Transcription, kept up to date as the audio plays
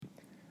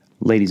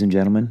Ladies and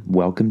gentlemen,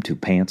 welcome to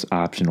Pants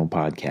Optional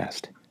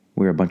Podcast.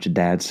 We're a bunch of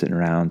dads sitting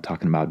around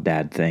talking about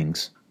dad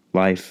things.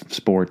 Life,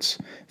 sports,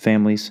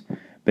 families,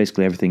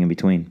 basically everything in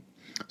between.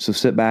 So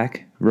sit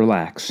back,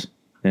 relax,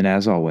 and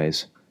as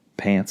always,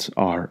 pants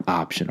are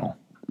optional.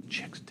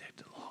 Chicks dig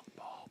the long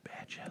ball,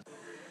 bitches.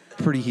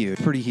 Pretty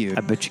huge.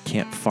 I bet you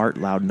can't fart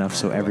loud enough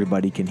so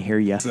everybody can hear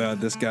you.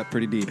 This got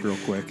pretty deep real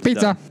quick.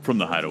 Pizza. From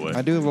the hideaway.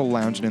 I do a little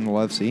lounging in the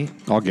love seat.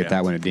 I'll get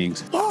that when it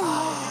dings.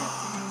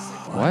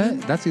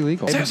 What? That's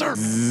illegal. Scissor!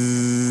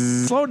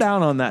 Slow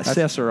down on that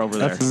scissor over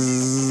there.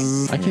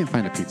 I can't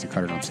find a pizza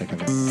cutter and I'm sick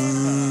of it.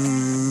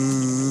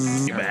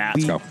 Bad.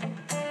 Let's go.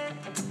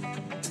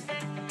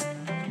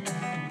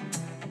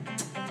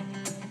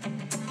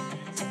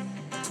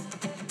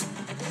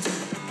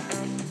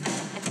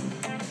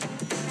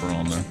 We're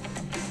on there.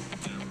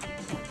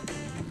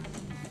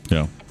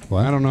 Yeah.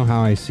 Well, I don't know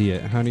how I see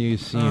it. How do you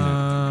see it?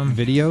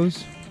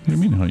 Videos? What do you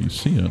mean how you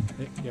see it?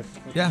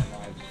 Yeah.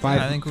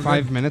 I think we're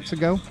 5 good. minutes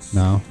ago?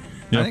 No.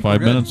 Yeah, think 5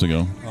 we're good. minutes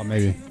ago. Oh,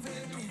 maybe.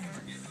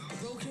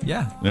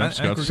 Yeah. Yeah, I think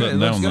Scott's we're sitting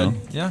good. It looks down,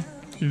 good.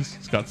 Yeah.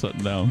 Scott's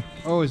sitting down.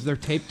 Oh, is there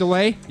tape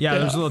delay? Yeah,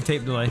 there's a little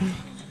tape delay.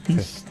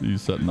 He's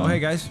sitting down. Oh, hey,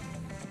 guys.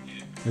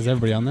 Is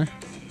everybody on there?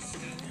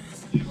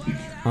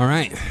 All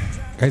right.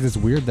 Guys, it's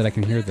weird that I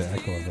can hear the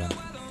echo of that.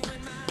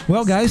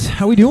 Well, guys,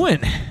 how we doing?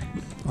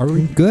 Are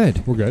we?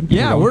 Good. We're good?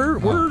 Yeah, We're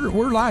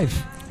we're live.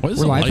 Why is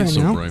We're the live light right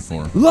so now? bright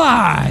for?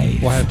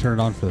 Live! Well, I had to turn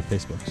it on for the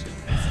Facebooks.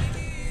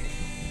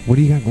 What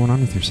do you got going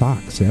on with your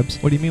socks,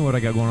 Sibs? What do you mean what I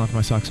got going on with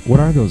my socks? What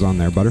are those on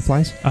there?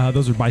 Butterflies?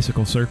 Those are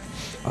bicycles, sir.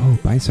 Oh,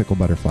 bicycle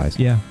butterflies.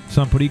 Yeah.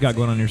 Son, what do you got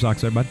going on your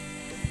socks there, bud?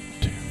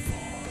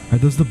 Are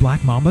those the Black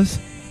Mambas?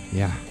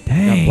 Yeah.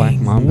 Dang, Got black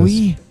mambas.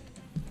 boy.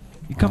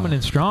 You coming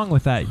in strong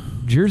with that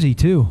jersey,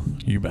 too.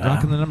 You bet.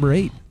 Rocking the number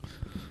 8.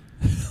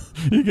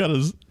 He got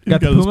his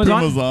Got the Pumas on?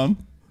 Pumas on.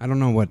 I don't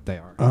know what they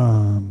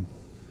are.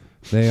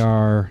 They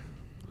are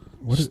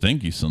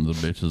Stinky sons of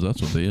bitches.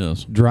 That's what they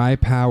is. dry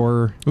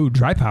power. Ooh,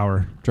 Dry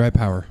Power. Dry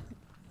power.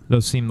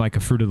 Those seem like a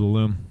fruit of the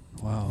loom.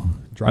 Wow.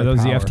 Are those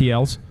power. the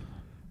FTLs?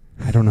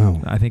 I don't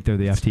know. I think they're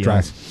the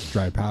FTLs.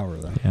 Dry power,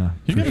 though. Yeah.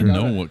 You for gotta sure.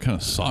 know what kind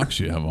of socks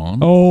you have on.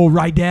 Oh,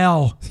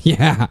 Rydell.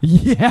 Yeah.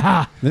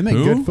 Yeah. They make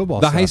Who? good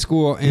football The stuff. high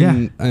school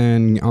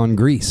in on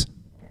Greece.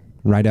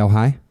 Rydell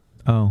High.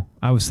 Oh,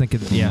 I was thinking,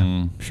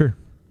 yeah, sure.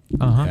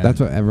 Uh-huh. Yeah. That's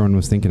what everyone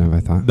was thinking of, I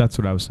thought. That's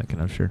what I was thinking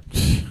of, sure.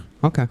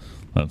 Okay.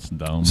 That's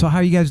dumb. So how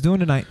are you guys doing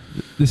tonight,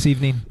 this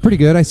evening? Pretty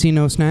good. I see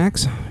no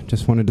snacks.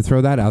 Just wanted to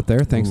throw that out there.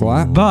 Thanks a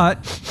lot.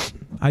 But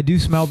I do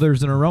smell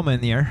there's an aroma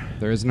in the air,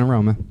 There is an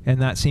aroma.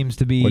 and that seems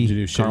to be... What'd you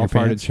do? Shit Carl your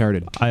farted, pants?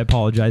 shouted. I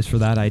apologize for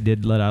that. I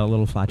did let out a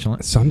little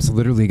flatulence. Some's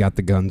literally got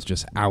the guns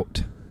just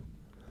out.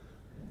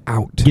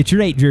 Out. Get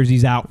your 8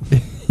 jerseys out.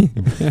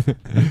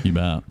 You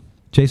bet.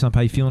 Jason,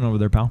 how you feeling over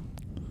there, pal?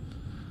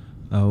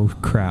 Oh,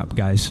 crap,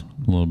 guys.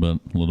 A little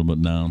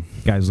bit down.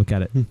 Guys, look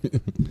at it.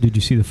 Did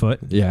you see the foot?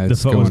 Yeah, The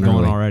it's foot was going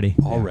early. already.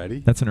 Already?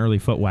 That's an early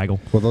foot waggle.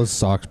 Well, those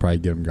socks probably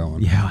get them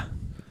going. Yeah.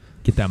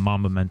 Get that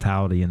Mamba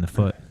mentality in the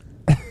foot.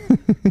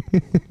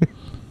 You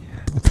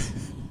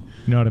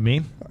know what I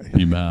mean?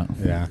 You bet.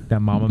 Yeah.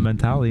 That Mamba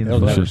mentality in the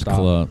It'll foot. never It's just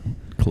stop.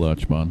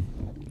 clutch, bud.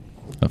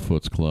 That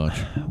foot's clutch.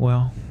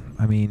 Well,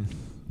 I mean,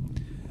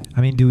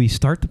 do we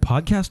start the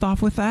podcast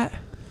off with that?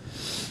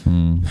 I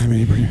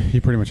mean,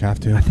 you pretty much have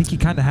to. I think you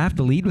kind of have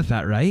to lead with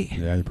that, right?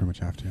 Yeah, you pretty much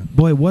have to.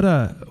 Boy, what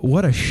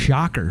a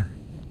shocker.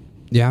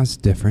 Yeah, it's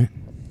different.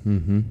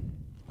 Mm-hmm.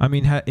 I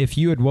mean, if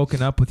you had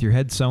woken up with your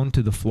head sewn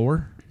to the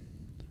floor,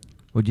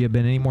 would you have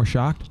been any more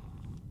shocked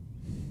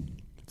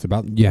It's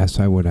about... Yes,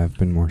 I would have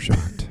been more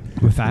shocked.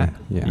 with that?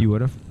 Yeah. You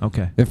would have?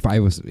 Okay. If my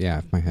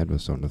head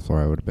was sewn to the floor,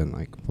 I would have been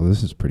like, well,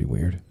 this is pretty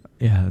weird.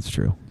 Yeah, that's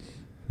true.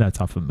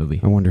 That's off a movie.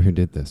 I wonder who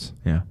did this.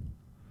 Yeah.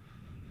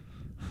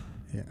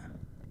 Yeah.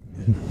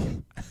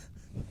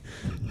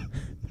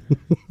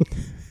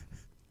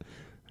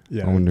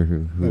 Yeah. I wonder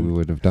who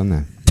would have done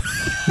that.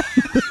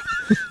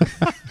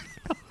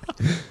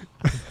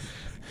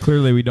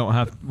 Clearly, we don't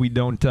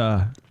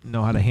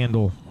know how to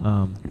handle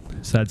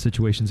sad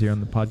situations here on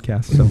the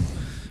podcast. So,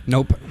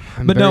 Nope.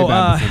 I'm but very no.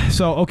 bad with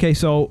it.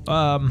 So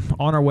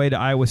on our way to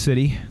Iowa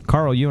City,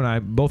 Carl, you and I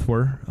both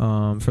were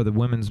for the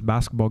women's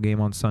basketball game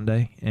on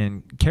Sunday,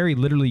 and Carrie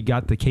literally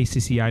got the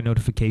KCCI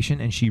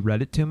notification and she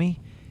read it to me,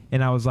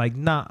 and I was like,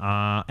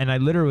 nah, and I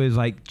literally was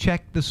like,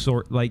 check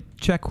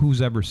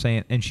who's ever saying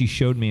it, and she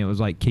showed me it was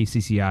like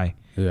KCCI,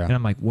 Yeah. and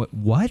I'm like,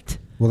 what?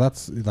 Well,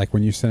 that's like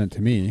when you sent it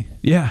to me,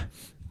 Yeah,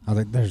 I was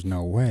like, there's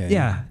no way.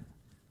 yeah,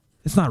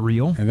 it's not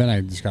real. And then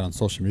I just got on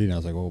social media and I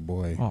was like, oh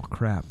boy. Oh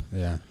crap!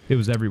 Yeah. It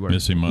was everywhere.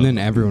 Missing my. And then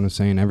everyone was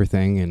saying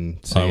everything and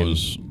saying,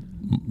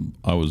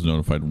 I was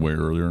notified way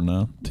earlier than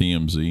that.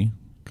 TMZ,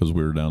 because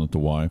we were down at the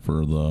Y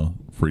for the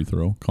free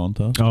throw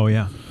contest. Oh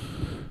yeah.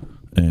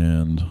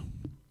 And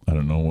I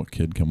don't know what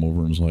kid come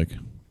over and was like,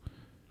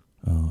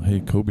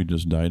 "Hey, Kobe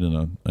just died in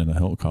a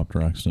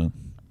helicopter accident."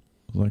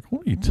 I was like,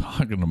 "What are you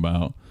talking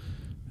about?"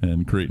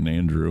 And Creighton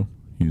Andrew,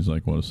 he's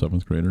like, what, a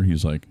 7th grader?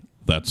 He's like,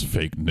 that's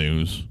fake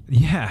news.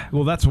 Yeah,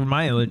 well, that's what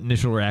my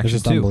initial reaction It's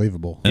just too.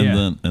 unbelievable. And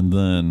Yeah.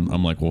 then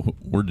I'm like, well,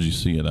 where did you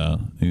see it at?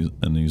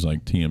 He's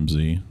like,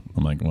 TMZ.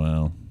 I'm like,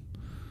 well,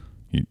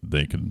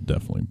 they could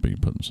definitely be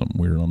putting something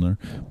weird on there.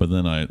 But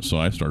then I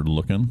started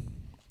looking,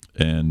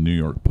 and New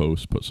York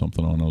Post put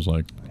something on. I was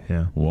like,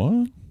 Yeah,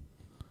 what?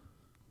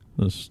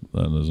 That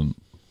isn't.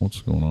 What's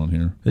going on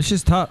here? it's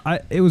just tough.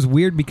 It was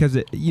weird because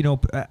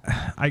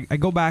I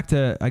go back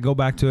to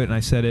it, and I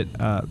said it.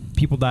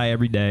 People die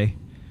every day,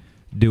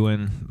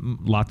 doing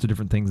lots of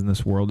different things in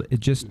this world.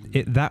 It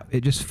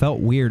just felt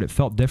weird. It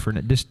felt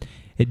different.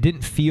 It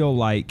didn't feel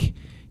like,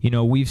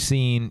 we've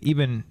seen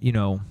even,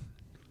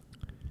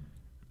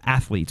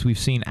 athletes. We've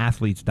seen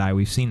athletes die.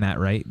 We've seen that,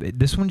 right?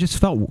 This one just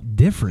felt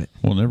different.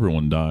 Well, and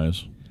everyone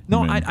dies.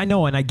 No, I mean, I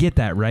know, and I get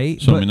that, right?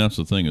 So, But- that's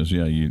the thing is,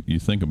 you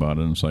think about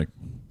it, and it's like,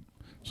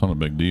 it's not a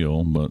big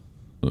deal, but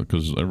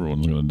because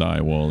everyone's going to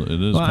die. Well,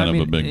 it is kind of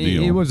a big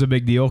deal. It was a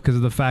big deal because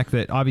of the fact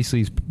that obviously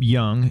he's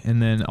young,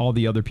 and then all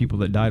the other people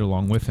that died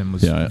along with him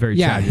was very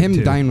Yeah, tragic him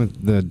too. dying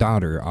with the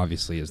daughter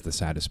obviously is the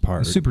saddest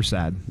part. Super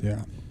sad.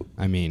 Yeah.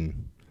 I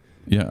mean,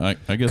 Yeah,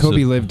 I guess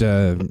Kobe lived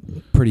a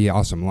pretty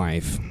awesome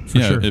life. For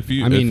sure. If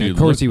you, I mean, if you of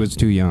course look, he was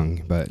too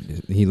young, but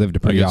he lived a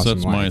I pretty guess awesome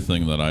that's life. my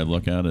thing that I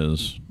look at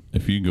is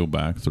if you go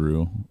back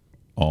through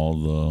all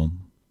the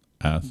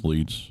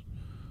athletes,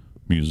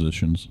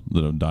 musicians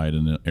that have died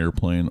in an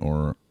airplane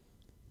or,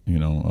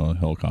 a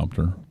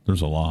helicopter,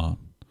 there's a lot.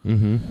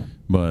 Mm-hmm.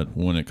 But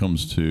when it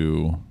comes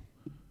to,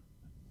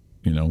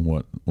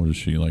 what is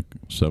she, like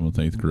 7th,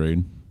 8th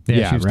grade?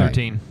 Yeah, she was right.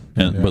 13.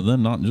 And but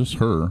then not just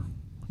her,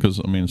 because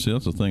see,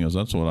 that's the thing is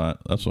that's why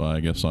I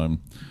guess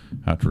I'm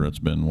after it's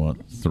been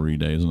 3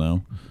 days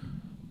now.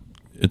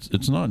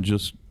 It's not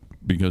just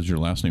because your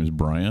last name is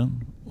Bryant.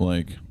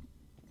 Like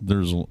there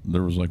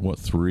was like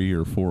 3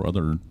 or 4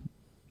 other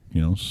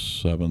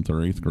 7th or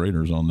 8th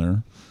graders on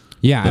there.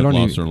 Yeah, that I don't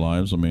lost even, their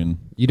lives. I mean,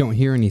 you don't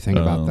hear anything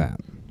about that.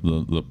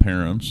 the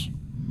parents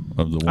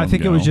of the one. I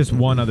think it gal, was just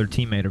one other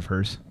teammate of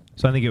hers.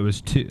 So I think it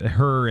was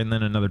her and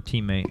then another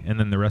teammate, and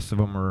then the rest of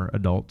them were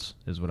adults,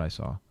 is what I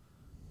saw.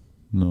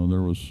 No,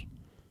 there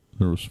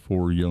was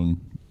 4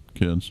 young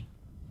kids.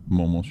 I'm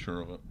almost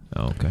sure of it.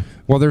 Oh, okay.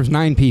 Well, there's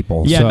 9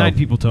 people. Yeah, so 9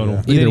 people total.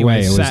 Yeah. But Either way,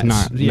 anyways, it was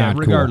not cool.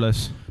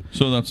 regardless.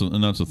 So that's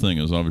the thing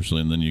is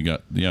obviously, and then you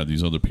got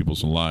these other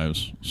people's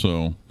lives.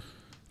 So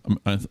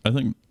I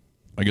think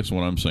I guess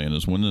what I'm saying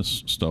is when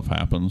this stuff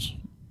happens,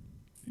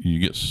 you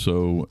get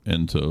so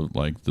into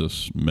like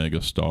this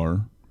mega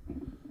star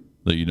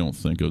that you don't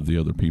think of the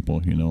other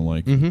people.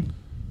 Like Mm-hmm.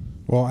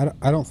 Well,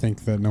 I don't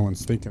think that no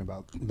one's thinking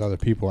about the other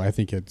people. I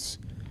think it's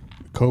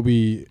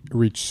Kobe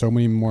reached so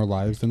many more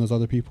lives than those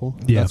other people.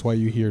 Yeah. That's why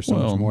you hear so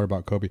much more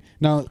about Kobe.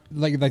 Now,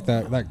 like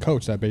that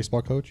coach, that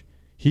baseball coach,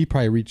 he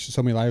probably reached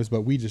so many lives,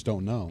 but we just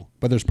don't know.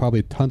 But there's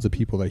probably tons of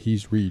people that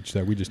he's reached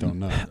that we just don't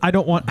know. I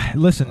don't want.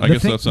 Listen, I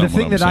guess that's not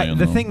what I'm saying,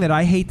 the though. thing that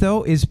I hate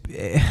though is,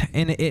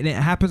 and it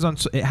happens on.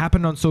 It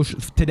happened on social.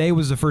 Today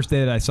was the first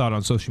day that I saw it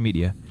on social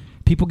media.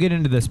 People get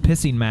into this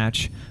pissing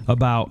match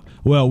about,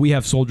 well, we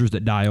have soldiers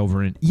that die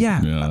over it.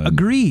 Yeah,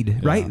 agreed. Yeah.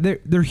 Right?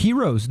 They're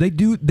heroes. They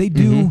do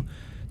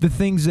the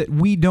things that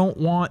we don't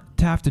want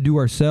to have to do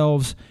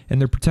ourselves, and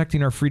they're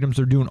protecting our freedoms.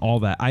 They're doing all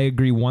that. I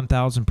agree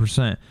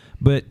 1,000%.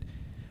 But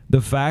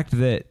the fact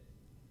that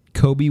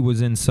Kobe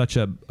was in such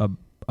a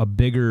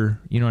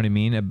bigger, you know what I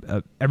mean?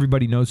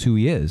 Everybody knows who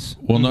he is.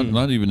 Well,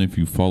 not even if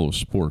you follow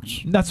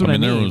sports. That's what I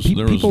mean.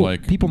 There was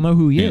like people know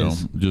who he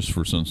is. Just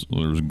for since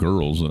there's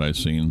girls that I've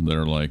seen that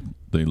are like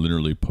they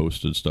literally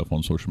posted stuff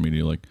on social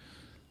media. Like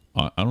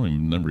I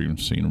never even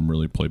seen him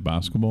really play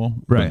basketball.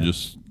 Right. But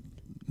just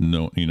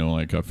know,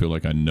 like I feel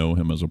like I know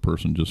him as a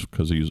person just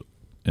because he's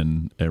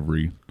in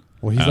every.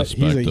 Well, he's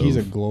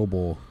a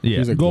global. Yeah,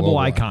 he's a global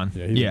icon.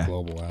 Yeah, he's Yeah. a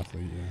global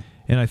athlete. Yeah.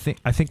 And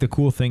I think the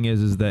cool thing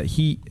is that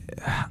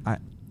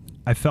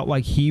I felt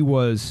like he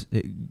was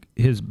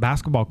his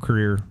basketball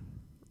career,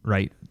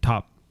 right?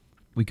 Top,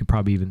 we could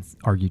probably even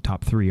argue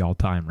top 3 all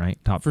time, right?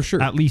 Top For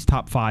sure. at least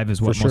top 5 is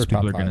what For sure, most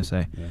people top are going to 5.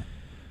 say. Yeah.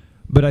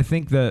 But I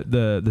think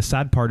the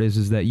sad part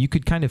is that you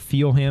could kind of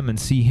feel him and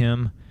see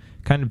him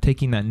kind of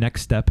taking that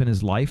next step in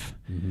his life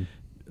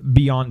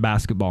beyond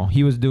basketball.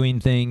 He was doing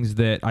things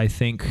that I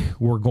think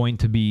were going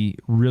to be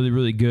really,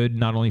 really good,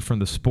 not only from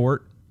the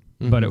sport,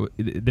 but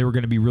they were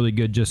going to be really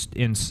good just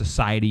in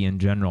society in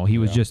general. He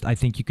was just, I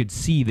think you could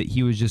see that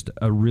he was just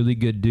a really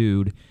good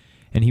dude,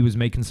 and he was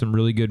making some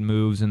really good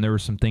moves, and there were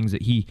some things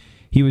that he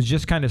was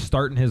just kind of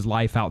starting his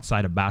life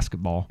outside of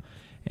basketball.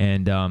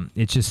 And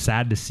it's just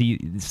sad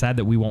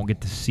that we won't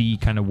get to see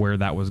kind of where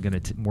that was going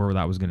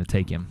to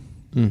take him.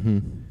 Mm-hmm.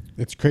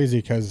 It's crazy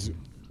because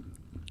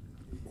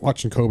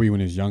watching Kobe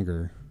when he was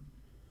younger,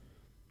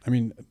 I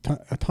mean,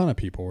 a ton of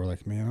people were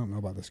like, man, I don't know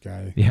about this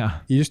guy. Yeah.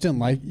 You just didn't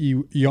like,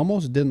 you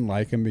almost didn't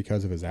like him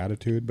because of his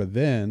attitude. But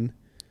then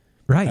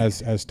Right.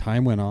 as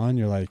time went on,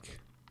 you're like,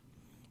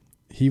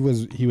 he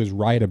was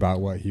right about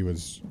what he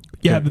was.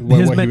 Yeah,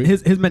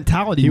 his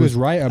mentality. He was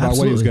right about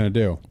what he was going to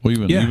do.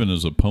 Well, even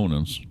his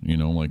opponents,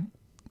 like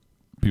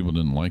people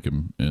didn't like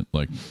him,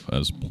 like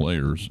as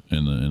players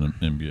in the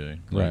NBA.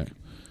 Like, Right.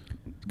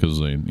 because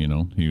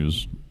he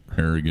was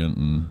arrogant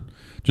and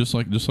just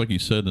like he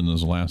said in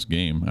his last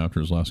game. After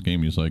his last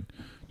game, he's like,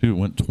 dude, it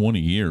went 20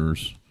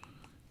 years,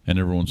 and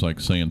everyone's like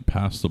saying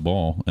pass the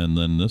ball, and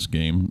then this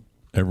game,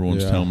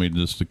 everyone's telling me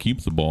just to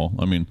keep the ball.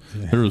 I mean,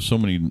 there was so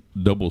many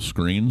double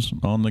screens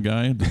on the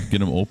guy to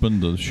get him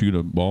open to shoot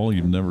a ball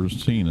you've never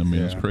seen. I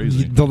mean, it's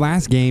crazy. The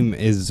last game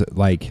is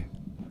like,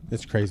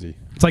 it's crazy.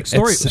 It's like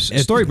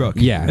storybook.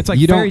 Yeah, it's like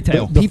you fairy don't-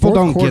 tale. The People fourth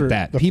don't quarter- get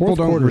that. The People fourth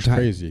don't quarter is retire-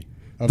 crazy.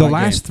 of the that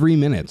last game. 3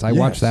 minutes. I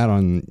watched Yes. that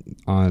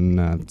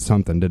on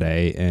something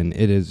today, and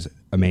it is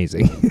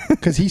amazing.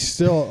 Because he's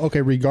still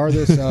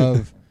regardless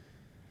of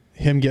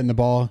him getting the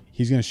ball,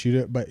 he's going to shoot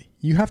it. But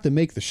you have to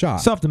make the shot.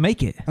 Still have to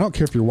make it. I don't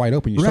care if you're wide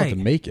open; you still have to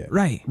make it.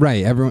 Right.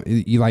 Right. Everyone,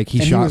 he And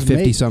he shot was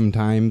 50 made- some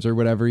times or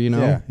whatever,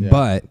 Yeah.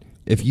 But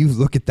if you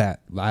look at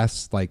that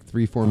last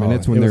 3-4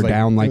 minutes when it was they're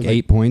down it was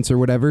 8 points or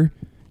whatever,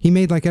 he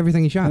made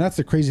everything he shot. And that's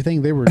the crazy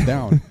thing; they were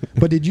down.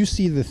 But did you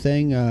see the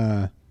thing?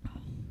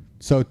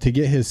 So to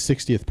get his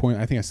 60th point,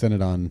 I think I sent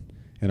it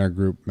in our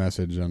group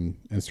message on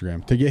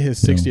Instagram. To get his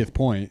 60th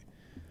point,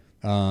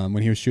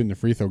 when he was shooting the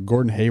free throw,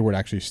 Gordon Hayward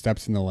actually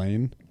steps in the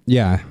lane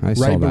yeah, I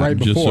saw that. right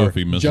Just before, so if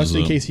he misses just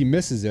in it. case he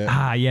misses it.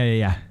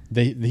 Yeah.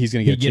 He's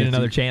going to He'd get a chance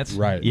another to- chance.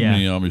 Right. Yeah.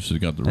 He obviously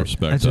got the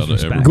respect That's out just of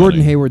respect. everybody.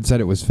 Gordon Hayward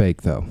said it was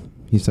fake, though.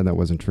 He said that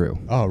wasn't true.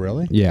 Oh,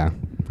 really? Yeah,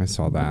 I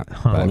saw that.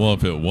 But Well,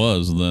 if it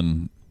was,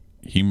 then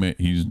he might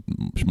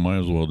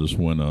as well just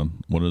win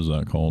what is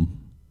that called?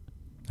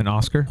 An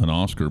Oscar. An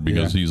Oscar,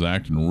 because he's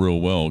acting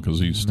real well because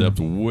he stepped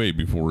way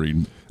before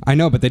he. I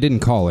know, but they didn't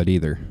call it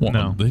either. Well,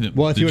 No. they didn't,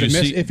 Well, if did you would have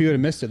see-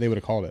 missed it, they would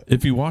have called it.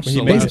 if you watch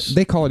the They, last,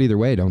 they call it either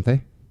way, don't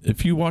they?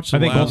 if you watch the I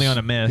think last only on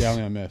a miss. Yeah,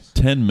 only on miss.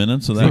 10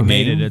 minutes of If they that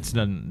made game, it. It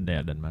doesn't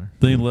matter.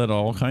 they let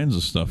all kinds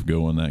of stuff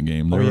go in that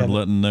game. They were yeah.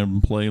 letting them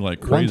play like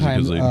One crazy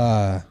because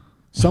time, they.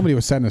 somebody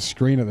was setting a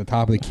screen at the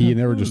top of the key, and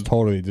they were just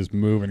totally just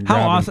moving.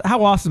 How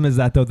awesome is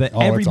that though? That Oh,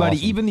 it's everybody,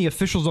 awesome. even the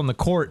officials on the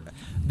court,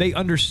 they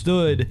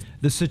understood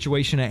the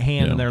situation at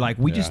hand, Yeah. and they're like,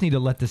 "We just need to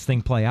let this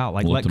thing play out.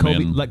 Like Let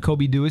let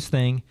Kobe do his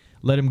thing.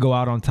 Let him go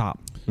out on top."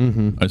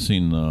 I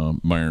seen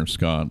Myron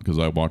Scott because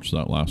I watched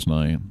that last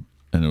night,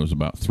 and it was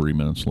about 3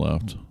 minutes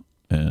left,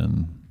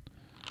 and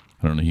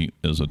I don't know, he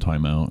is a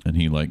timeout, and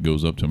he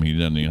goes up to him. He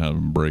doesn't even have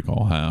him break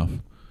all half,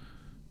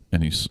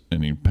 and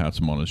he pats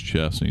him on his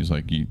chest, and he's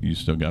like, "You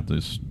still got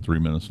this 3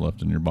 minutes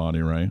left in your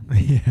body, right?"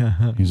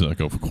 Yeah. He's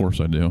like, "Oh, of course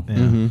I do."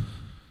 Yeah.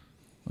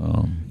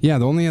 Yeah,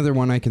 the only other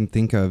one I can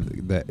think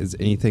of that is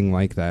anything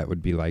like that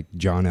would be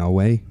John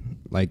Elway,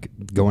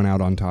 going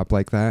out on top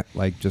like that,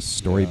 just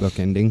storybook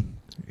ending.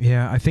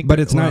 Yeah, I think. But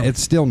it's not.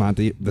 It's still not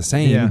the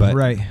same. Yeah, but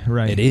right.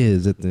 it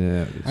is. It's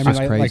just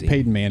like crazy.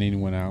 Peyton Manning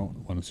won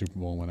a Super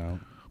Bowl, went out.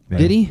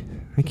 Did he?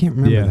 I can't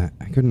remember Yeah. that.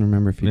 I couldn't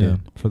remember if he Yeah, did.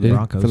 for the Did he?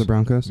 Broncos. For the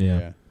Broncos.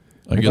 Yeah.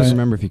 I I guess. can't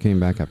remember if he came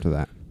back after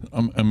that.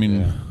 I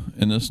mean,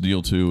 in this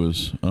deal too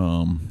is,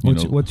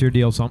 What's your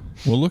deal, Sump?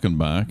 well, looking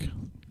back,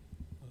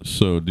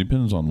 so it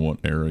depends on what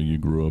era you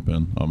grew up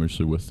in.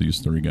 Obviously, with these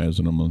three guys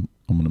that I'm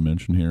going to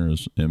mention here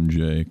is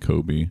MJ,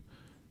 Kobe,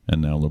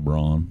 and now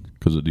LeBron,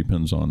 because it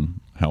depends on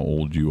how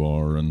old you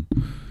are and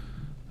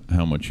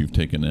how much you've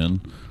taken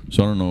in.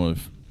 So I don't know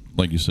if,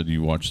 like you said,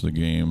 you watched the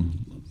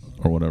game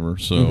or whatever.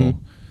 So,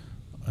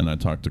 and I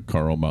talked to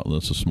Carl about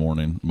this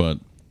morning, but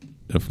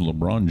if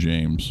LeBron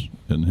James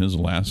in his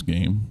last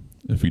game,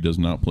 if he does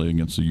not play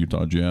against the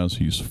Utah Jazz,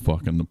 he's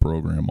fucking the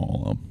program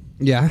all up.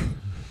 Yeah.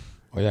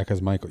 Oh yeah,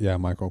 because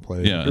Michael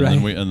played. Yeah,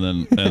 and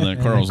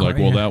then Carl's like,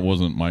 well, that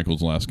wasn't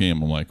Michael's last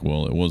game. I'm like,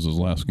 well, it was his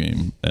last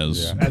game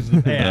as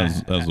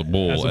a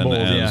Bull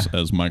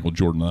as Michael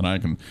Jordan. That I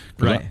can,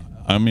 Right.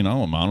 I'm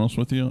honest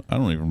with you. I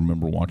don't even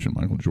remember watching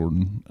Michael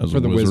Jordan as For a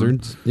the Wizard.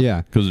 Wizards.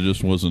 Yeah. Because it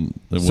just wasn't.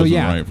 It So, wasn't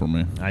yeah. right for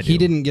me. He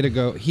didn't get to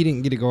go. He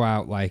didn't get to go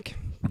out like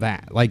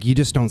that. You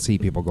just don't see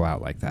people go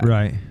out like that.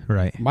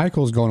 Right.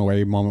 Michael's going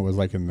away moment was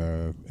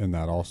in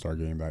that All-Star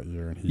game that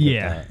year, and he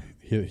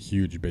hit a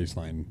huge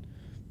baseline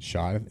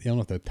shot. I don't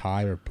know if the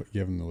tie or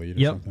give him the lead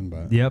or something,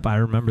 but Yep, I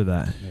remember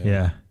that.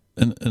 Yeah.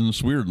 And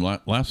it's weird.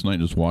 Last night,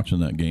 just watching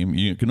that game,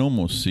 you can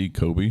almost see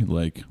Kobe.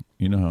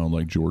 You know how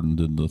Jordan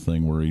did the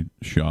thing where he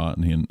shot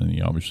and he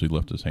obviously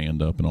left his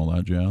hand up and all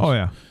that jazz. Oh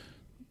yeah.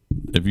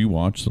 If you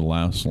watch the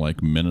last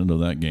minute of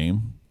that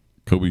game,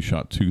 Kobe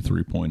shot 2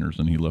 3-pointers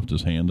and he left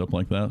his hand up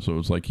like that. So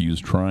it's like he was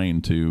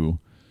trying to.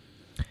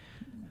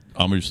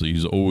 Obviously,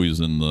 he's always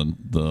in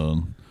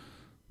the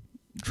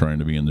trying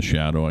to be in the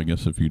shadow, I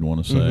guess, if you'd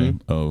want to say,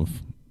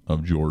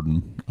 of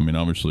Jordan. I mean,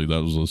 obviously,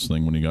 that was this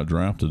thing when he got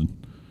drafted.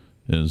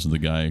 Is the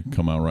guy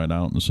come out right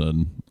out and said,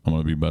 "I'm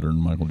going to be better than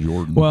Michael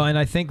Jordan." Well, and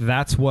I think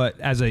that's what,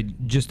 as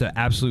just an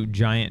absolute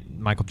giant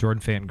Michael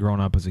Jordan fan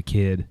growing up as a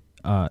kid,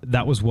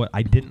 that was what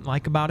I didn't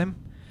like about him.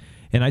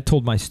 And I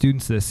told my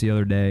students this the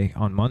other day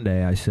on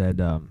Monday. I said,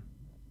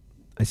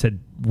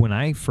 when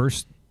I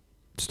first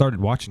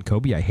started watching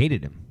Kobe, I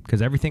hated him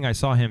because everything I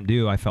saw him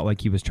do, I felt like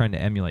he was trying to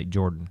emulate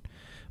Jordan.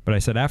 But I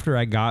said after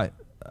I got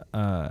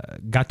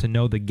to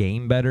know the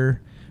game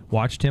better,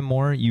 watched him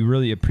more, you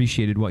really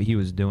appreciated what he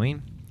was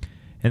doing.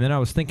 And then I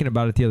was thinking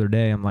about it the other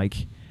day. I'm like,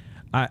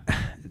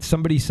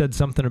 somebody said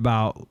something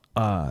about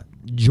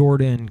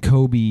Jordan,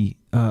 Kobe,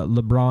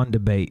 LeBron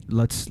debate.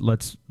 Let's.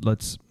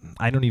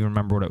 I don't even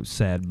remember what it was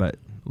said, but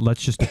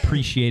let's just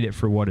appreciate it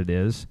for what it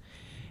is.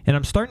 And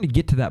I'm starting to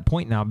get to that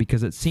point now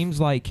because it seems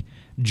like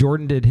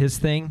Jordan did his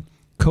thing.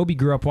 Kobe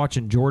grew up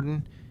watching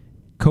Jordan.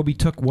 Kobe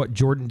took what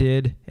Jordan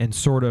did and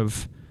sort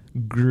of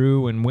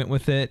grew and went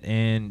with it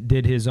and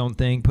did his own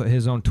thing, put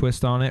his own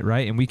twist on it,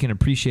 right? And we can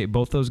appreciate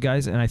both those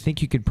guys. And I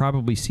think you could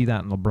probably see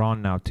that in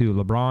LeBron now too.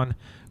 LeBron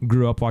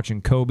grew up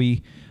watching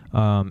Kobe,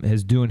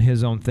 is doing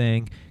his own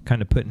thing,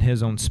 kind of putting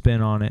his own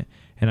spin on it.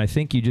 And I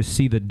think you just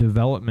see the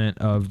development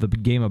of the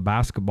game of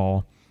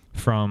basketball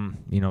from,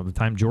 the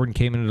time Jordan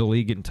came into the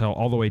league until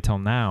all the way till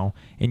now.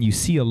 And you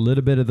see a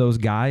little bit of those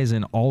guys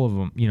in all of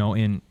them,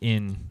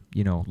 in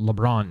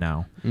LeBron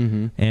now.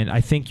 Mm-hmm. And I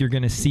think you're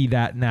going to see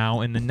that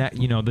now in the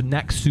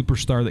next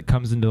superstar that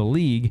comes into the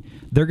league.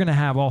 They're going to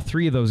have all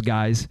three of those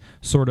guys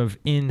sort of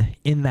in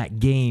that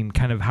game,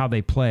 kind of how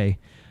they play.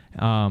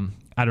 I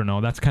don't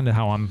know. That's kind of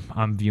how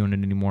I'm viewing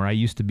it anymore. I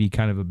used to be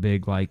kind of a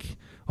big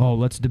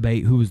let's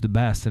debate who was the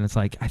best, and it's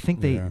like I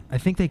think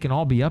they can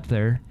all be up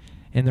there,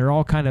 and they're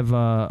all kind of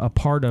a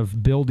part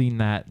of building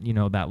that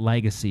that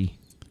legacy.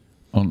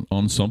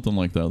 On something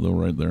like that though,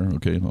 right there.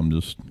 Okay,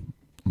 I'm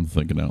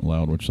thinking out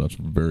loud, which that's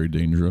very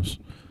dangerous.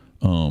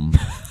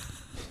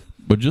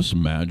 But just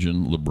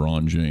imagine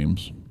LeBron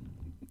James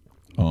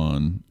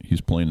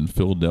he's playing in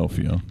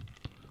Philadelphia.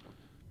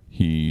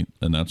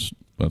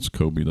 That's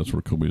Kobe. That's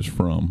where Kobe is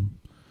from.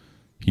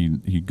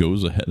 He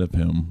goes ahead of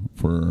him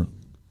for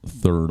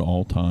third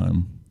all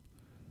time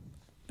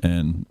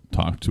and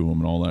talked to him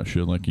and all that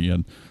shit. Like he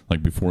had,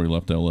 before he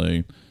left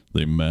LA,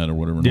 they met or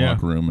whatever in the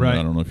locker room. And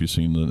I don't know if you've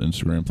seen the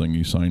Instagram thing.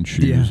 He signed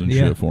shoes and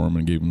shit for him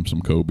and gave him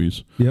some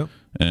Kobe's. Yep.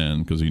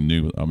 And because he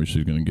knew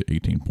obviously he was going to get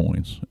 18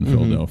 points in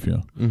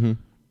Philadelphia. Mm-hmm.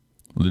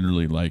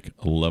 Literally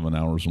 11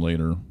 hours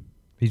later,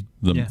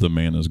 the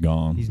man is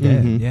gone. He's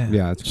dead. Mm-hmm.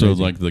 Yeah. It's so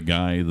crazy. the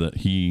guy that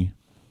he,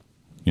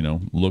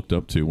 looked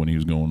up to when he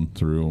was going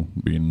through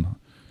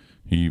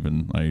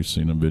I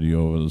seen a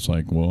video of it. It's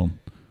like, well,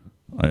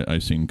 I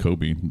seen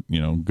Kobe,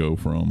 go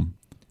from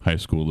high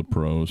school to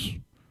pros,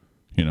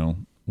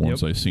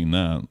 once I seen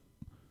that,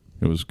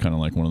 it was kind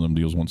of like one of them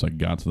deals. Once I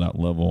got to that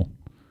level,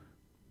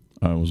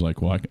 I was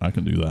like, well, I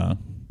can do that.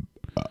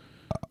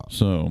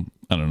 So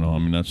I don't know. I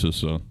mean, that's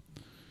just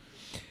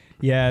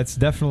it's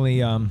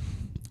definitely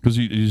because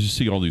you just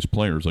see all these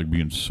players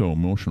being so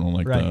emotional,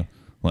 I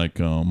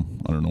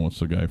don't know what's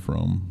the guy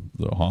from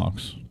the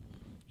Hawks,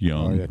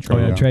 Young.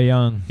 Trae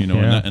Young.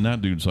 And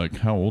that dude's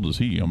how old is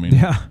he? I mean,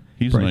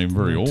 he's not even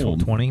very old.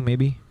 20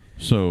 maybe.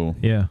 So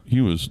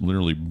he was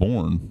literally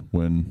born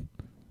when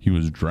he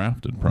was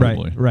drafted,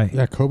 probably. Right.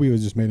 Yeah, Kobe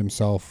was just made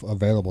himself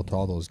available to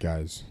all those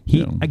guys.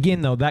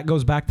 Again, though, that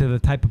goes back to the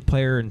type of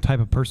player and type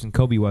of person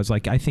Kobe was.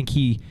 I think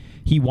he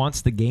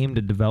wants the game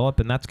to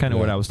develop, and that's kind of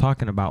what I was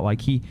talking about.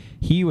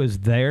 He was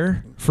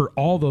there for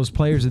all those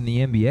players in the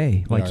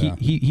NBA.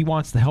 He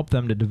wants to help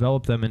them to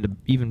develop them into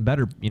even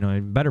better,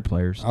 better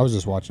players. I was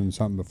just watching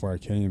something before I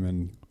came,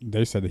 and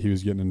they said that he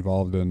was getting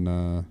involved in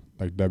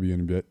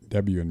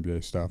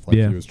WNBA stuff.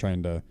 He was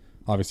trying to.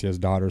 Obviously, his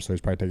daughter, so he's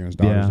probably taking his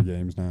daughters to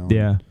games now.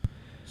 Yeah.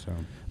 So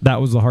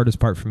that was the hardest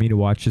part for me to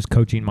watch, just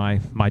coaching my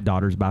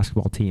daughter's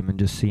basketball team and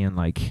just seeing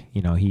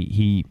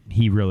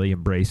he really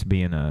embraced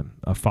being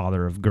a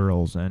father of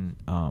girls, and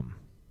I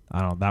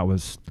don't know, that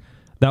was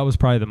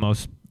probably the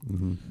most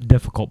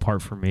difficult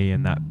part for me,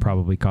 and that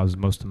probably caused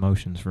most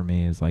emotions for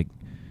me. Is and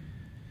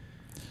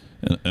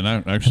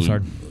I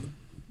actually,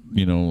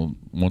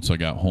 once I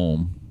got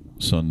home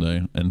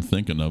Sunday and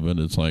thinking of it,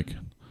 it's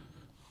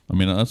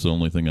that's the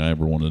only thing I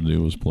ever wanted to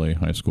do was play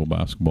high school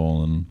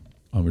basketball, and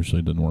obviously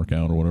it didn't work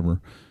out or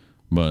whatever.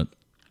 But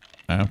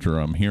after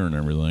I'm hearing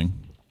everything,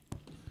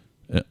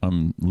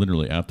 I'm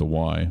literally at the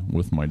Y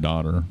with my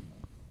daughter,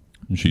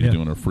 and she's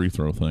doing a free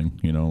throw thing,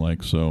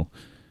 so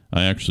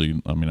I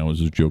actually, I was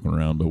just joking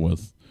around, but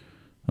with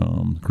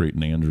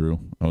Creighton Andrew,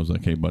 I was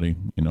like, hey, buddy,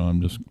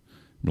 I'm just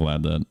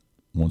glad that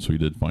once we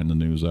did find the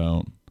news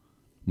out,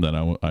 that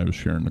I was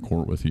sharing the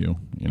court with you.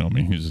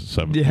 He's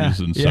he's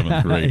in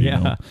seventh grade,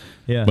 Yeah.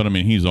 But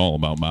he's all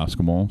about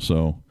basketball.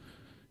 So,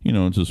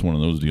 it's just one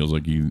of those deals.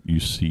 You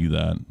see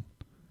that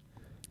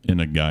in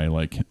a guy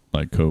like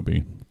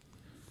Kobe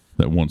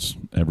that wants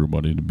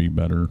everybody to be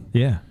better.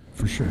 Yeah,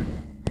 for sure.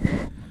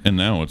 And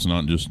now it's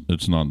not this,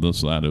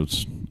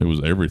 that. It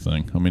was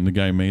everything. The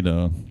guy made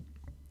a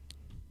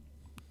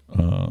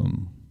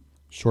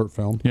short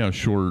film. Yeah,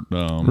 short.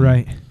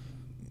 Right.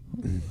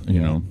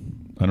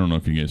 I don't know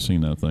if you guys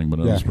seen that thing, but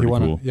it was pretty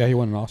cool. He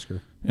won an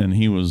Oscar. And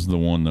he was the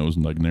one that was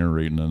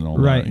narrating and all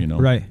that,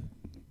 Right.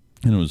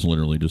 And it was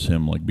literally just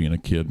him being a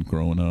kid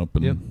growing up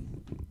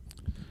and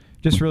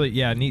just really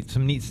neat.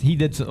 He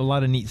did a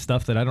lot of neat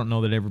stuff that I don't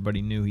know that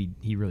everybody knew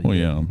he really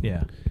did.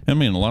 Yeah. A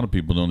lot of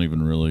people don't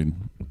even really,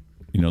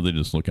 they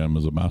just look at him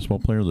as a basketball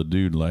player. The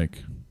dude,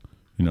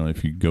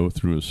 if you go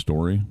through his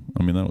story,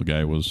 that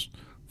guy was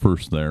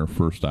first there,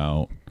 first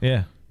out.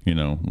 Yeah. He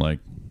was.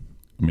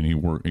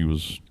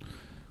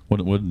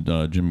 What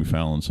did Jimmy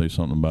Fallon say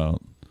something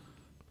about?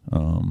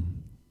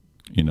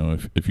 You know,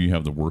 if you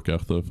have the work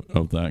ethic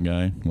of that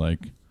guy,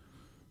 like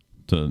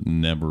to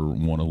never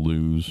want to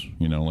lose,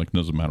 you know, like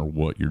doesn't matter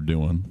what you're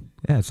doing.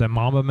 Yeah, it's that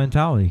Mamba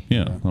mentality.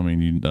 Yeah, I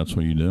mean, that's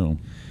what you do.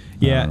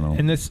 Yeah,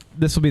 and this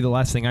will be the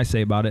last thing I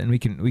say about it, and we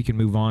can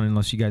move on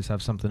unless you guys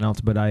have something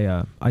else. But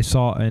I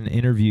saw an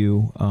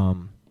interview.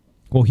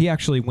 Well, he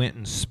actually went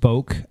and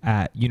spoke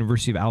at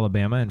University of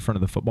Alabama in front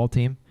of the football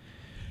team,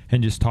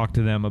 and just talked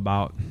to them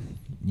about,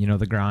 you know,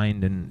 the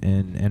grind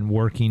and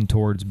working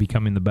towards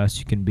becoming the best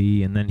you can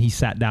be. And then he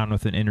sat down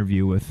with an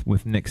interview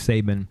with Nick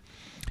Saban,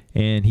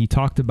 and he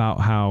talked about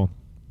how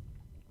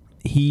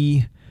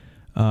he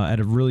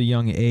at a really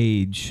young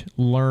age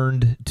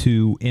learned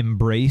to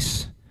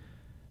embrace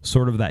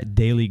sort of that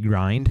daily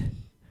grind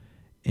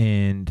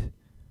and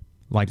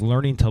like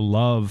learning to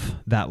love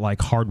that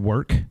like hard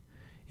work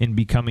and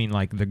becoming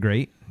like the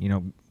great, you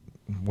know,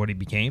 what he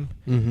became.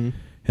 Mm-hmm.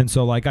 And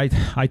so like I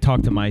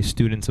talk to my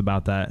students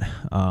about that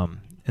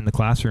in the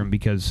classroom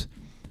because,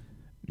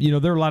 you know,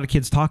 there were a lot of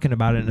kids talking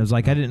about it, and it was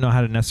like I didn't know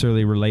how to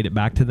necessarily relate it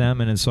back to them.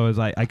 And so as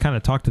I kind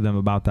of talked to them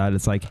about that,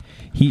 it's like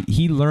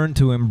he learned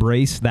to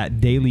embrace that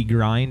daily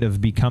grind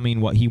of becoming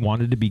what he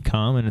wanted to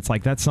become. And it's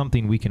like that's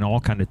something we can all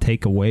kind of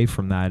take away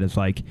from that. It's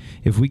like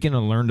if we can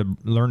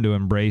learn to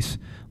embrace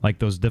like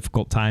those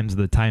difficult times,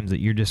 the times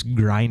that you're just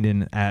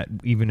grinding at,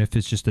 even if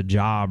it's just a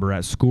job or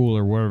at school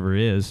or wherever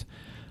it is,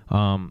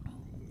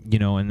 you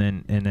know, and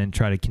then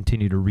try to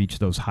continue to reach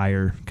those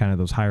higher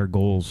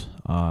goals.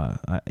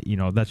 You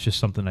know, that's just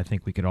something I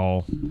think we could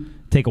all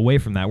take away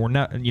from that. We're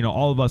not, you know,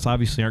 all of us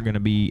obviously aren't going to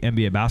be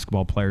NBA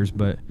basketball players,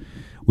 but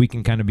we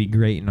can kind of be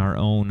great in our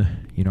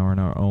own, you know, in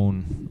our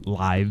own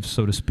lives,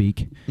 so to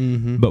speak.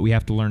 Mm-hmm. But we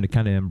have to learn to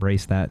kind of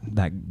embrace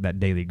that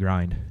daily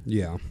grind.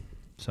 Yeah.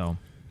 So,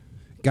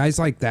 guys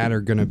like that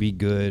are going to be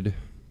good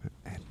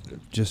at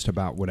just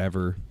about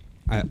whatever.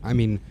 I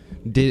mean,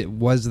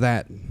 was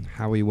that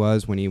how he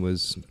was when he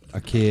was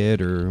a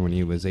kid or when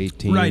he was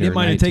 18 right, or it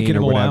might have 19 taken or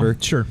him a whatever? while.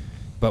 Sure.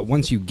 But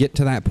once you get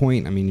to that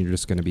point, I mean, you're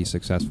just going to be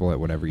successful at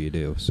whatever you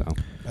do. So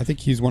I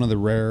think he's one of the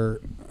rare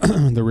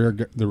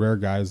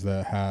guys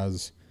that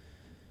has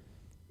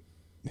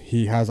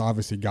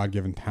obviously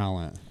God-given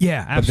talent.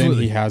 Yeah, absolutely. But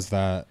then he has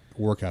that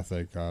work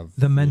ethic of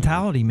the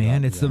mentality,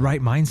 man. It's yeah. the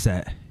right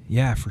mindset.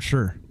 Yeah, for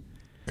sure.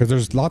 Because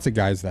there's lots of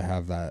guys that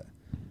have that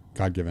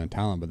God-given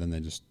talent, but then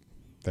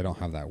they don't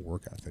have that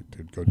work ethic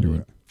to go do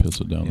it.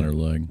 Piss it down their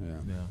leg.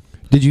 Yeah.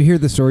 did you hear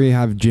the story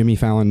how Jimmy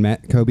Fallon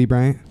met Kobe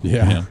Bryant?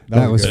 Yeah.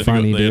 That was good.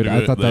 funny, dude.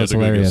 I thought that was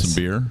hilarious. Get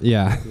some beer.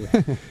 Yeah.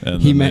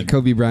 And He met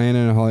Kobe Bryant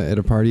at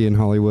a party in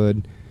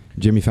Hollywood.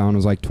 Jimmy Fallon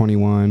was like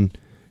 21.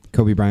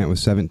 Kobe Bryant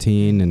was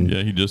 17. And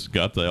yeah, he just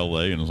got to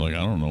L.A. and was like, I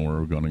don't know where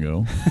we're going to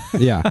go.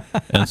 yeah.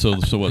 And so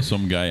what?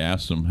 Some guy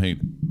asked him, hey,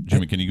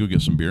 Jimmy, can you go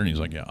get some beer? And he's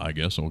like, yeah, I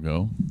guess I'll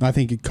go. I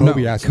think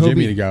Kobe asked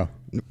Jimmy to go.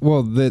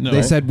 Well,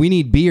 they said, we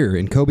need beer.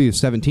 And Kobe was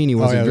 17. He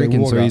wasn't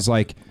drinking. So he's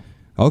like,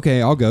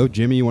 okay, I'll go.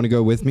 Jimmy, you want to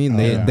go with me? And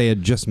they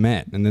had just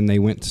met. And then they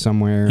went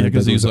somewhere. Yeah,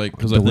 because I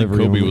think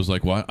Kobe was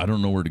like, well, I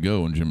don't know where to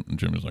go. And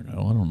Jimmy was like,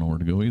 oh, I don't know where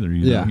to go either.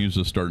 He was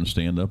just starting to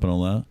stand up and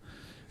all that.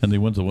 And they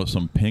went to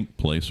some pink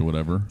place or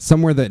whatever.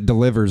 Somewhere that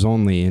delivers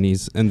only,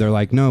 and they're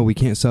like, no, we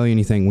can't sell you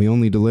anything. We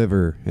only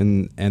deliver.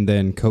 And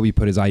then Kobe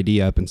put his ID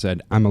up and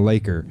said, I'm a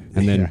Laker.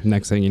 And then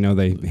next thing you know,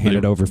 they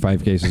handed over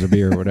 5 cases of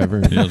beer or whatever.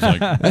 Yeah, it was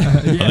like, I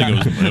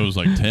think it was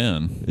like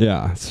 10.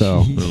 Yeah,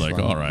 so they're like,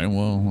 all right,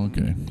 well,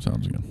 okay,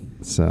 sounds good.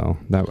 So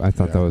I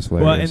thought that was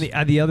hilarious. Well,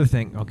 and the other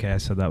thing, okay, I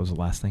said that was the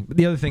last thing. But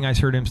the other thing I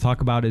heard him talk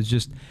about is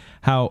just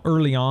how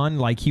early on,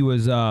 like he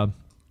wasn't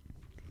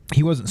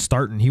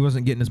starting. He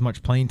wasn't getting as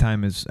much playing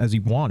time as he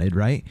wanted,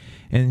 right?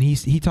 And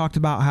he talked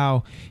about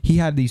how he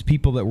had these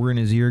people that were in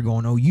his ear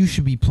going, oh, you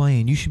should be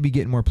playing. You should be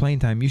getting more playing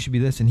time. You should be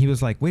this. And he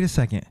was like, wait a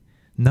second.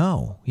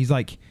 No. He's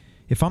like,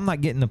 if I'm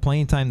not getting the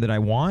playing time that I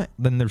want,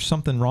 then there's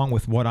something wrong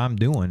with what I'm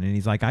doing. And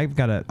he's like, I've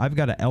got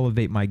to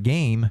elevate my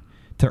game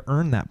to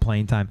earn that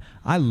playing time.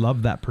 I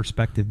love that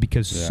perspective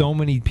because so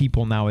many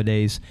people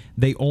nowadays,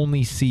 they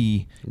only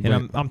see,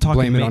 and I'm talking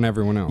blame it on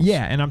everyone else.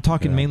 Yeah, and I'm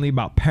talking mainly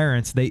about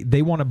parents.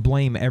 They want to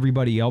blame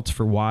everybody else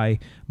for why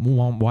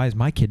is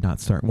my kid not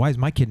starting? Why is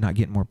my kid not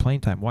getting more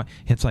playing time? Why?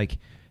 It's like,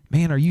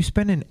 man, are you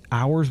spending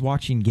hours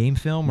watching game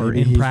film or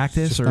in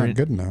practice or not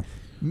good enough?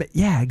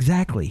 Yeah,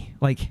 exactly.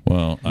 Like,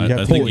 well,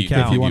 I think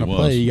if you want to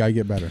play, you gotta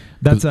get better.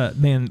 That's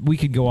man. We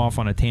could go off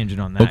on a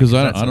tangent on that. Because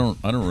I don't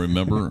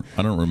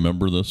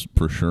remember this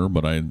for sure,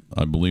 but I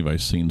believe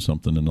I've seen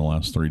something in the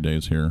last 3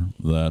 days here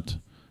that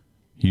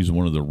he's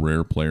one of the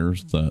rare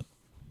players that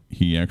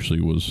he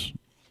actually was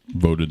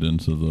voted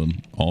into the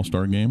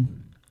All-Star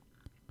game,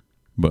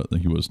 but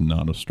he was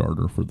not a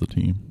starter for the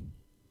team.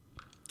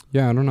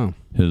 Yeah, I don't know.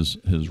 His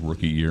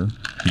rookie year,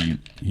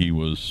 he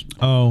was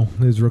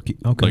his rookie.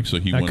 Okay, like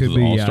so he went to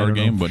the All-Star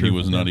game, but he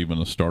was not even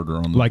a starter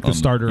on the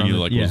was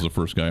the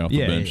first guy off the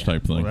bench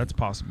type thing. Well, that's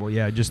possible.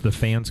 Yeah, just the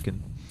fans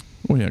can.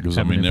 Well, yeah, because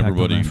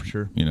everybody, for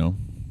sure.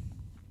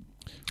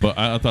 But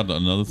I thought that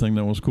another thing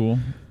that was cool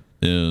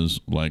is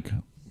like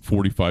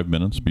 45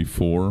 minutes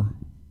before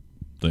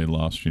they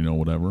lost,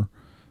 whatever.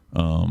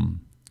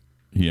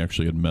 he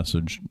actually had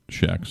messaged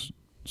Shaq's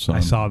son. I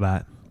saw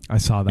that.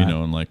 You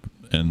know,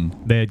 and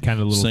They had kind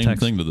of a little same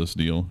text. thing to this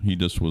deal. He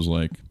just was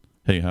like,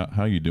 "Hey,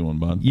 how you doing,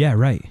 bud?" Yeah,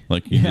 right.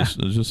 Like he was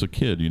just a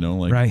kid, you know,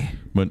 like Right.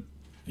 But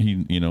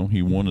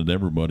he wanted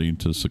everybody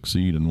to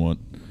succeed in what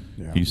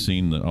he's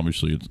seen. That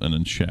obviously it's and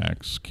then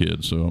Shaq's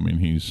kid, so I mean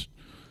he's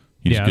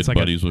good like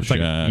buddies with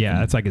Shaq.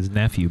 Yeah, it's like his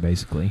nephew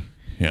basically.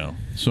 Yeah.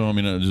 So I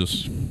mean, it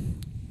just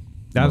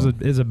That was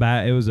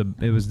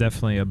it was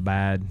definitely a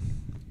bad,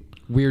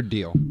 Weird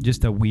deal.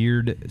 just a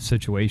weird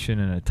situation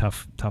and a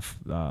tough.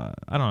 I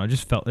don't know.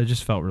 It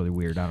just felt really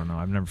weird. I don't know.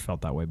 I've never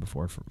felt that way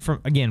before.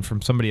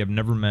 From somebody I've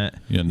never met.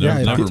 yeah,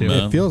 Yeah, never it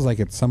met. feels like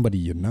it's somebody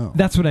you know.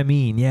 That's what I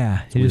mean.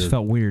 Yeah, it just weird.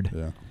 felt weird.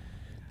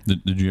 Yeah.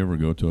 Did you ever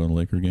go to a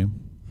Laker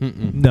game?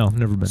 No,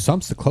 never been.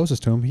 Sump's the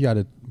closest to him. He got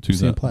to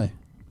see him play.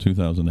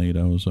 2008.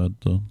 I was at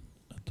the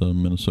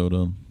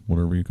Minnesota,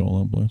 whatever you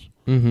call that place.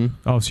 Mm-hmm.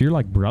 Oh, so you're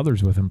like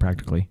brothers with him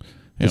practically.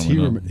 Yeah, Does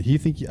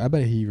I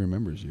bet he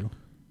remembers you.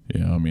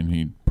 yeah, I mean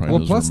he probably. Well,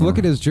 does plus look remember.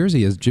 at his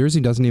jersey. His jersey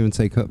doesn't even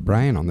say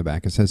Brian on the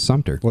back. It says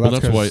Sumter. Well, Well,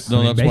 that's why. 'cause-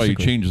 No, that's why you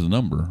basically. changed the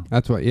number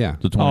That's what. Yeah.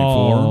 to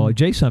 24. Oh,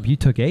 J Sump, you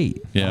took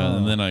 8. Yeah,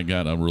 and then I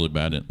got a really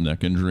bad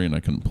neck injury and I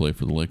couldn't play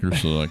for the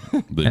Lakers, so like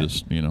they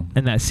just,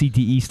 And that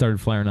CTE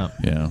started flaring up.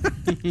 yeah.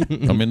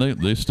 I mean,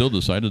 they still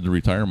decided to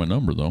retire my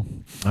number though.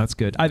 That's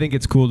good. I think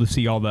it's cool to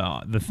see all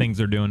the things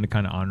they're doing to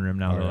kind of honor him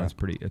now. Though. yeah.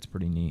 It's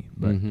pretty neat.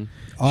 But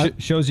Mm-hmm.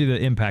 shows you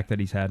the impact that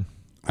he's had.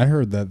 I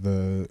heard that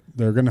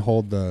they're going to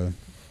hold the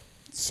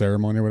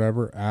ceremony or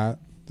whatever at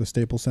the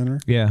Staples Center,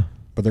 Yeah.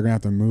 but they're going to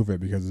have to move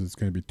it because it's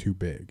going to be too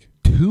big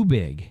Too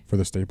big. for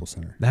the Staples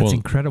Center. That's Well,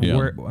 incredible. yeah.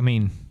 Where, I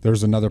mean,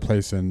 There's another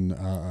place in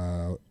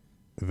the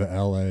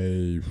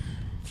LA.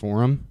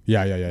 Forum.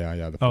 Yeah.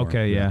 The Forum.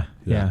 okay,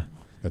 yeah.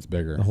 That's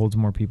bigger. It holds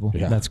more people.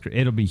 Yeah. That's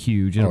it'll be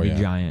huge. It'll Oh, be yeah.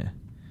 giant.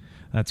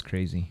 That's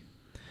crazy.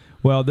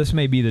 Well, this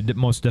may be the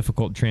most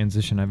difficult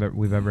transition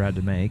we've ever had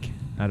to make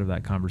out of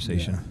that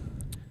conversation.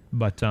 Yeah.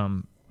 But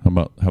How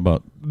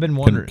about I've been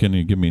wondering. can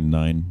you give me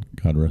 9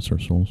 God rest our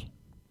souls?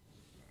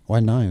 Why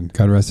 9?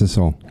 God rest his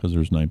soul. Because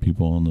there's 9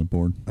 people on the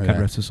board. Oh, God yeah.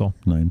 rest his soul.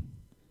 9.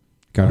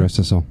 God rest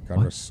his soul. God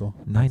What? rest his soul.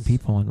 9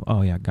 people on.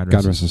 Oh yeah, God God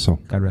rest. rest his soul.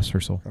 God rest her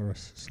soul. God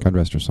rest his soul. God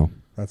rest her soul.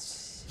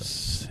 That's.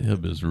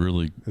 Sib is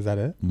really Is that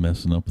it?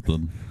 messing up with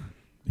the.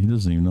 He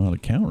doesn't even know how to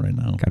count right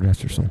now. God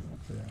rest her soul.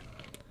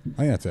 I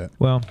think that's it.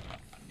 Well,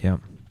 yeah.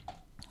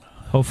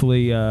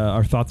 Hopefully,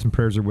 our thoughts and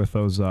prayers are with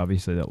those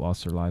obviously that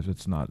lost their lives.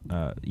 It's not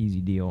an easy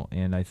deal,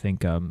 and I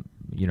think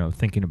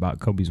thinking about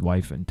Kobe's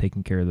wife and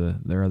taking care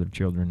of their other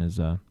children is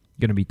going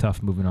to be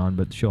tough moving on.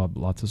 But she'll have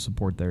lots of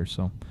support there,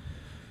 so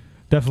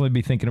definitely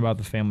be thinking about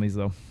the families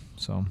though.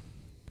 So,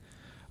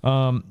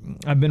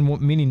 I've been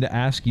meaning to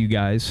ask you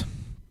guys.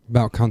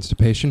 About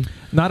constipation.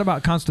 Not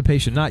about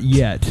constipation, not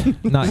yet,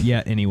 not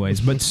yet. Anyways,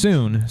 but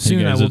soon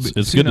Hey guys, I will.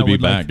 it's soon good to I be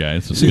would back, like-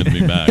 guys. It's good to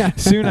be back.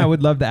 Soon I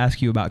would love to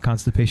ask you about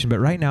constipation, but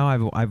right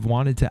now I've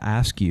wanted to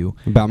ask you.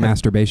 About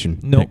masturbation.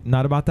 Nope,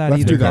 not about that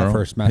Let's either. do that Carl.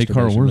 first. Hey,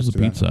 Carl, masturbation. where's Let's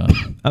the do that.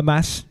 pizza? A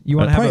mess. You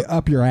want to have Probably a,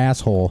 up your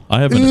asshole. I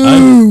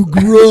haven't.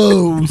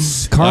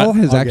 Gross. Carl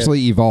has I'll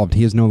actually evolved.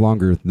 He is no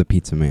longer the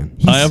pizza man.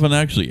 I haven't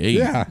actually ate.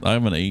 Yeah. I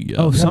haven't ate yet.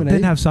 Oh, some haven't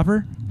didn't ate? have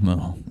supper?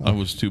 No, I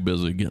was too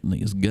busy getting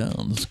these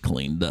guns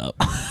cleaned up.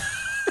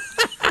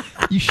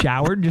 You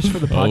showered just for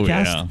the Oh, podcast?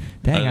 yeah.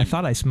 Dang, I I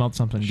thought I smelled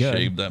something good.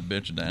 Shaved that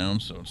bitch down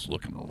so it's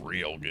looking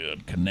real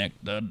good.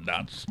 Connect the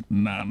dots.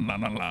 La.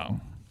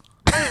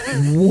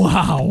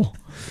 Wow.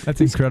 That's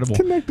incredible.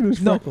 Connected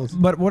his No, freckles.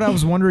 but what I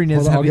was wondering is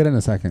Hold on, have I'll you- get in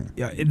a second.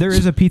 yeah, there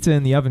is a pizza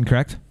in the oven,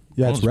 correct?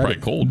 Yeah, Well, it's it's ready.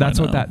 probably cold. That's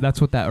by what now.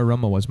 that's what that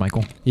aroma was,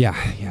 Michael. Yeah,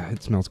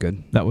 it smells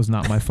good. That was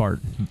not my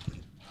fart.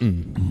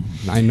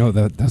 I know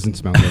that doesn't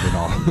smell good at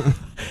all.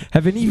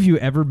 Have any of you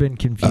ever been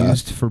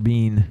confused for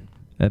being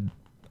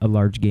a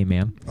large gay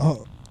man?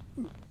 Oh,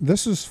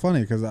 this is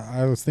funny because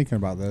I was thinking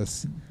about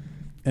this,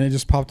 and it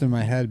just popped in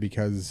my head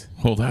because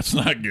Well, that's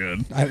not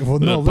good. well,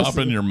 Did no, it pop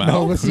listen- in your No,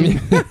 mouth? listen,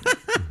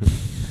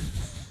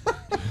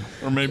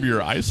 Or maybe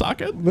your eye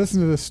socket?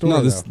 listen to this story.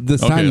 No, this though.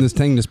 time Okay. this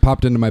thing just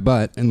popped into my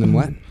butt, and then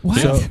what?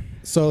 What?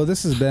 So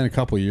this has been a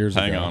couple years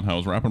Hang ago. on, I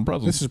was wrapping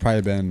presents. This has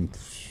probably been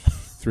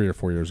 3 or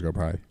 4 years ago,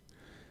 probably.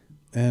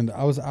 And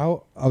I was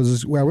out. I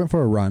went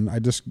for a run. I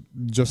just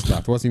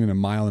left. I wasn't even a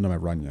mile into my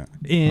run yet.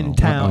 In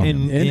town, uh-oh.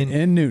 In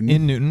Newton.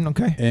 in Newton,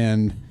 okay.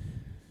 And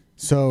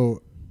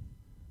so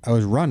I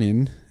was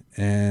running,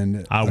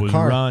 and I was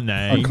running.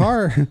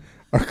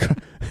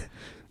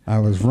 I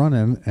was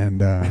running,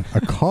 and a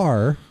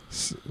car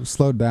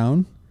slowed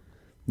down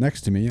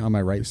next to me on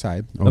my right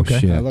side. Oh, Okay.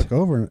 shit. I look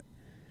over,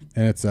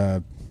 and it's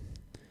a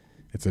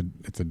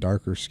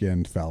darker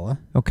skinned fella,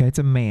 Okay, it's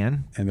a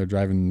man. and they're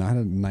driving not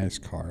a nice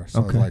car. So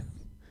Okay. I was like,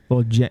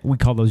 Well, we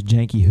call those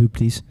janky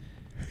hoopties.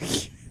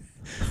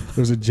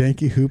 there's a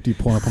janky hoopty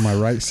pulling up on my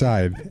right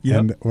side, Yep.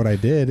 and what I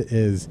did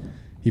is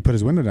he put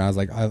his window down. I was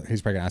like,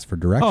 he's probably gonna ask for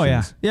directions. Oh,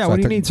 yeah. Yeah, So what I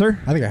do you took- need, sir?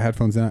 I think I had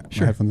headphones in.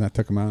 Sure. My headphones in. I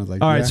took them out. I was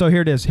like, All right, yeah. so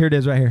here it is. Here it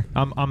is right here.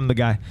 I'm the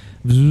guy.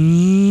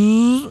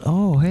 Zzz.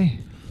 Oh, hey.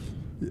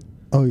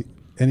 Oh,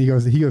 and he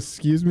goes,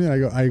 excuse me. I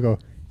go,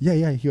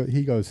 yeah.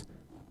 He goes,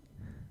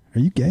 are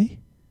you gay?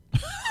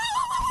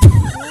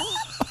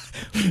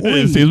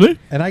 Excuse me?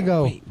 And I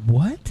go,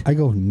 What?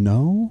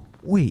 no.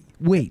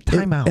 Wait,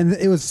 time out. And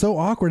it was so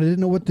awkward. I didn't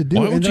know what to do.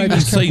 Why and would then you I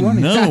just just kept say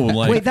running. no?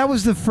 Like, Wait, that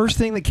was the first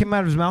thing that came out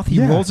of his mouth? He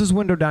Yeah. rolls his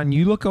window down.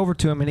 You look over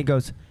to him and he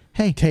goes,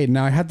 hey, Okay,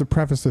 now I had to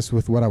preface this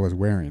with what I was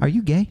wearing. are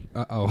you gay?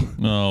 Uh-oh.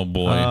 oh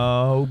boy,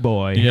 Oh,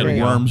 boy. you Here had we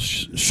go. worms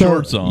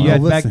shorts on. You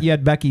had, listen. you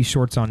had Becky's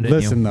shorts on, didn't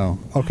Listen you? though.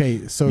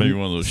 Okay, so Maybe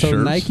one of those so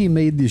shirts? Nike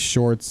made these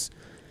shorts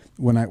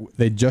when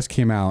they just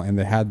came out, and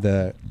they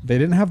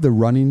didn't have the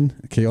running.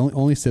 Okay,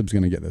 only Sib's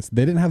gonna get this.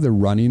 They didn't have the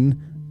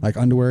running like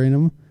underwear in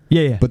them,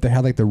 Yeah. but they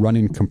had like the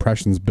running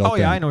compressions built. Oh,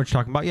 yeah, in. I know what you're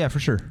talking about. Yeah, for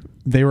sure.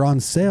 They were on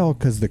sale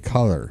because the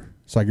color.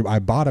 So I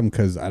bought them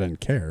because I didn't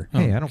care.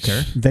 Hey, I don't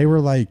care. They were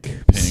like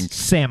Pink.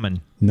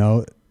 Salmon.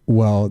 no,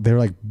 well, they were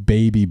like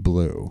baby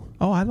blue.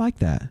 Oh, I like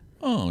that.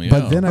 Oh yeah,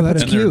 But then I put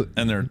that's it- cute.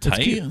 And they're It's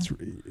tight. cute.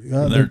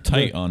 They're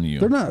tight on you.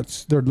 They're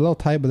not. They're a little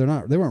tight, but they're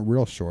not. They weren't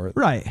real short.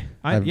 Right.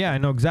 I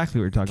know exactly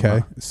what you're talking Okay,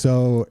 about.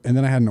 so and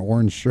then I had an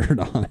orange shirt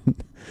on.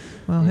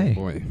 Well, hey.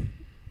 Boy.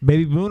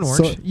 Baby blue and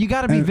orange. So- You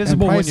got to be and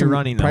visible probably when you're some-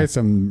 running, though. Probably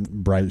some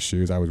bright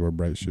shoes. I always wear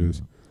bright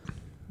shoes.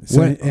 So,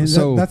 What- and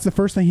so- that's the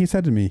first thing he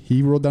said to me.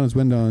 He rolled down his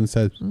window and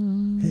said,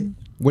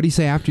 What do you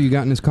say after you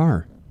got in his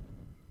car?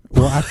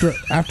 "Well,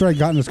 after I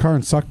got in his car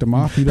and sucked him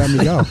off, he let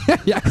me go."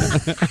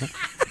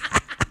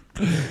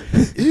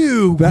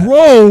 Ew, That-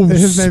 gross.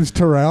 His name's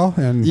Terrell,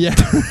 and Yeah.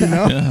 you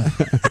know,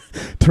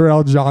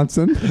 Terrell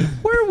Johnson.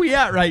 Where are we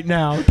at right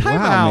now? Time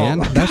Wow, out.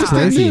 man. That's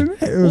crazy.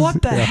 It was-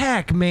 What the yeah.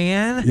 heck,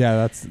 man? Yeah,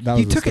 that was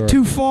You the took it story.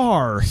 too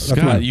far.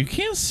 Scott, right. you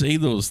can't say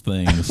those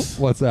things.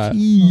 What's that?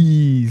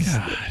 Jeez.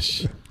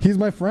 Gosh, He's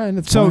my friend.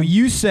 It's So fine.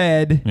 you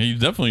said, he's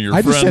definitely your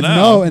I friend just said now.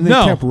 no, and then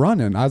No. kept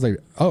running. I was like,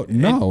 "Oh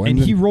no!" and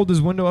then- he rolled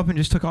his window up and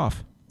just took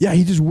off. yeah,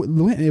 he just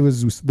went. It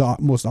was the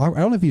most awkward.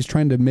 I don't know if he's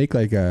trying to make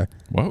like a.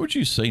 Why would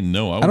you say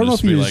no? I would I don't know if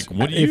just he be was. like,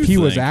 "What do you if he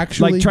was think?"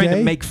 actually Like trying gay,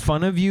 to make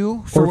fun of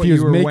you for or what if he was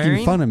you were making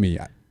wearing. fun of me.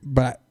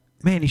 But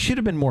Man, he should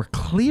have been more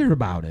clear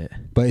about it.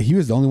 he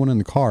was the only one in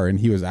the car, and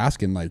he was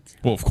asking like.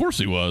 Well, of course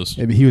he was.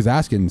 I mean, he was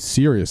asking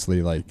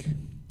seriously, like.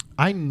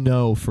 I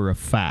know for a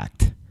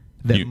fact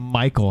that You-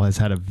 Michael has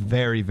had a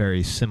very,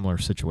 very similar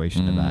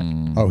situation to that.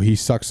 Oh, he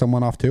sucked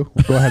someone off too.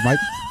 Go ahead, Mike.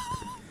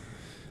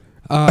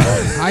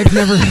 I've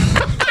never.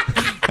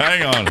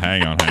 Hang on.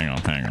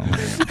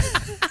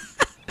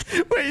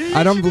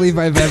 I don't believe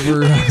I've ever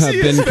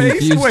been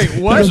confused. Wait,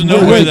 what? There's no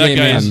with way a that gay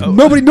guy's. man.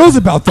 Nobody knows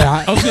about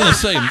that. I was gonna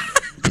say,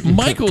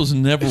 Michael's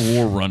never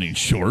wore running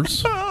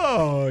shorts.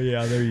 Oh,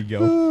 yeah, there you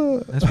go.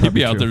 That's He'd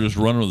be probably out true. there just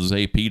running with his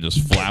AP,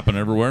 just flapping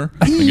everywhere.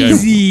 The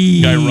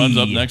Easy. guy runs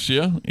up next to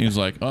you. He's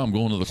like, "Oh, I'm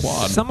going to the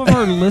quad." Some of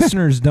our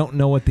listeners don't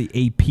know what the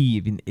AP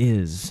even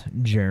is,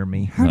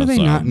 Jeremy. How do That's,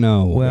 they not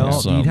know? Well,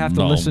 Yes, you'd have to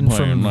no, listen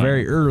from no.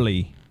 very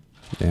early.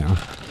 Yeah.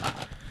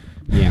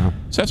 Yeah.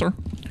 Cesar.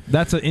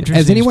 That's an interesting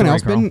Has anyone story,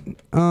 else Carl.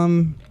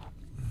 been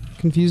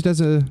confused as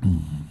a?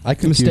 I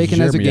confuse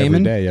Mistaken as a Jeremy gay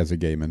man? every day as a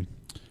gay man.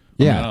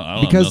 Yeah, I don't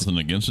have because nothing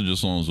against it,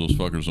 just as long as those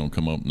fuckers don't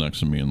come up next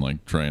to me and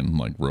like try and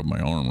like rub my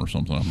arm or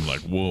something. I'm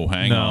like, "Whoa,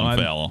 hang on,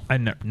 fella." I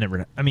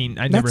never. I mean,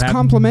 I never that's had.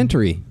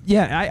 complimentary.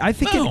 Yeah, I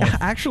think No.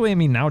 actually, I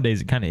mean,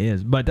 nowadays it kind of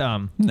is. But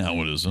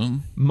No, it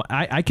isn't.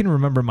 I can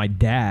remember my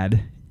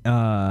dad.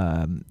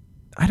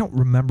 I don't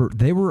remember.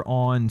 They were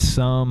on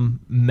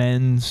some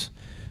men's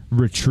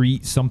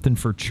retreat, something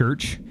for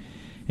church.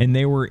 And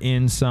they were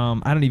in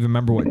some, I don't even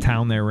remember what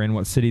town they were in,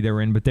 what city they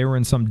were in, but they were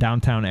in some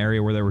downtown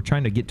area where they were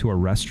trying to get to a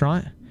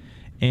restaurant.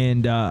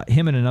 And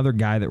him and another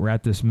guy that were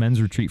at this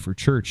men's retreat for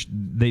church,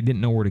 they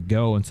didn't know where to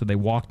go. And so they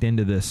walked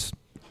into this,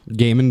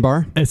 Gaming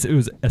bar. it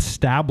was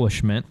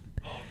establishment.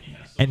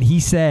 And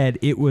he said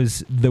it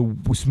was the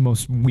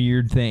most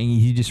weird thing.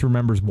 He just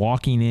remembers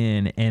walking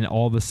in, and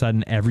all of a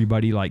sudden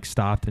everybody like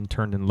stopped and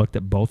turned and looked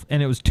at both.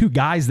 And it was two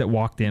guys that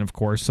walked in, of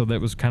course. So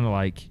that was kind of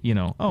like, you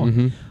know,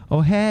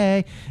 oh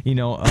hey, you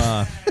know.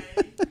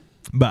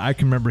 But I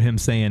can remember him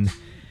saying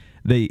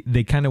they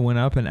kind of went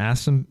up and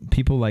asked some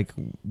people like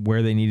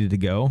where they needed to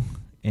go,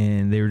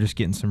 and they were just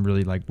getting some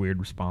really like weird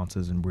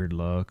responses and weird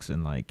looks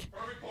and like.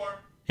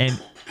 And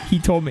he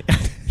told me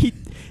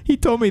he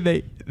told me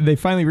they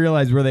finally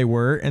realized where they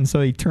were, and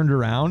so he turned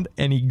around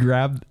and he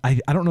grabbed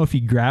I don't know if he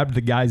grabbed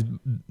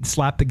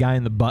slapped the guy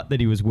in the butt that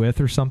he was with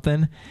or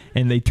something,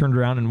 and they turned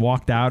around and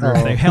walked out, or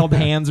if they held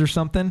hands or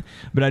something.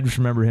 But I just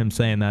remember him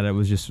saying that it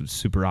was just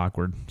super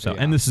awkward. So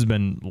and this has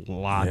been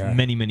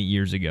many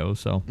years ago.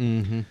 So,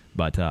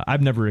 but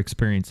I've never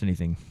experienced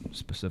anything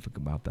specific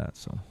about that.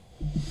 So.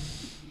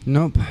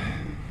 Nope.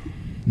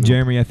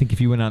 Jeremy, I think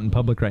if you went out in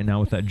public right now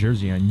with that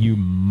jersey on, you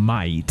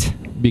might.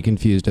 Be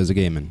confused as a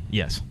gay man.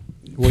 Yes.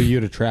 Well,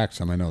 you'd attract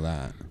some. I know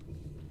that.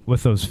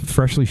 With those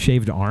freshly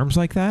shaved arms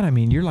like that? I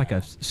mean, you're like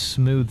a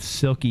smooth,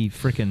 silky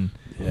freaking...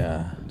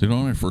 Yeah. Do you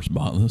know when I first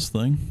bought this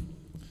thing?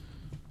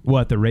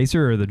 What, the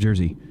razor or the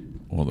jersey?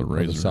 Well, the Or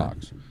razor. the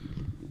socks.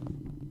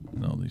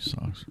 No, these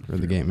socks. Or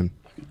the gay man.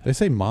 They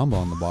say Mamba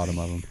on the bottom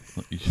of them.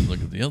 You should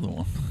look at the other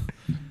one.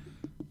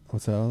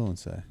 What's that other one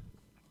say?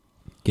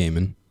 Gay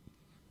man.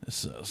 It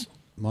says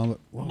Mamba.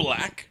 Whoa.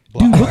 black.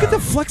 Dude, look at the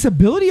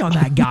flexibility on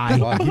that guy.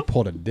 Wow, he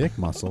pulled a dick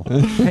muscle.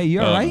 Hey,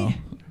 you all right?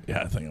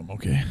 Yeah, I think I'm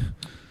okay.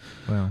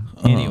 Well,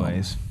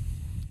 anyways.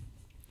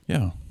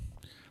 Yeah.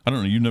 I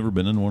don't know. You've never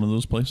been in one of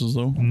those places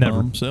though?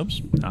 Never.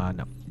 Sebs?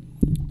 No.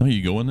 No,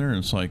 you go in there and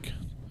it's like,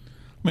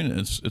 I mean,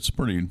 it's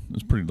pretty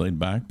laid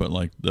back, but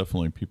like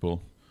definitely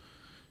people,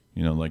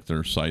 you know, like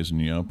they're sizing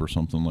you up or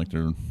something. Like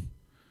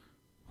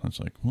it's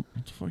like, what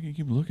the fuck you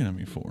keep looking at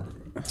me for?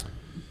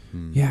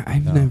 Yeah,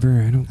 I've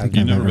never. I don't think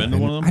You've I've never ever been to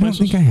one of them I don't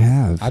places? think I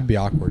have. I'd be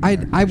awkward.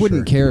 I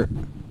wouldn't care.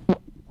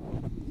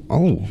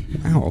 Oh,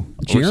 ow!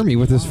 Jeremy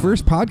with his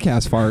first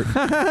podcast fart.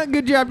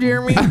 Good job,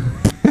 Jeremy.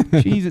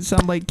 Jeez, it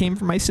sounded like it came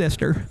from my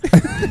sister.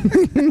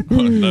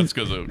 That's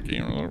because it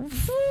came.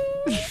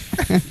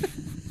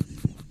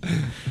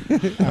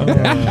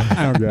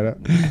 I don't get it.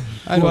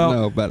 I don't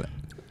know, but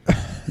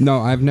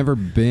no, I've never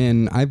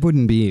been. I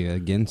wouldn't be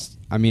against.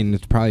 I mean,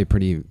 it's probably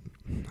pretty.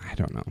 I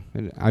don't know.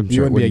 I'm You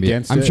sure it wouldn't be wouldn't be.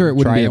 against I'm it? sure it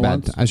wouldn't Try be a it bad.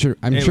 once?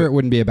 I'm sure it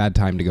wouldn't be a bad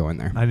time to go in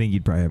there. I think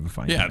you'd probably have a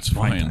fine. Yeah, it's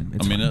fine fine. time.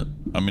 It's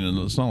I mean,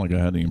 it's not like I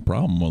had any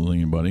problem with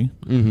anybody.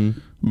 Mm-hmm.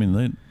 I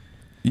mean,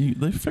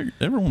 they figure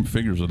everyone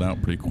figures it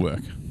out pretty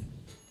quick.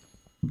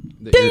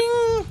 Ding!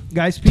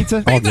 Guys,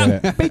 pizza. I'll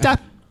get it. Pizza.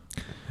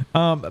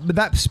 But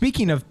that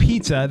speaking of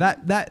pizza,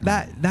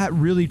 that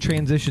really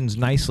transitions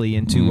nicely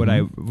into what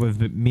I was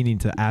meaning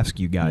to ask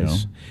you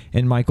guys.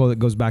 And Michael, that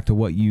goes back to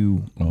what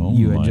you had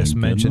my just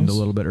mentioned a goodness.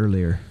 little bit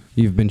earlier.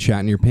 You've been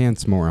chatting your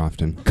pants more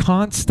often.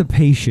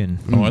 Constipation.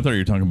 Oh, I thought you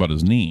were talking about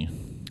his knee.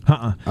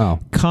 Oh.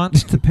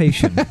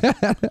 Constipation.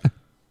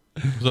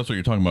 'Cause that's what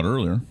you're talking about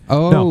earlier.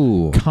 Oh.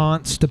 No,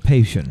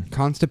 constipation.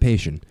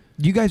 Constipation.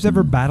 Do you guys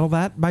ever battle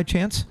that by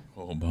chance?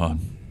 Oh, God.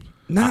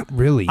 Not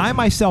really. I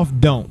myself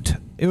don't.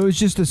 It was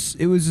just a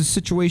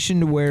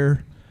situation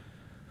where,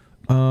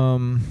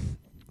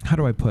 how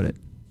do I put it?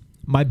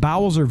 My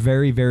bowels are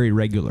very, very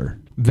regular.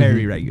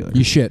 Very regular.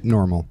 You shit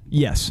normal.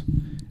 Yes.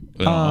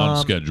 On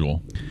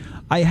schedule.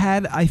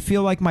 I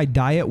feel like my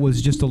diet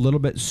was just a little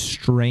bit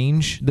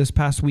strange this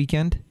past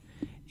weekend,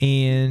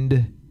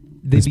 and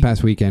This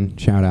past weekend,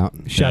 shout out.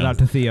 shout out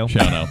to Theo.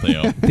 Shout out,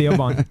 Theo. Theo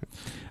Bond.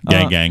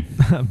 Gang, gang.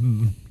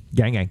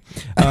 Gang.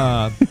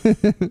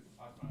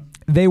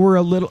 They were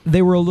a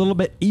little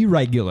bit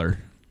irregular.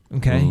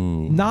 Okay,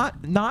 Ooh.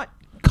 not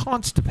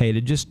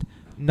constipated, just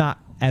not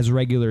as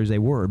regular as they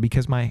were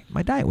because my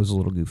diet was a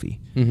little goofy.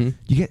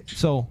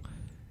 Mm-hmm.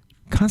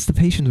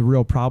 Constipation is a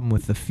real problem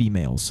with the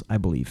females, I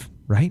believe.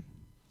 Right?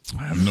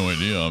 I have no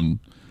idea.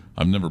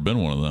 I've never been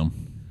one of them.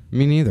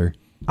 Me neither.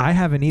 I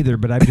haven't either,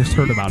 but I've just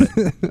heard about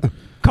it.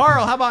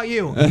 Carl, how about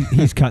you?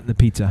 He's cutting the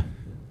pizza.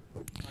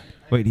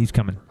 Wait, he's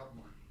coming.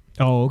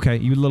 Oh, okay.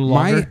 You a little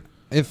longer?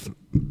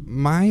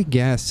 My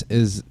guess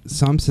is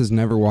Sumps has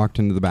never walked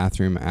into the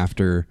bathroom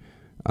after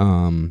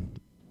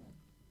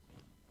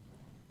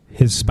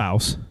His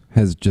spouse.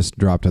 has just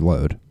dropped a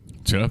load.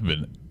 Dude, I've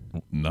been.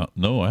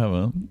 No, I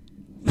haven't.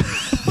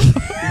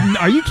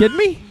 Are you kidding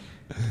me?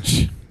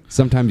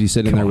 Sometimes you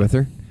sit in there with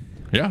her.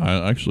 Yeah,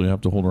 I actually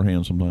have to hold her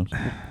hand sometimes.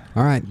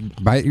 All right,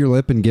 bite your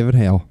lip and give it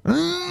hail.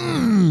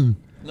 No,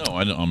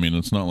 I don't. I mean,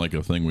 it's not like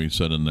a thing we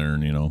sit in there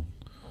and, you know.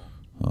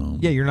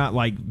 Yeah, you're not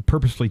like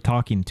purposely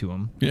talking to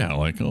him, Yeah,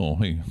 like, oh,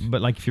 hey.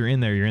 but like if you're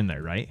in there, you're in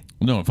there, right?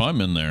 No, if I'm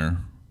in there,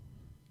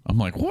 I'm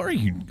like, what are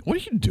you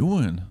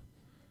doing?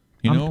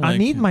 You know, I like,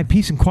 need my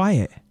peace and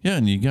quiet. Yeah,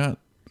 and you got,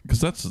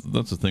 because that's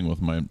the thing with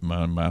my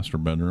master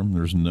bedroom.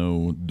 There's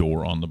no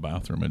door on the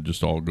bathroom. It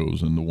just all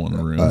goes into one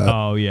room.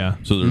 Oh yeah.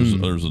 So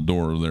there's a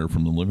door there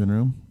from the living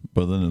room,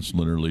 but then it's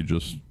literally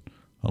just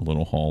a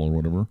little hall or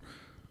whatever.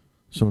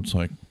 So it's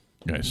like,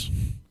 guys,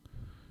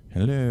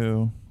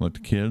 hello, like the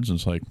kids. And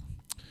it's like,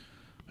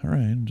 all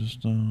right,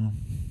 just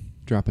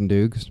Dropping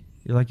dukes.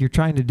 You're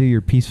trying to do your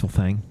peaceful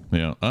thing.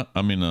 yeah.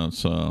 I mean,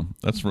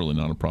 that's really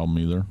not a problem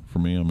either for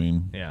me. I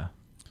mean, Yeah.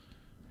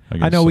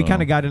 I I know we guess,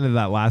 kind of got into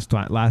that last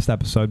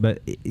episode,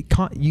 but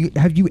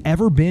have you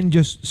ever been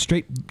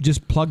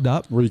just plugged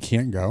up? Where you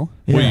can't go.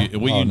 Yeah.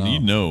 Well,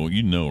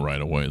 you know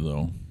right away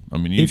though. I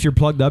mean, If you're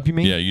plugged up, you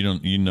mean? yeah,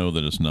 you know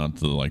that it's not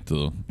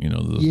the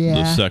Yeah.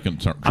 the second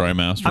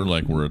trimester,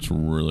 like where it's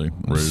really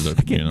ready to,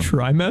 Second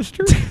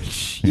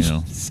trimester. you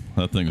know,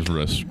 that thing is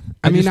risk.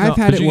 I mean, I've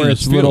had 'cause it you where can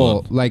it's just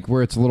feel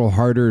where it's a little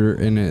harder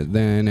in it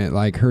than it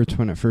like hurts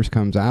when it first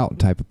comes out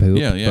type of poop.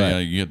 Yeah, but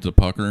You get the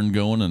puckering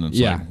going, and it's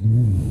Yeah. like,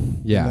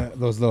 Yeah.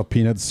 Those little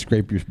peanuts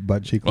scrape your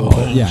butt cheek a little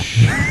oh, bit. Yeah.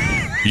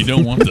 you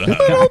don't want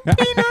that.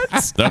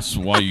 Peanuts. That's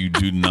why you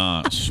do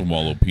not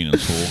swallow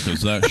peanuts whole,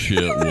 because that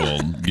shit will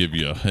give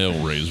you a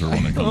hellraiser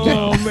when it comes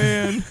out.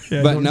 man.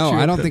 Yeah, But no,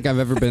 I don't think I've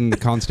ever been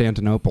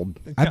Constantinople.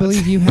 I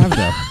believe you have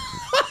though.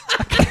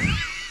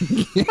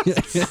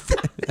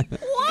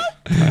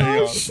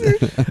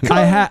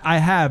 I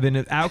have, and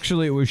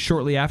it was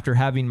shortly after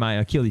having my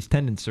Achilles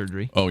tendon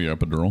surgery. Oh, your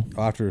epidural.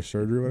 After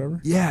surgery or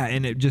whatever. Yeah,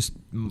 and it just,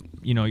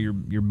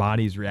 your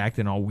body's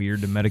reacting all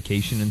weird to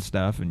medication and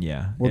stuff, and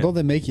yeah. Well, yeah. don't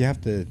they make you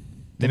have to?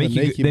 They make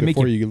you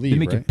before you leave, They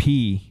make you right?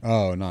 pee.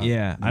 Oh no.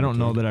 Yeah, I don't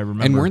know that I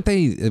remember. And weren't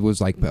they? It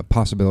was like a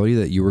possibility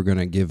that you were going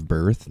to give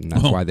birth, and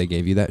that's why they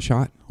gave you that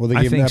shot. Well, they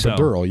I gave him think so.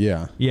 epidural.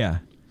 Yeah. Yeah.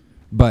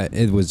 But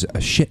it was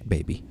a shit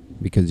baby.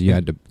 because you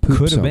had to poop. Could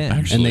have so- been.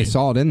 Actually- and they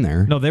saw it in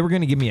there. No, they were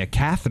going to give me a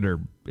catheter,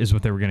 is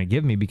what they were going to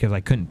give me because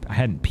I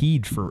hadn't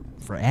peed for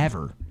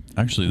forever.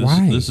 Actually,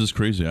 Why? this is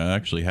crazy. I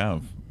actually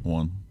have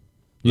one.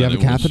 You have a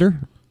That it was- catheter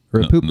or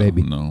a No, poop no,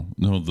 baby? No,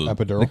 the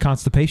Epidural. The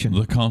constipation.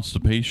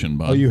 constipation.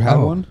 Bud. Oh, you had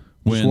Oh. one?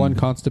 Just When- one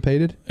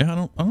constipated? Yeah, I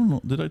don't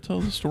know. Did I tell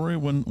the story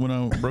when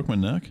I broke my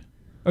neck?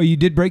 Oh, you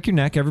did break your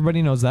neck.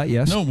 Everybody knows that,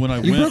 yes? No, when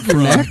I You went broke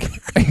your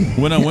neck?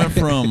 when I went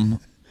from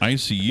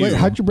ICU. Wait,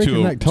 how'd you break to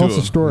your a- neck? Tell to us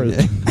the story.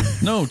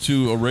 No,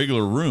 to a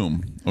regular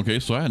room. Okay,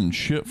 so I hadn't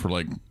shit for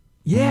like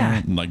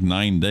Yeah.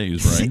 9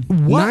 days, See, right?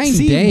 what? 9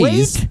 See, days?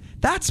 Wait,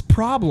 that's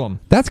problem.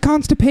 That's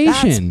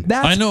constipation.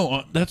 That's I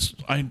know.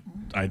 I You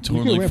could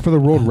totally. wait for the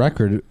world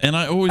record. And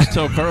I always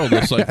tell Carl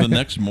this. Like the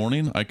next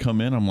morning, I come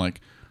in, I'm like,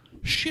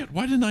 shit.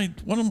 Why didn't I?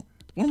 What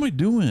am I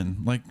doing?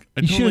 Like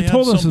I You totally should have had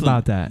told us something.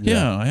 about that.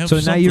 Yeah, I have. So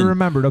now you something.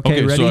 remembered.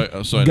 Okay,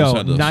 ready? So I Go. just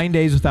had this. 9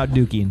 days without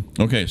duking.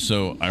 Okay,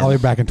 so I I'll be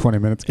back in 20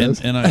 minutes,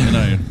 guys. and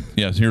I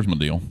yes, here's my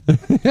deal.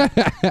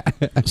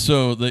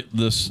 So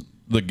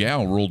the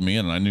gal rolled me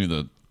in, and I knew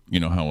that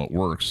how it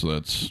works.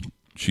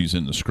 She's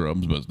in the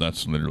scrubs, but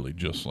that's literally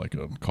just like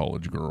a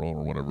college girl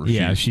or whatever.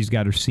 Yeah, she's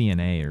got her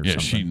CNA or yeah,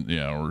 something.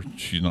 or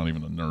she's not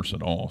even a nurse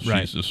at all.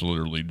 Right. She's just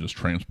literally just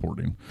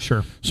transporting.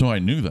 Sure. So I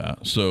knew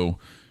that. So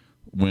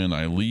when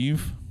I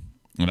leave,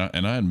 and I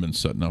hadn't been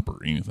setting up or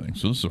anything.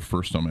 So this is the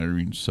first time I ever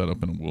even set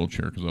up in a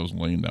wheelchair because I was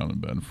laying down in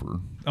bed for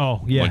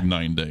Oh, yeah. like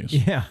 9 days.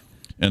 Yeah.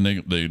 And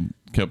they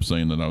kept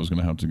saying that I was going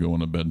to have to go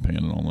in a bedpan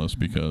and all this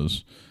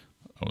because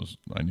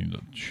I need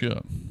to shit.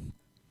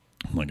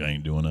 I'm like, I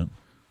ain't doing it.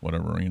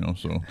 Whatever,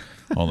 so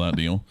all that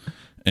deal.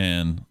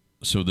 And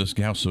so this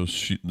gal,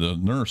 the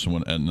nurse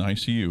went at an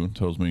ICU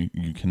tells me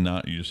you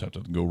just have to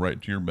go right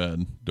to your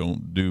bed.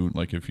 Don't do,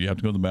 like if you have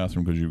to go to the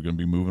bathroom because you're going to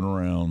be moving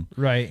around,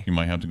 Right. you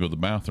might have to go to the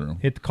bathroom.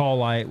 Hit the call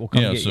light. We'll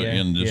come Yeah, get you.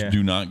 and just Yeah.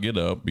 do not get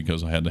up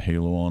because I had the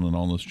halo on and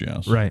all this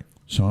jazz. Right.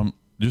 So I'm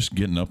just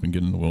getting up and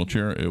getting in the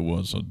wheelchair. It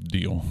was a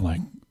deal.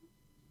 Like,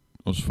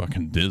 I was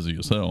fucking dizzy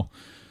as hell.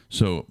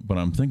 So, but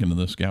I'm thinking of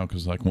this gal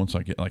because, like, once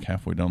I get like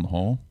halfway down the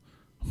hall,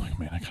 I'm like,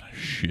 man, I gotta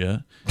shit.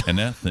 And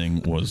that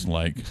thing was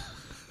like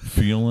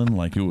feeling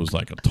like it was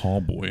like a tall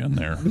boy in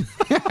there.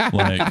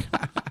 Like,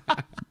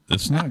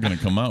 it's not gonna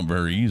come out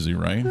very easy,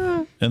 right?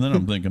 And then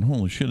I'm thinking,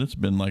 holy shit, it's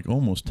been like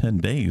almost 10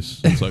 days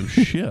since I've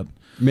shit.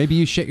 Maybe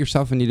you shit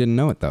yourself and you didn't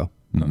know it though.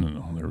 No.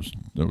 There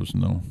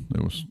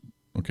was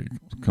okay,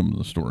 come to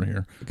the story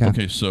here. Okay.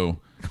 Okay, so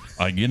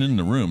I get in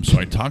the room, so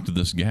I talked to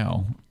this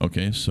gal.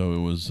 Okay, so it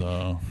was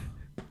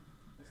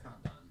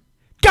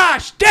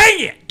Gosh dang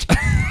it!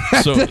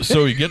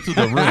 so we get to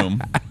the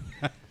room,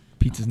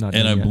 Pizza's not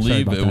and I done yet.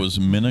 Sorry believe about it that. was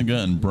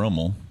Miniga and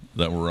Brummel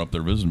that were up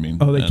there visiting me.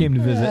 Oh, they And- came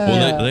to visit.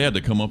 Well, they had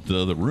to come up to the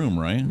other room,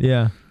 right?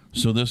 Yeah.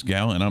 So this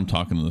gal, and I'm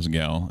talking to this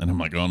gal, and I'm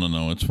like, oh,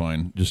 no, it's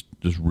fine. Just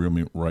reel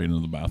me right into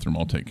the bathroom.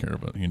 I'll take care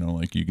of it.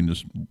 Like you can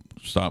just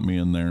stop me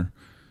in there,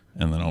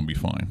 and then I'll be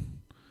fine.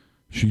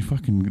 She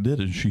fucking did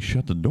it. She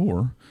shut the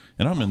door,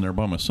 and I'm in there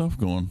by myself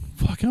going,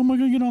 fuck, how am I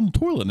going to get on the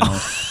toilet now?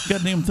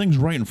 Goddamn thing's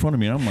right in front of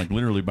me. I'm like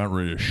literally about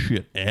ready to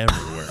shit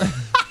everywhere.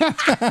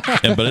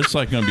 But it's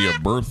like going to be a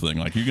birth thing.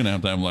 Like you're going to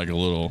have like a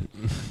little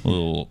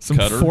Some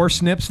cutter.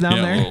 force nips down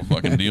Yeah, there. a little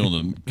fucking deal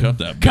to cut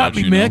that Cut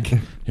bitch, me,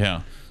 Mick.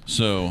 Yeah.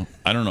 So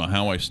I don't know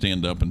how I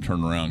stand up and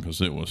turn around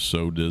because it was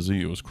so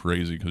dizzy. It was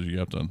crazy because you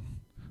have to.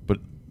 But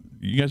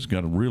you guys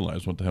got to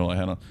realize what the hell I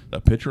had on.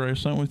 That picture I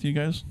sent with you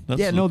guys.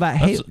 That's Yeah, no, that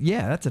that's halo.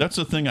 Yeah, that's a that's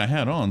the thing I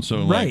had on. So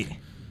right. like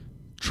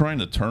trying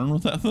to turn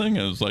with that thing,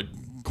 I was like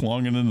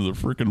clogging into the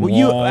freaking Well, wall.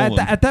 you and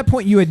at that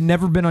point you had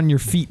never been on your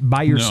feet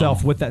by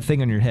yourself No. with that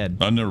thing on your head.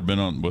 I've never been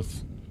on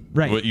with.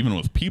 Right. Well, even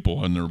with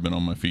people, I've never been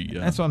on my feet yet.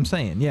 That's what I'm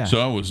saying. Yeah.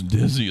 So I was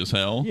dizzy as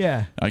hell.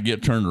 Yeah. I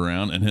get turned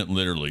around, and it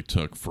literally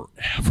took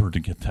forever to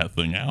get that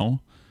thing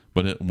out.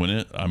 But I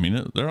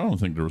don't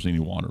think there was any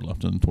water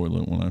left in the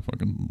toilet when I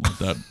fucking let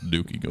that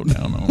dookie go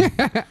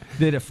down.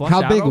 Did it flush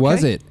How out big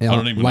was okay? it? I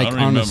don't even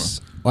on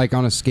like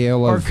on a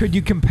scale Or of could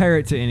you compare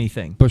it to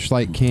anything? Busch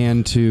Light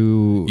can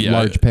to Yeah,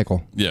 large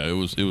pickle. Yeah, it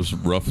was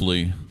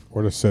roughly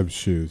Or to Seb's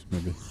shoes,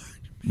 maybe.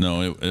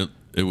 no,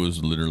 it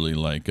was literally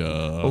like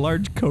A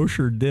large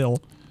kosher dill.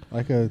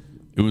 Like a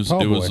it was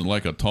tall boy.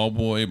 like a tall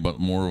boy, but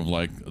more of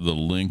like the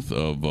length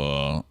of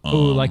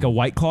Like a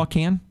White Claw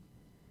can?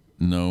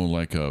 no,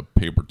 like a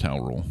paper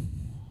towel roll.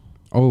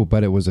 Oh,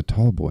 but it was a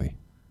tall boy.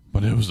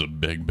 But it was a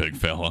big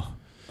fella.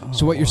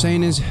 So what you're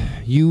saying is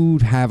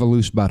you'd have a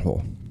loose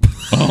butthole.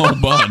 Oh,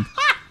 bud.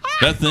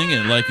 That thing, it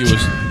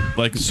was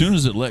like as soon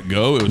as it let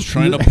go, it was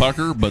trying to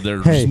pucker, but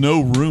there's Hey.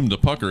 no room to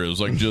pucker. It was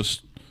like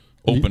just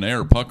open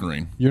air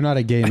puckering. You're not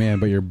a gay man,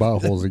 but your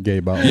butthole's a gay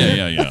butthole.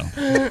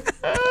 Yeah.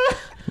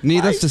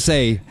 Needless to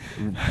say,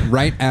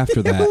 right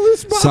after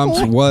that,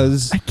 Sumps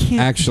was can't-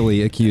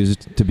 actually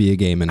accused to be a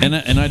gay man. And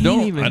I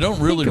even don't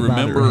really think about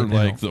it remember right now.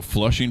 like the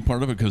flushing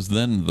part of it because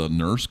then the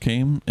nurse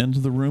came into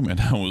the room and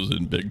I was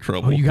in big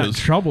trouble. Oh, you got in 'cause-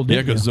 trouble, Yeah,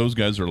 didn't because you? those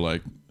guys are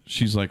like,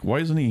 she's like, "Why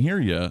isn't he here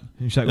yet?"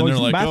 And she's like, and "Oh, they're he's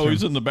in the like, "Oh, bathroom."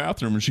 he's in the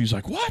bathroom." And she's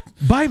like, "What?"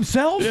 By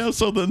himself? Yeah.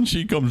 So then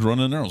she comes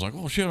running there. I was like,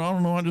 "Oh shit, I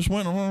don't know. I just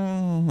went."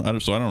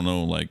 So I don't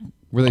know. Like,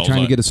 Were they alls trying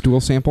I- to get a stool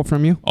sample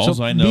from you? Alls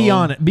So I know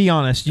be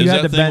honest. You is had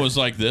that to thing bend. was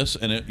like this,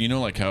 and it,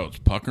 like how it's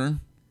puckering,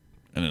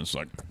 and it's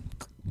like,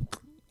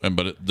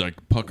 but it like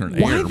puckering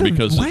air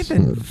because why it's, the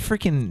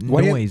freaking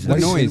Why do you- noise? the why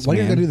do you- noise, Why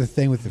do you man. gotta do the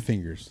thing with the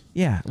fingers?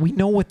 Yeah, we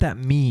know what that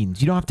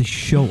means. You don't have to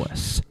show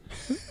us.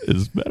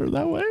 it's better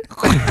that way.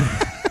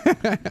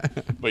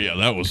 But yeah,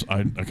 that was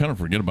I kind of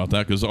forget about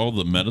that because all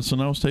the medicine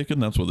I was taking.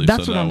 That's what they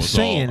That's said. what that I'm was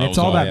saying. I It's was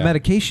all that yeah.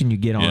 medication you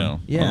get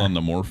on. Yeah, on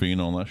the morphine,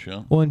 all that shit.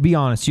 Well, and be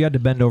honest, you had to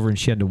bend over and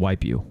she had to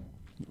wipe you.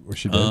 Or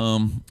she did.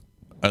 I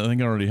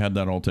think I already had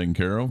that all taken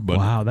care of. But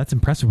Wow, that's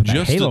impressive with that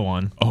just halo to-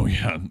 on. Oh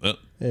yeah,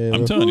 Halo.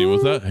 I'm telling you,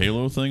 with that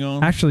Halo thing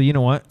on, Actually, you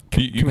know what?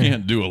 you Come here.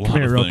 can't do a lot Come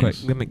here of real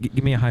things. quick.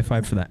 Give me a high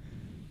five for that.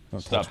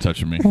 Stop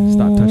touching me.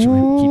 Stop touching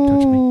me. Keep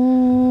touching me.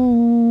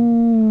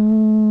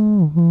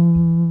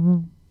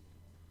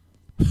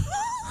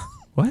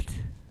 What?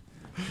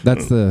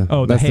 That's the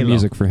Oh, the that's the Halo.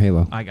 music for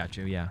Halo. I got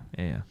you. Yeah.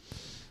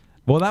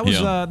 Well, that was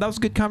Yeah. that was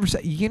good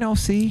conversation. You know,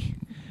 see,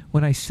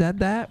 when I said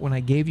that, when I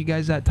gave you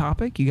guys that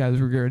topic, you guys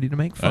were ready to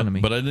make fun of me.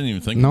 But I didn't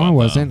even think. No, about I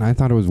wasn't. That. I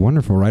thought it was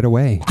wonderful right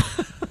away.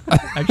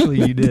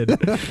 Actually, you did.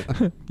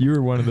 You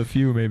were one of the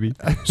few, maybe.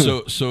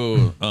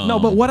 So No,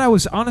 but what I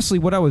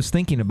was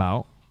thinking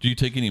about. do you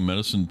take any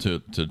medicine to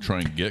try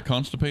and get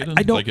constipated?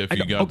 I don't- Like if I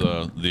you don't-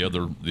 got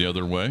the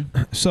other way.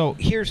 So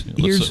here's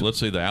Let's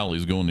say the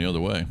alley's going the other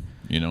way.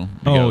 You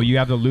know. you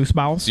have the loose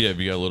bowels. Yeah, if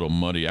you got a little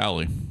muddy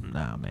alley.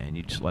 No, man,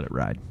 you just let it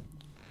ride.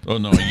 Oh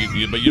no,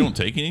 but you don't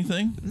take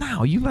anything.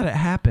 No, you let it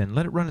happen.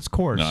 Let it run its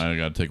course. No, I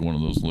got to take one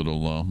of those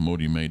little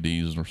Modi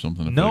Mayd's or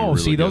something. if No, it really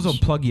see, those will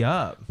gets- plug you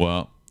up.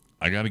 Well,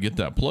 I got to get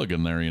that plug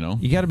in there. You know.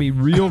 You got to be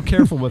real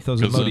careful with those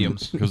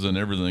Imodiums. Because then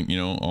everything,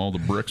 all the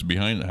bricks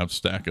behind it have to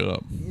stack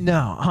up.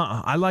 No,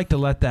 I like to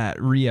let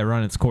that Rhea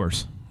run its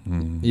course.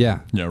 Yeah,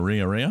 Yeah,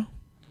 Rhea?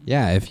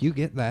 yeah. If you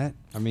get that,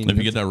 I mean, If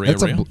you get that Rhea,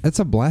 it's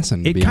a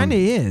blessing. to It be kind of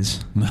on- is.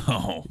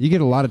 No. You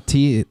get a lot of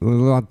TT, a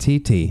lot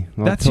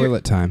of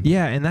toilet time.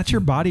 Yeah, and that's your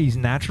body's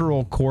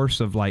natural course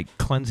of like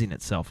cleansing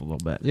itself a little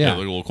bit. Yeah, Yeah,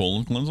 like a little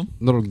colon cleansing.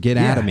 little get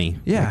out of me.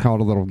 Yeah. I call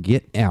it a little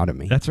get out of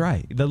me. That's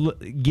right.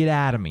 Get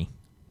out of me.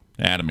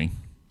 Atomy.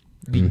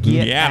 Get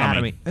Get out outta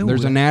of me. me. Ooh,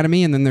 There's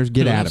anatomy and then there's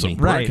get Yeah, out of that's a me.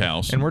 brick right.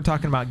 house. And we're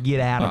talking about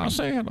get out of I me.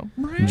 say hello.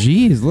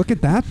 Jeez, look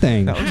at that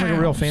thing. That looks like a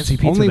real fancy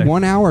pizza. Only there.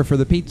 1 hour for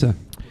the pizza.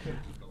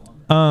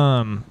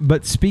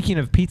 But speaking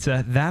of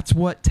pizza, that's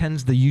what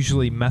tends to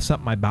usually mess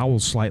up my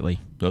bowels slightly.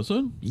 Does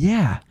it?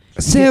 Yeah.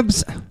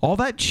 Sibs, All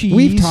that cheese.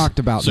 we've talked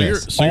about So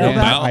this. you're All that-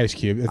 about ice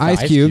cube. It's the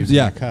Ice cubes, in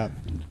yeah. a cup.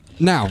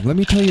 Now, let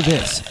me tell you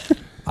this.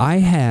 I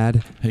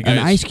had Hey, an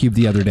guys. ice cube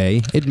the other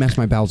day. It messed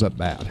my bowels up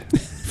bad.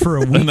 for a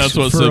week. that's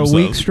what for a Sib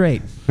week says.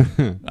 straight.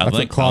 I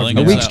think clogged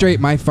A Yeah. week straight,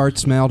 my fart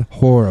smelled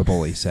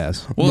horrible, he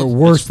says. Well,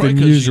 worse it's probably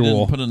than 'cause You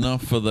usual. didn't put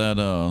enough of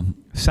that.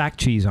 Sack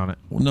cheese on it.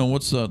 No,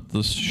 what's that?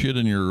 The shit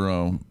in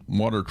your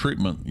water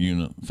treatment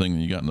unit thing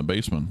that you got in the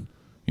basement.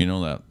 You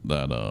know that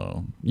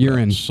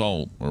Urine. that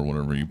salt or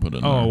whatever you put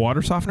in Oh, there. a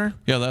water softener?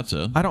 Yeah, that's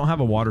it. I don't have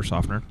a water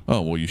softener.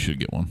 Oh well, you should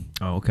get one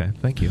Oh, okay.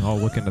 Thank you. I'll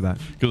look into that.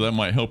 because that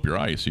might help your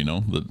ice. That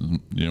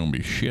you don't be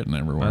shitting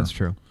everywhere. That's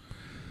true.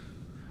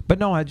 But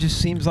no, it just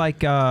seems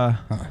like Not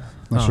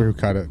sure who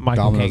cut it.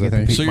 Michael Domino's, can't I get the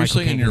think. pizza. So you're Michael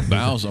saying can't your get the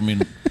bowels? I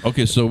mean,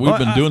 okay. So we've Well,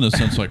 been doing this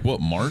since like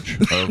what March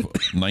of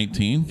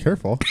 19,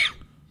 Careful.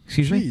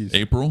 Excuse me? Jeez.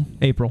 April.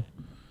 April.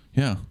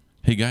 Yeah.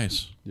 Hey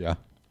guys, Yeah.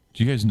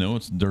 do you guys know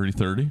it's Dirty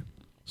 30?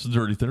 It's a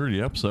Dirty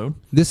 30 episode.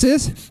 This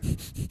is?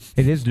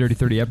 It is Dirty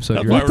 30 episode.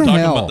 That's You're why right. the we're talking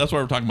hell? about. That's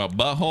why we're talking about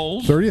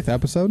buttholes. 30th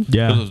episode?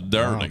 Yeah. Because it's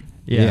dirty.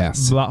 Yeah.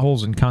 Yes.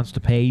 Buttholes and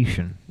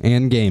constipation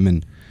And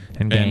gaming.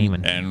 and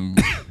gaming. And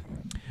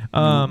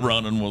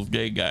running with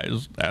gay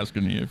guys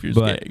asking you if you're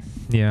But gay.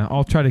 yeah,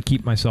 I'll try to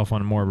keep myself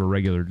on more of a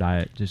regular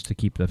diet just to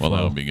keep the Well, that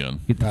flow. would be good.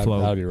 Keep the That'd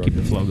flow. be real Keep the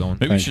good. flow going.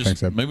 Maybe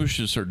Thanks, Ed. maybe we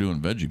should start doing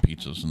veggie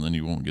pizzas, and then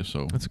you won't get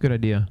so That's a good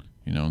idea.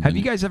 Have then-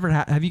 you guys ever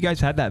have you guys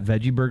had that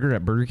veggie burger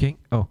at Burger King?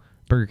 Oh,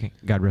 Burger King.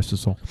 God rest his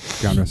soul.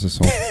 God rest his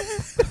soul.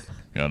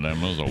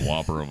 Goddamn, that was a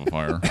whopper of a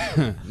fire.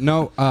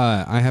 No,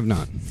 I have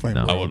not.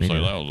 No, I would me say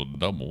neither. that was a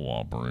double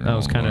whopper. you That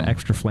was know, kind of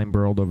extra flame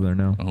burled over there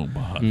now. Oh,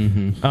 but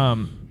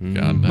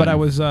Mm-hmm. But I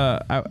was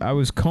I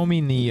was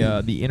combing the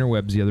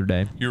interwebs the other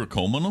day. You were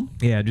combing them?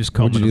 Yeah, just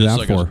What'd combing you them. do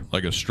Just that like for?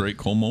 like a straight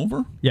comb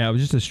over? Yeah, it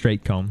was just a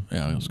straight comb.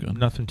 Yeah, that was good.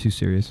 Nothing too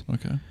serious.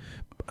 Okay.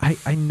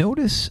 I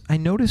notice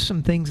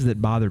some things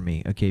that bother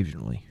me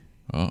occasionally.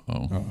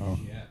 Uh-oh.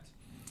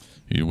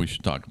 Yeah, we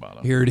should talk about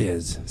it. Here it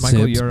is.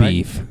 Michael, Sibs you all right?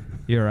 beef.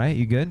 You all right?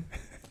 You good?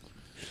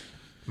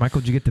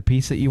 Michael, did you get the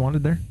piece that you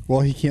wanted there?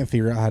 Well, he can't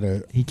figure out how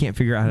to. He can't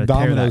figure out how to tear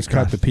Domino's that cut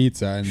crust. the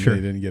pizza and Sure.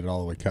 they didn't get it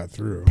all the way cut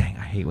through. Dang,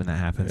 I hate when that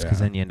happens because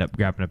Yeah. then you end up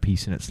grabbing a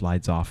piece and it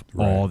slides off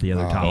Right. all the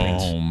other Oh. toppings.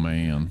 Oh,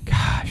 man.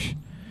 Gosh.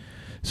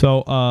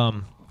 So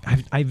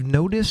I've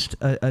noticed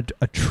a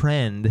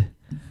trend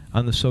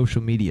on the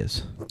social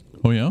medias.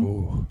 Oh, yeah?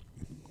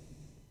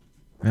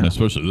 Yeah.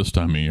 especially this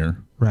time of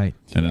year. Right.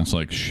 And it's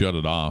like, shut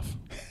it off.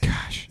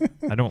 Gosh,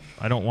 I don't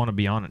want to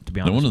be on it, to be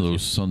Then honest. one of with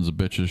those sons of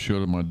bitches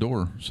showed at my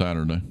door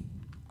Saturday. you.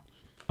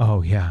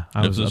 Oh yeah,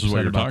 I If was this is upset what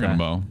you're about talking that.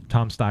 about.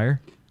 Tom Steyer,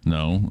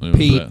 No. It was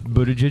Pete.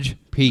 Buttigieg.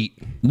 Pete.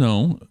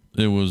 No,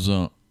 it was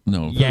no. If it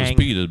was Yang.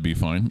 Pete, it'd be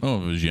fine. Oh,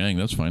 if it was Yang,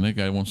 that's fine. That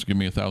guy wants to give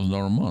me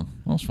 $1,000 a month.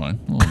 That's fine.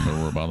 I don't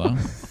worry about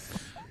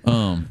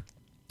that.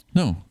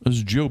 No, it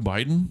was Joe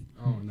Biden,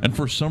 and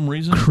for some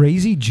reason,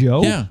 Crazy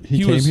Joe. yeah,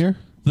 He came here?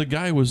 The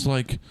guy was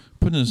like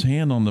putting his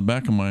hand on the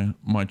back of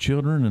my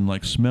children and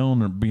like smelling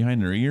their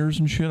behind their ears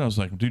and shit. I was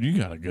like, dude, you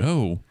gotta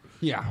go.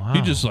 Yeah. Wow.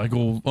 He just like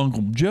old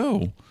Uncle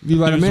Joe. You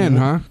let him in,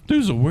 huh?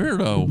 Dude's a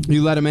weirdo.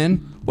 You let him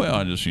in? Well,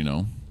 I just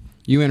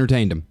You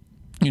entertained him.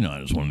 I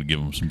just wanted to give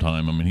him some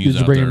time. I mean, he's Did you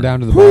out bring there. him down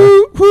to the bar?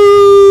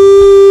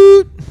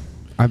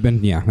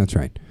 Yeah, that's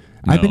right.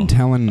 I've been No,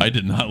 telling. I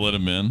did not let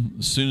him in.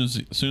 As soon as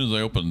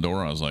I opened the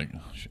door, I was like,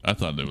 I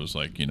thought it was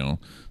like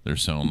they're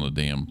selling the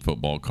damn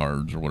football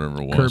cards or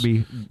whatever it was.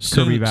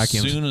 Kirby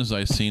vacuums. As soon as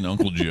I seen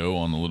Uncle Joe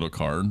on the little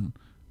card,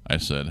 I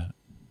said,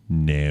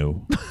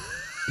 no.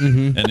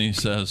 And he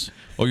says,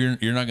 "Oh,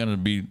 you're not going to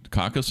be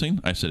caucusing?"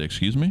 I said,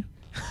 "Excuse me."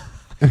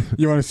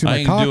 You want to see I my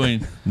ain't cock?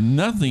 doing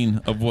nothing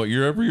of what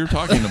you're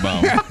talking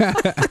about.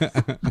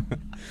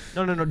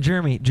 No,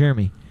 Jeremy.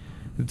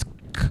 It's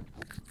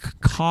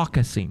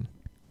caucusing.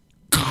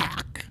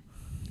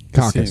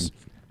 Caucus.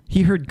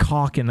 He heard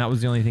cock, and that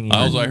was the only thing he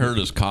All heard. I heard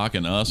is cock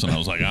and us, and I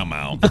was like, I'm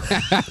out.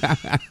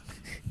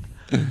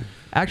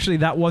 Actually,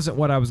 that wasn't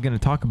what I was going to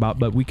talk about,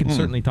 but we can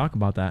certainly talk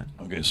about that.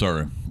 Okay,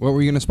 sorry. What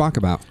were you going to talk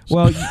about?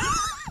 Well,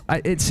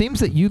 it seems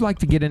that you like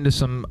to get into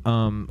some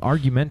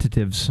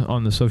argumentatives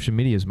on the social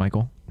medias,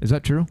 Michael. Is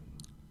that true?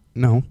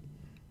 No.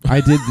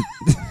 I did.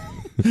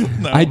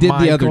 I did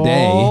the other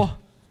day. Michael.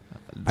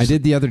 I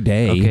did the other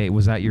day. Okay,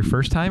 was that your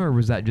first time, or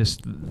was that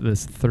just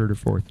this third or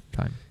fourth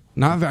time?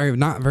 Not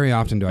very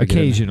often do I get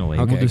Occasionally.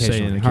 it. Okay, We'll just say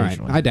occasionally. occasionally.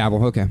 All right. I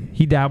dabble. Okay.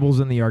 He dabbles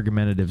in the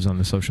argumentatives on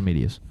the social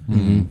medias.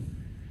 Mm-hmm.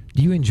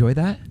 Do you enjoy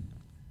that?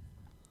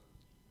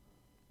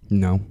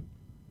 No.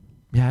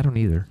 Yeah, I don't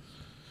either.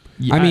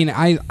 Yeah, I mean,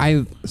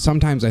 I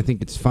sometimes I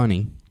think it's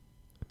funny.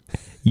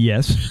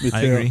 yes, Me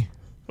I too. agree.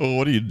 Oh,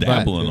 what are you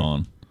dabbling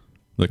on?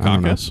 The I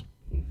don't know. caucus?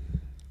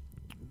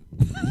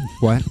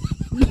 What?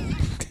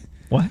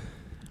 What?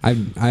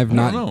 I've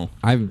not. know.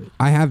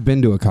 I have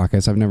been to a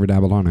caucus. I've never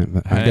dabbled on it,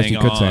 but I guess you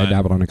Hang could say I on.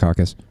 dabbled on a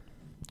caucus.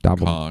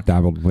 Cock.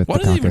 Dabbled with Why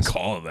the do they even caucus.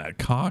 call it that?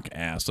 Cock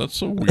ass. That's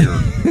so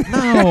weird.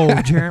 No,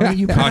 Jeremy,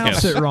 you Caucus.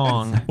 pronounced it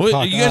wrong. Well,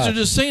 Cock you guys ass. are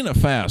just saying it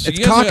fast. It's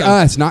You guys cock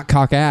gotta- us, not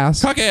cock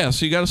ass. Cock ass.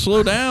 You got to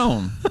slow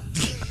down.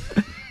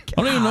 I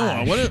don't even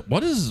know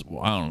what is.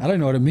 I I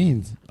don't know what it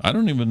means.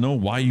 don't even know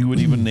why you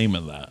would even name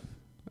it that.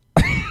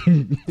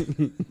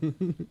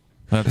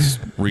 That's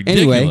Anyway,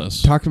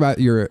 ridiculous. talked about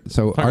your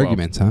Talk about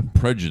arguments, huh?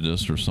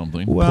 Prejudice or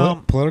something.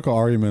 Well, Political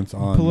arguments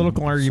on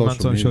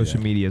on social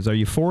medias. Are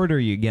you for it or are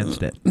you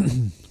against it?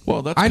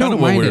 Well, that's I kind don't of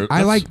what mind we're. it.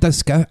 I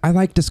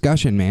like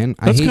discussion, man.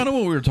 That's I hate, kind of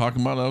what we were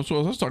talking about. That's what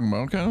I was talking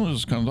about. Kind of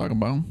just kind of talking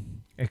about.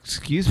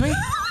 Excuse me?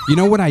 You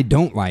know what I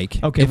don't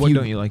like? Okay, what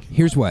don't you like?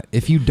 Here's what.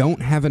 If you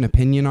don't have an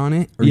opinion on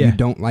it, or Yeah. you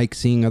don't like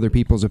seeing other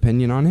people's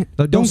opinion on it,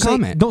 don't say,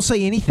 comment. Don't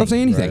say anything. Don't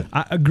say anything. Right.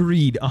 I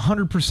agreed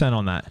 100%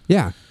 on that.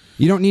 Yeah.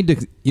 You don't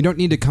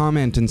need to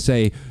comment and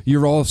say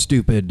you're all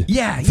stupid.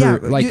 Yeah.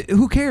 Like,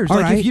 Who cares? all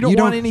Like, right, if you don't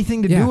want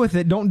anything to yeah. do with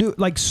it, don't do it.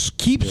 Like,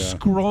 keep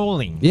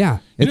scrolling. yeah, You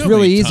it's know how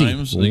really many easy.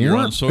 times that you're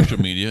on social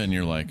media and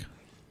you're like,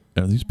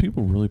 are these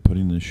people really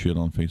putting this shit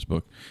on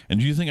Facebook? And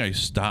do you think I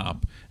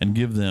stop and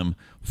give them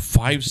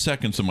 5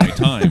 seconds of my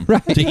time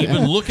Right. to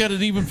even look at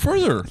it even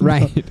further?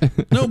 Right.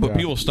 No, but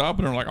people stop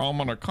and they're like, oh, I'm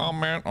going to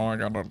comment. Oh, I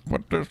got to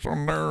put this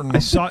on there. And I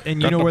saw,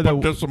 and you know where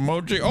put the this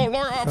emoji. Oh,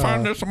 look, I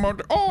found this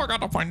emoji. Oh, I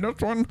got to find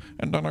this one.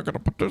 And then I got to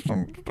put this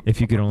on.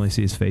 if you could only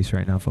see his face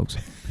right now, folks.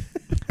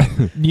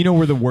 You know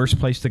where the worst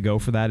place to go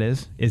for that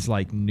is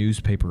like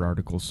newspaper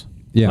articles.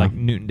 Yeah. Like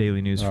Newton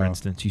Daily News, for Oh.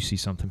 instance. You see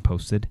something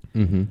posted.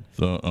 Mm-hmm.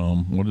 The,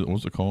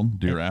 what's it called?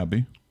 Dear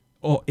Abby.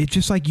 Oh, it's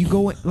just like you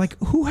go, like,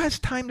 who has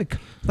time to,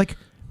 like,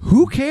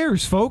 who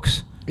cares,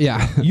 folks?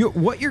 Yeah.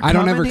 What you're I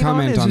don't ever commenting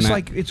comment on is on just that.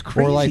 like, it's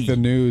crazy. Or like the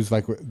news,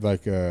 like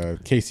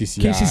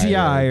KCCI.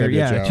 KCCI or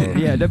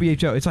WHO.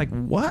 WHO. It's like,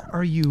 what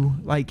are you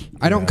like?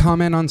 I don't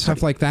comment on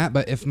stuff like that,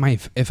 but if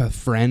a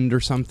friend or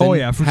something Oh,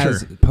 yeah, for sure.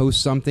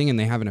 posts something and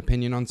they have an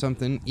opinion on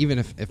something, even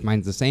if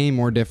mine's the same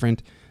or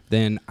different,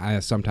 then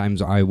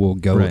sometimes I will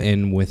go Right.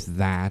 in with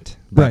that.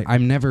 But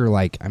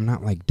Right. I'm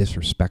not like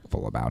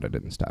disrespectful about it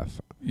and stuff.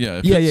 Yeah.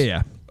 if Yeah, it's-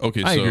 yeah.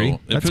 Okay, I so agree.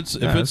 if That's-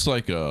 it's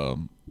like a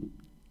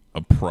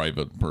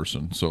private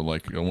person, so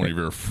like one of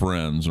your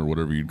friends or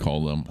whatever you'd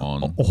call them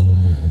on,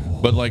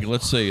 but like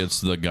let's say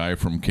it's the guy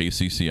from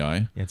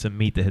KCCI, It's a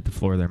meat that hit the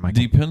floor there,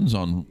 Michael. depends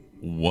on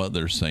what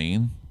they're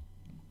saying.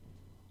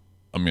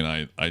 I mean,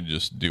 I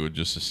just do it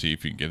just to see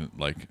if you get it,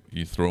 like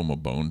you throw them a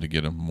bone to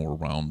get them more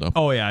wound up.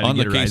 Oh, yeah, to on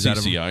the get a rise out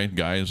of 'em. KCCI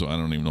guys, I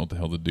don't even know what the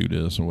hell the dude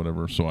is or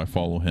whatever, so I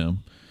follow him.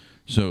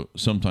 So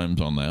sometimes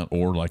on that,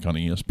 or like on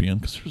ESPN,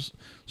 because there's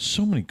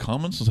so many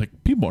comments. It's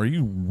like, people, are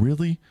you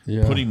really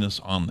Yeah. putting this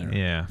on there?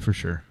 Yeah, for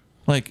sure.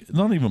 Like,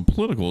 not even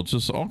political. It's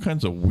just all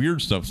kinds of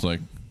weird stuff. It's like,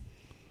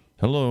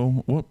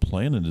 hello, what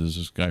planet is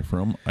this guy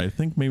from? I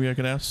think maybe I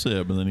could ask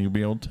Sib, and then he'd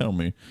be able to tell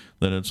me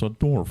that it's a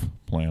dwarf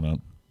planet.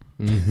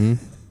 Mm-hmm.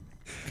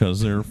 Because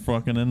they're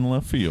fucking in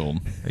left field.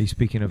 Are you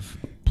speaking of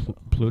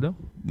Pluto?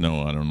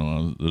 No, I don't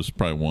know. There's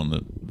probably one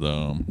that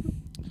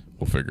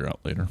we'll figure out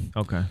later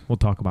Okay, we'll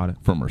talk about it.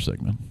 from our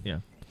segment. Yeah.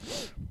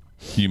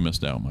 You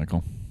missed out,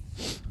 Michael.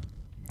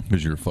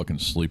 Because you're fucking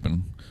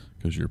sleeping.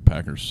 Because your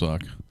Packers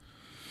suck.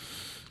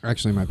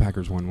 Actually, my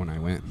Packers won when I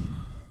went.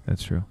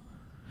 That's true.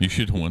 You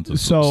should have went to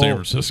So- San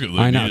Francisco. They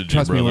I know. needed you,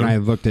 Trust me, when brother. I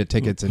looked at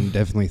tickets and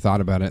definitely thought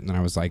about it, and then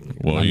I was like,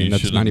 Well, I mean,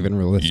 that's should've- not even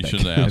realistic. You should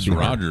have asked That'd be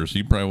hard. Rogers.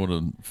 He probably would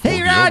have.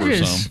 Hey,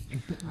 Rogers!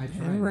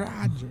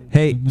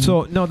 Hey,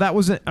 so no, that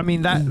wasn't. I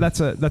mean,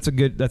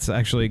 that's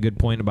actually a good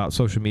point about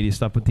social media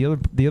stuff. But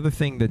the other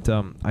thing that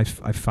I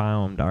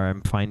found, or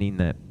I'm finding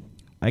that,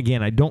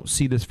 again, I don't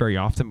see this very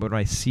often, but when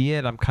I see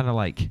it, I'm kind of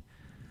like,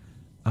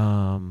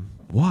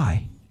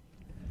 why?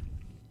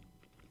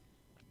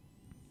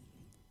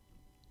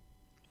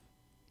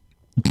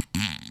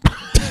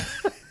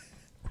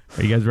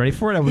 Are you guys ready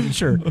for it? I wasn't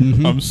sure.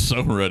 I'm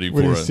so ready for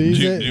When he it. sees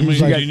Do you, it, do you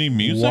he's mean- like, do you need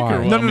music why?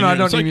 or what? No, no, no, I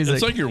don't it's need like, music.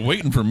 It's like you're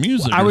waiting for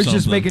music. I or was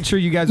just something. making sure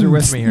you guys are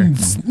with me here.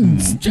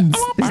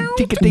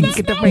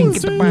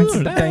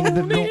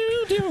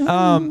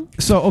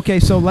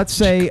 So let's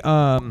say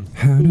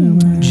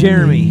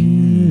Jeremy.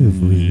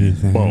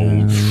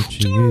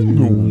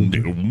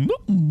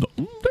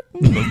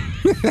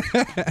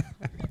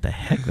 What the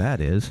heck that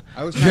is?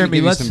 I was trying to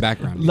give you some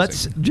background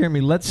music.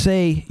 Yes. Let's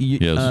say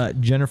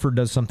Jennifer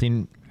does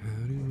something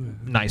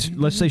nice.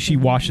 Let's say she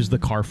washes the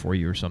car for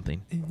you or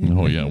something.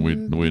 Oh yeah, we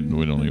don't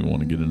even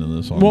want to get into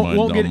this on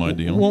my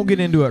deal. Won't get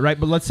into it, right?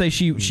 But let's say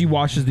she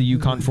washes the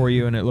Yukon for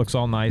you and it looks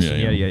all nice. Yeah,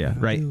 and yeah,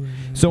 right?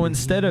 So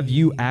instead of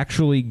you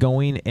actually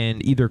going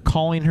and either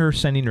calling her,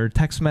 sending her a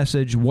text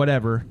message,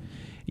 whatever,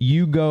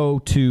 you go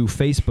to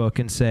Facebook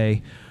and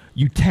say,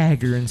 you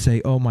tag her and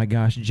say, oh my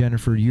gosh,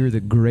 Jennifer, you're the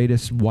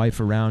greatest wife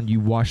around. You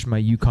washed my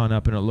Yukon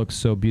up and it looks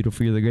so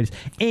beautiful. You're the greatest.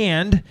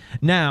 And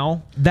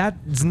now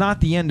that's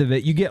not the end of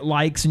it. You get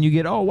likes and you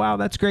get, oh wow,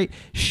 that's great.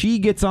 She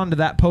gets onto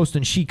that post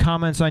and she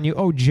comments on you,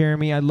 oh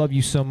Jeremy, I love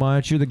you so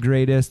much. You're the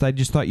greatest. I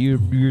just thought you're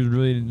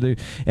really.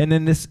 And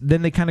then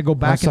they kind of go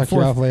back I'll and suck you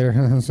forth. off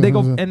later. They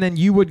go, and then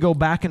you would go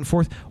back and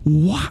forth.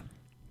 What?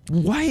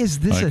 Why is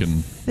this I a can-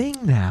 thing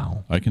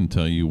now? I can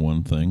tell you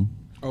one thing.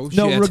 Oh,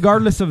 No, shit.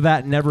 regardless of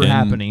that never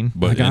happening. I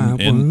But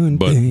got in one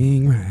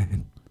thing right.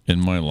 in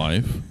my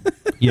life,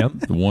 Yep.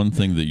 the one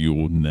thing that you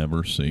will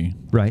never see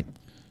Right.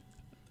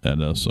 at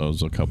us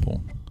as a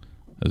couple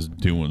is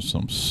doing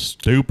some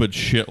stupid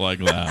shit like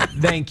that.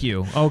 Thank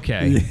you.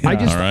 Okay. I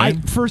just All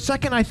right. for a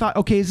second I thought,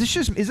 okay, is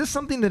this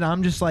something that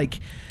I'm just like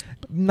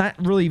not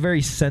really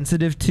very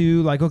sensitive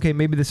to? Like, okay,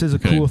 maybe this is a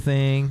Okay. cool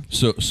thing.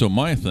 So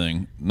my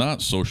thing,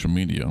 not social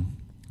media,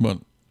 but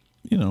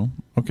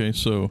okay.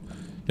 So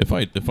if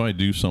I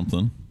do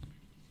something,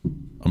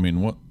 I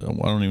mean, I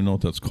don't even know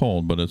what that's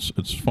called, but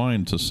it's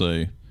fine to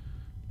say,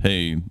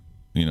 hey,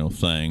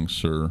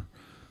 thanks or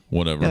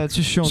whatever. Yeah, it's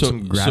just showing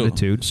some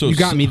gratitude. You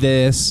got me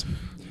this.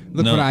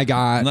 Look No, what I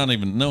got. Not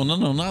even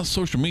not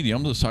social media.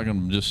 I'm just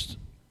talking just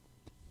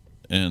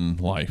in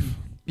life.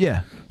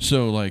 Yeah.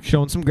 So like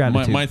Showing some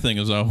gratitude. My thing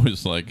is I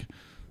always like,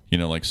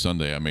 like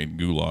Sunday I made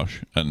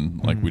goulash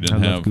and like we I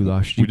didn't love have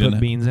goulash. Do we you put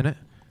didn't beans in it?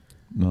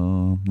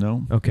 No.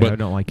 Okay, I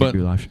don't like your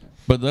goulash.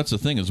 But that's the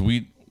thing is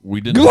we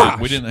didn't Goulash!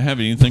 we didn't have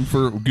anything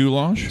for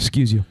goulash.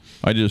 Excuse you.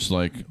 I just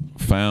like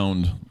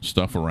found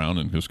stuff around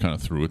and just kind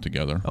of threw it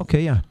together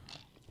Okay, yeah.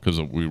 because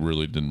we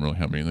really didn't really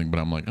have anything. But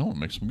I'm like, I want to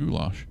make some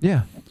goulash.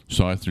 Yeah.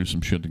 So I threw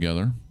some shit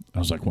together. I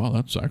was like, wow,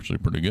 that's actually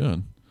pretty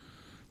good.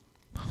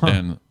 Huh.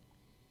 And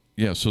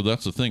yeah, so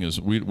that's the thing is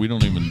we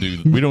don't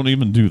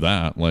even do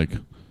that. Like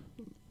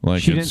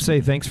She didn't it's-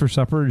 say thanks for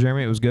supper,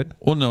 Jeremy. It was good.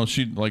 Well, no,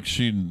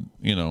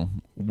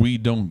 we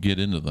don't get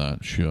into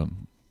that shit,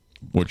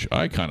 which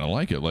I kind of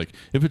like it. Like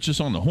if it's just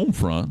on the home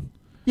front,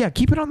 Yeah,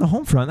 keep it on the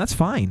home front. That's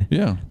fine.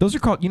 yeah. Those are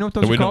called. You know what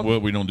those are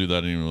called? We don't do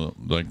that anymore.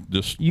 Like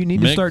just You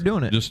need to start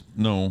doing it. Just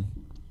no,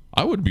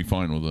 I would be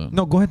fine with it.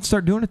 No, go ahead and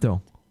start doing it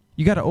though.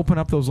 You got to open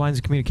up those lines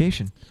of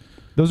communication.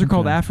 Those are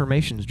called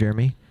affirmations,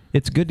 Jeremy.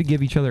 It's good to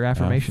give each other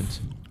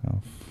affirmations.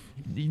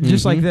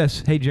 Just like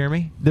this. Hey,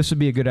 Jeremy, this would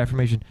be a good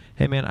affirmation.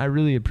 Hey, man, I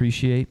really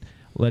appreciate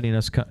letting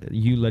us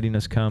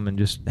come and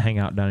just hang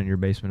out down in your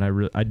basement. I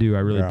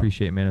really Yeah.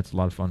 appreciate it, man. It's a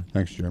lot of fun.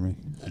 Thanks, Jeremy.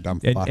 You dumb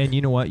And, fuck. and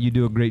you know what? You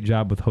do a great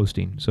job with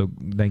hosting. So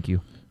thank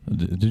you.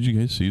 Did you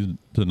guys see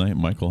tonight?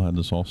 Michael had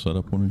this all set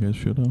up when you guys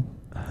showed up.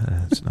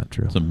 That's not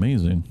true. It's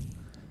amazing.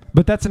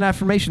 But that's an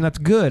affirmation. That's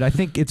good. I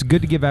think it's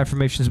good to give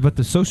affirmations. But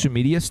the social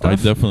media I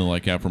stuff, definitely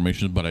like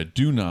affirmations, but I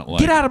do not like.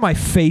 get out of my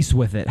face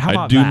with it. How I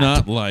about do that?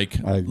 not like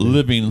I agree.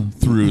 living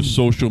through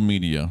social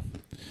media.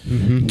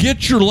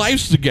 Get your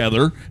lives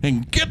together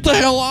and get the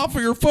hell off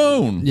of your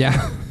phone.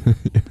 Yeah.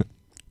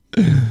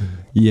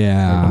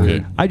 yeah.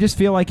 Okay. I just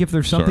feel like if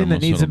there's Sorry, something I'm that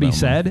gonna needs to be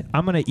settle down said,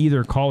 I'm going to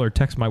either call or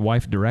text my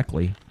wife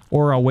directly,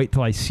 or I'll wait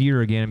till I see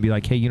her again and be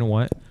like, hey, you know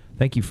what?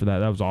 Thank you for that.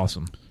 That was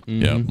awesome.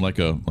 Yeah, like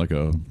a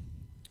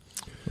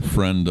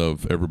friend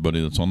of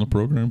everybody that's on the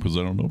program, because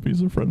I don't know if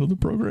he's a friend of the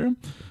program.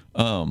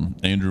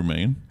 Andrew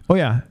Main. Oh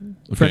yeah,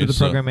 friend of the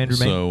so- program, Andrew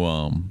May.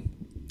 So,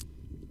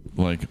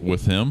 like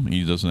with him,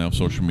 he doesn't have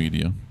social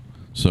media.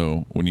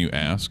 So when you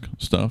ask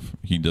stuff,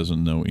 he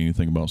doesn't know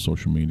anything about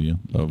social media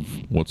of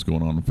what's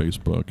going on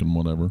Facebook and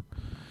whatever.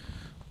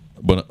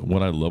 But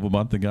what I love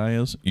about the guy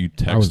is you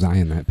I was text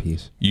eyeing that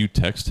piece. you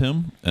text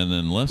him, and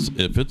then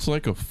if it's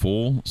like a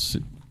full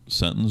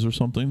sentence or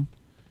something,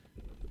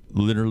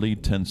 literally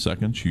 10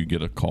 seconds you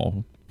get a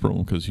call from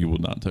him, because he will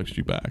not text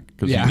you back,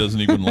 because Yeah. he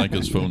doesn't even like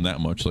his phone that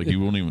much. Like he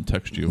won't even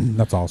text you.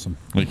 That's awesome.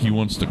 Like he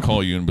wants to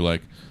call you and be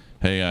like,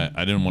 hey,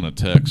 I didn't want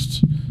to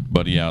text,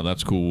 but yeah,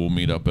 that's cool. We'll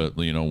meet up at,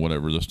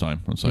 whatever this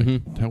time. It's like,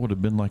 that would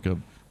have been like a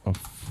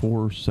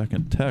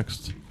 4-second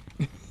text.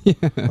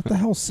 What the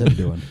hell's Sid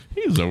doing?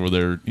 He's over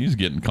there. He's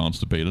getting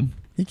constipated.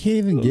 He can't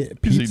even get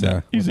He's eating pizza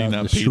that- he's eating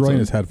without that destroying pizza.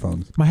 his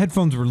headphones. My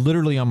headphones were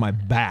literally on my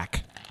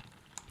back.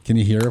 Can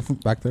you hear it from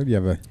back there? Do you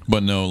have a?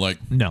 But no, like,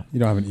 No. You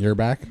don't have an ear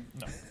back?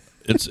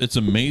 it's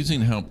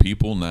amazing how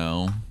people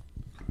now,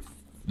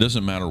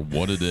 doesn't matter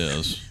what it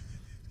is,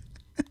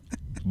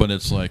 but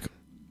it's like,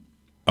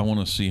 I want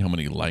to see how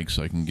many likes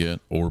I can get,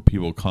 or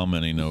people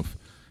commenting of,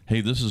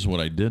 hey, this is what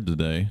I did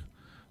today.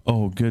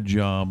 Oh, good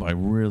job.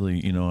 I'm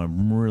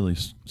really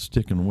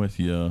sticking with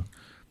you.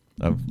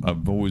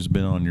 I've always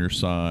been on your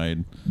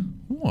side.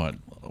 What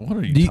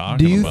are you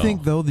talking Do you about?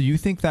 think though? Do you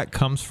think that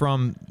comes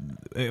from?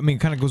 I mean, it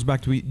kind of goes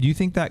back to. Do you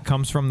think that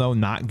comes from though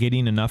not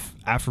getting enough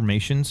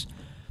affirmations,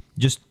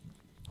 just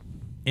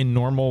in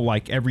normal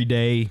like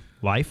everyday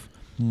life?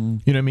 You know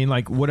what I mean?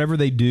 Like whatever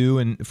they do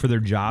and for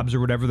their jobs or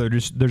whatever,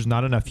 there's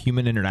not enough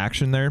human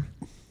interaction there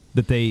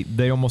that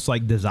they almost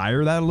like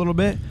desire that a little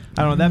bit.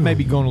 I don't know. That may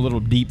be going a little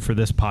deep for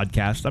this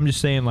podcast. I'm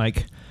just saying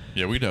like.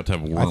 Yeah, we'd have to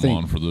have a worm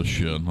on for this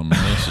shit. I mean,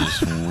 this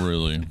is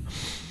really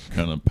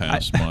kind of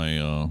past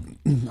my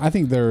I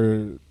think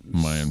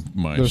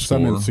my there's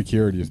some score.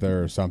 insecurities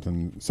there or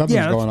something.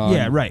 Something's going on.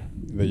 Yeah, right.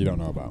 That you don't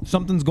know about.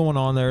 Something's going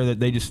on there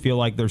that they just feel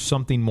like there's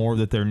something more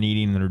that they're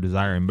needing and they're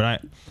desiring.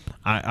 But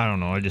I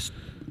don't know.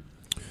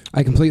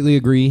 I completely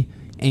agree,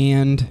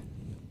 and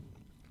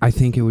I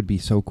think it would be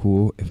so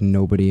cool if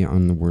nobody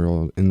in the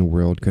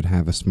world could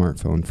have a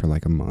smartphone for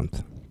like a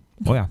month.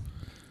 Oh yeah.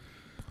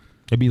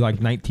 It'd be like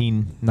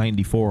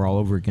 1994 all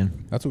over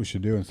again. That's what we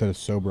should do. Instead of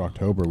Sober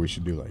October, we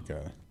should do like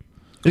a.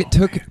 It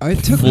took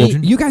me.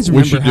 You guys We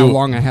remember should how do-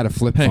 long I had a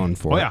flip Hey, phone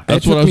for? oh, yeah.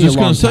 That's It what I took was me a just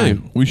going long to say.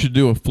 time. We should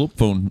do a flip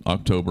phone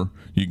October.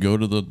 You go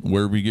to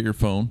wherever you get your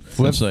phone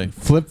and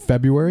Flip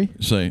February.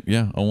 say,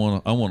 yeah, I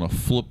want a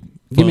flip phone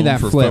Give me that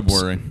for flips.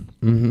 February,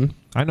 Mm-hmm.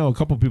 I know a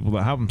couple people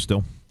that have them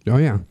still. Oh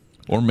yeah.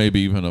 or maybe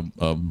even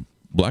a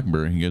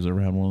BlackBerry. You guys ever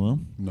had one of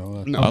them? No.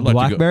 That's No. I'd like to go-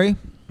 BlackBerry?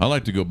 I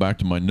like to go back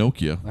to my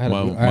Nokia, I had a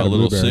my, blue- I my had a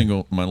little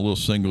Blueberry.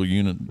 single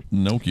unit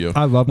Nokia.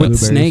 I love With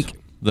blueberries. Snake.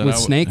 that With I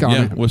would- Snake on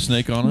yeah, it. with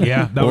Snake on it.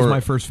 Yeah, that was Or my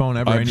first phone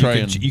ever. I'd And try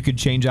you could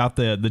change out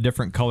the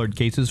different colored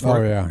cases for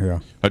Oh it. yeah.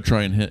 I'd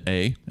try and hit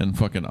A, and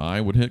fucking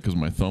I would hit because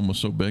my thumb was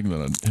so big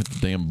that I'd hit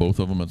damn both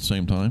of them at the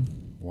same time.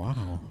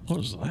 Wow. What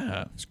is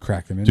that? He's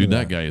cracking into Dude,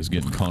 that guy is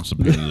getting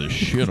constipated as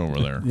shit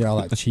over there. Yeah,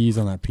 all that cheese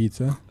on that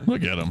pizza.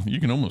 Look at him. You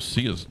can almost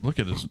see his. Look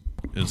at his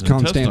intestines.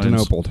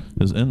 Constantinople.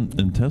 His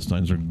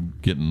intestines are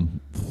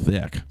getting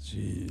thick.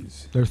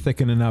 Jeez. They're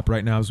thickening up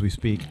right now as we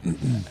speak.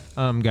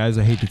 Guys,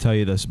 I hate to tell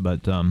you this,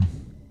 but I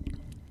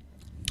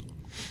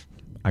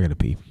gotta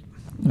pee.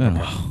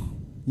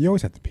 You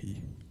always have to pee.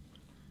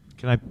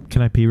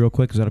 Can I pee real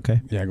quick? Is that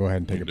okay? Yeah, go ahead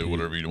and take You a can pee. do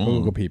whatever you We'll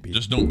want. go pee pee.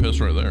 Just don't piss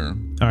right there.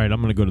 All right, I'm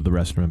gonna go to the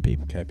restroom and pee.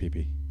 Okay, pee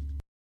pee.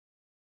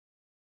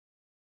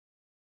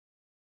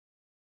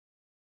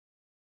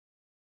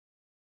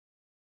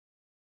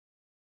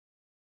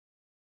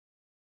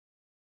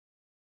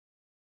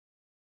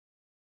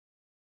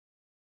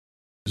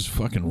 It's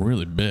fucking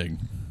really big.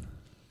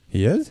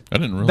 He is? I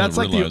didn't really That's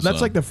like realize that's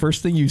that. like the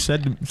first thing you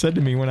said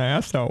to me when I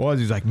asked how it was.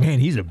 He's like, "Man,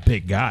 he's a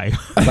big guy."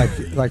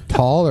 like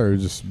tall or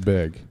just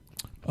big?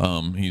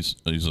 He's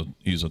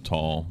a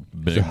tall,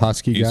 big. He's a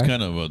husky He's guy?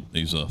 kind of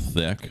he's a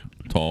thick,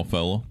 tall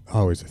fellow.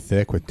 Oh, he's a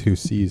thick with 2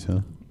 C's, huh?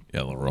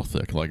 Yeah, they're real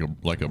thick, like a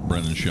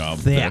Brendan Schaub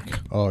Thick.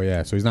 Oh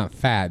yeah, so he's not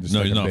fat. Just No,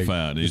 like he's a not big,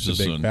 fat. He's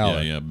just a big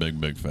fella.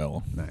 big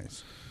fella.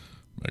 Nice.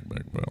 Big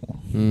fella.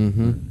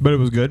 Mm-hmm. But it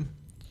was good.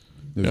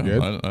 It was Yeah,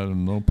 good. I had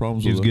no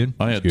problems He with was it. good?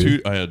 I had He was two.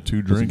 good? I had 2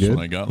 Was it drinks good? when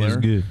I got He was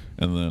there, good.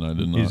 and then I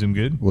did not. Is him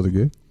good? Was it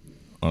good?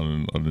 I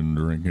didn't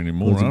drink any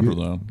more Was it after good?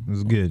 that. It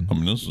was good. I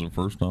mean, this is the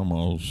first time I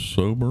was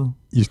sober.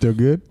 You still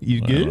good? You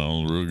And good? I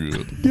was real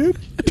good. Good.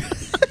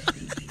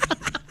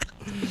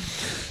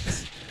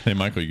 Hey,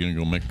 Michael, you gonna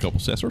go make a couple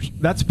sessers?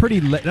 That's pretty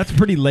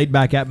laid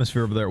back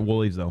atmosphere over there at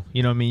Woolies, though.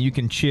 You know what I mean? You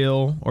can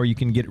chill, or you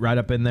can get right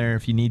up in there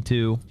if you need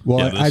to. Well,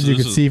 Yeah, this- as you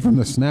this could is- see from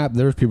the snap,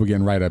 there's people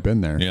getting right up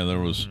in there. Yeah, there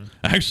was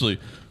actually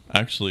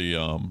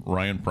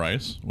Ryan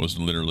Price was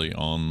literally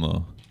on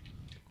the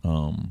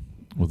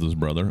with his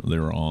brother. They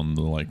were on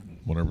the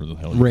whatever the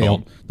hell you Rail. call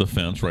it, the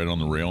fence right on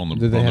the rail on the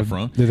Did they on have the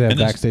front. Did they have And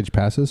this- backstage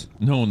passes?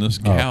 No, and this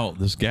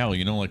gal,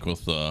 you know, like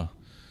with the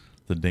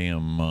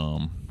damn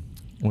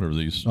what are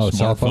these cell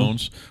phone?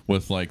 smartphones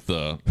with like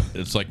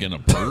it's like in a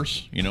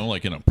purse,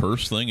 like in a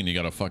purse thing, and you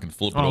got to fucking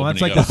flip it Oh, open.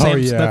 that's you like the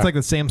gotta- that's like the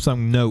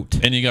Samsung Note.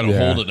 and you got to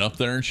Yeah. hold it up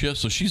there and shit.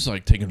 So she's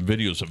like taking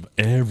videos of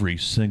every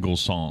single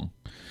song,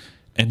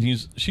 and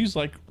she's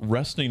like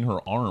resting her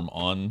arm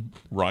on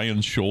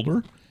Ryan's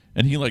shoulder,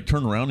 and he like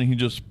turned around and he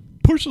just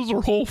pushes her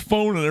whole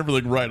phone and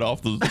everything right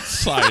off the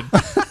side.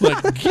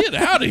 Like, get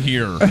out of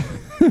here!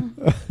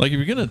 Like, if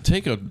you're gonna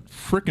take a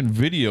freaking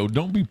video,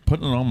 don't be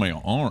putting it on my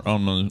arm,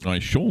 on my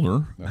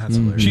shoulder. That's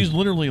hilarious. She's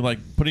literally like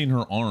putting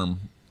her arm,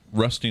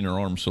 resting her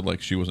arm, so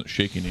like she wasn't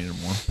shaking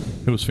anymore.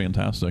 It was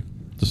fantastic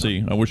to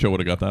see. I wish I would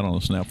have got that on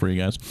a snap for you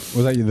guys.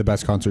 Was that the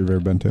best concert you've ever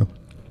been to?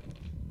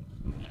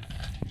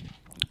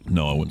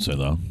 No, I wouldn't say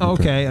that.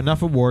 Okay,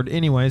 enough award.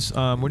 Anyways,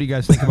 what do you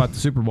guys think about the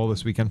Super Bowl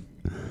this weekend?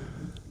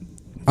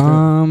 It's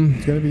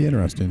going to be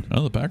interesting.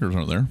 Oh, the Packers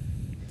aren't there.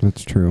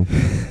 That's true.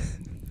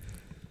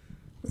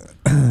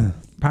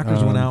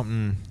 Packers went out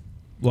and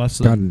bless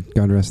them.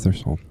 God rest their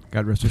soul.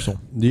 God rest their soul.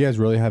 Do you guys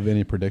really have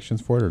any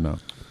predictions for it or no?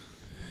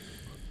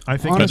 I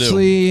think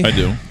Honestly- I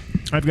do.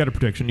 I've got a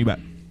prediction. You bet.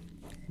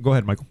 Go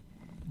ahead, Michael.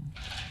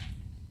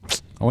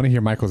 I want to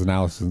hear Michael's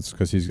analysis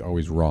because he's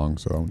always wrong,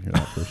 so I want to hear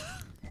that first.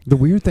 The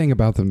weird thing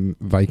about the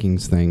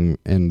Vikings thing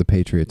and the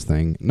Patriots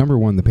thing, number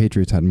one, the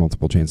Patriots had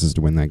multiple chances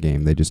to win that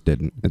game. They just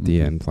didn't at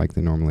the end like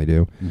they normally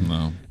do.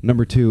 No.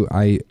 Number two,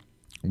 I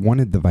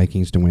wanted the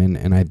Vikings to win,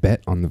 and I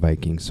bet on the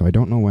Vikings, so I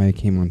don't know why I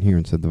came on here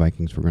and said the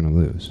Vikings were going to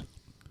lose.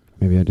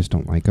 Maybe I just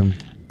don't like them.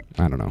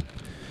 I don't know.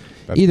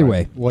 That's Either fine.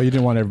 way. Well, you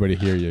didn't want everybody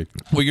to hear you.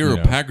 Well, you're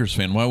Yeah. a Packers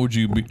fan. Why would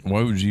you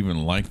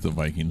even like the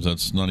Vikings?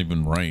 That's not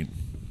even right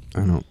I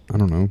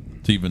don't know.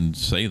 to even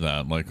say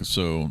that. Like,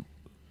 so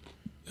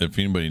if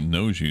anybody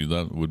knows you,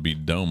 that would be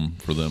dumb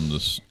for them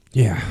to.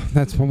 Yeah,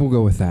 that's what we'll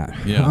go with that.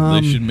 Yeah,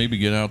 they should maybe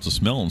get out the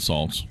smelling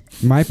salts.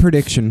 My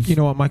prediction. You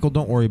know what, Michael?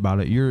 Don't worry about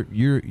it. You're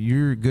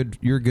good.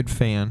 You're a good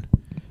fan,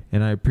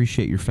 and I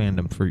appreciate your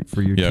fandom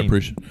for your Yeah,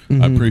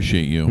 team. I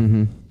appreciate you.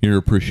 Mhm. You're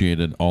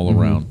appreciated all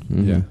around,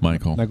 Yeah.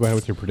 Michael. Now go ahead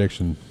with your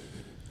prediction.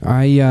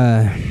 I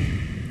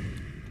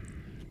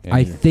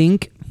Andrew.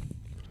 think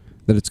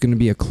that it's going to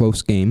be a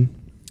close game.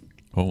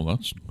 Oh,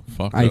 that's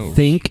fuck. I those.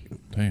 think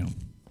Damn.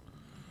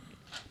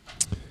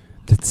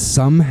 that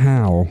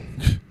somehow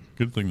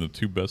Good thing the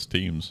two best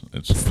teams.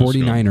 It's the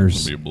 49ers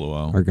It's gonna be a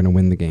blowout. are going to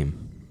win the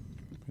game.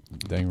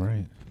 Dang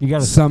right. You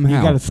got Somehow.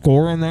 You got a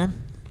score in there.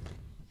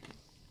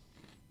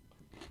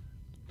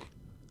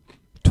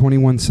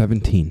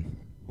 21-17.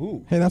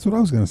 Hey, that's what I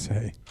was going to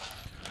say.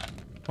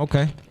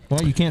 Okay.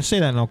 Well, you can't say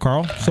that now,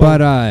 Carl. So,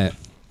 But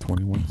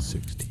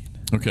 21-16.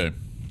 Okay.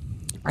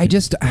 I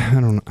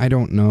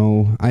don't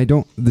know.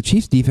 The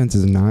Chiefs defense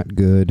is not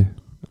good.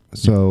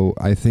 So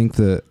I think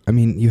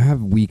you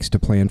have weeks to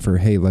plan for,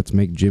 hey, let's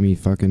make Jimmy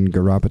fucking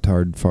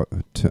Garoppolo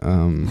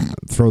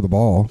throw the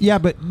ball. yeah,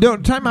 but no,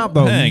 time out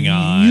though. Hang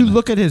on. You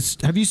look at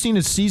have you seen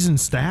his season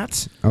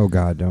stats? Oh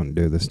God, don't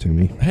do this to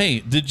me. Hey,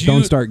 did you?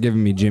 Don't start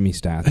giving me Jimmy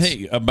stats.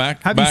 Hey,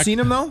 Have you seen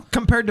him though?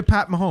 Compared to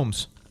Pat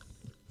Mahomes.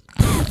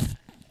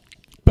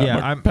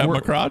 Pat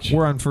we're, McCrotch?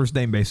 we're on first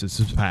name basis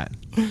with Pat.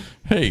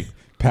 Hey,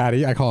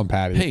 Patty. I call him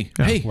Patty.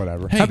 hey,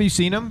 Whatever. Hey, Have you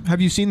seen him?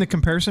 Have you seen the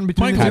comparison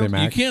between Michael, the two?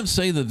 Patty you Mac. can't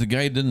say that the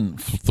guy didn't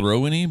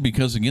throw any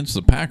because against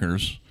the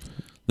Packers,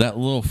 that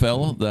little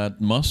fella, that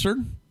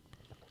Mustard,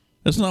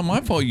 it's not my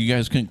fault you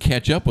guys couldn't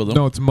catch up with him.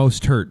 No, it's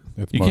most hurt.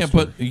 It's you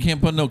mustard.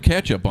 can't put no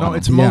ketchup on No, him.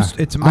 it's most.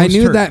 It's most. I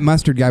knew hurt. that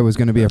mustard guy was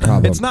going to be a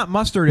problem. It's not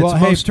mustard. It's Well,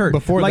 hey, most hurt.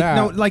 before like that-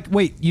 no, like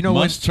wait. You know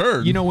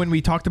Mustard. You know when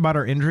we talked about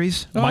our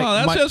injuries? Oh,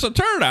 that's just a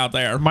turd out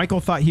there. Michael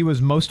thought he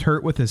was most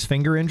hurt with his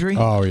finger injury.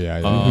 Oh, yeah.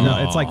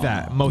 No, it's like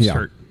that. Most Yeah.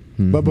 hurt.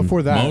 But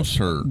before that, Most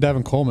hurt.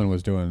 Devin Coleman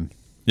was doing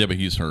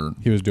He's hurt.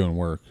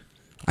 work.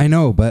 I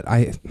know, but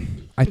I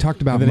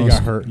talked about And then he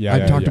mustard. got hurt. Yeah, I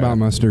yeah, talked yeah. about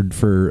mustard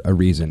for a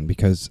reason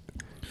because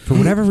for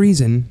whatever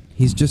reason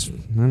he's just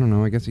I don't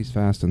know. I guess he's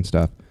fast and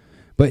stuff,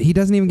 but he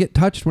doesn't even get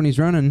touched when he's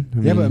running. I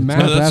Yeah, mean, but it's Matt-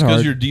 not No, that's that because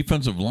hard. your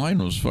defensive line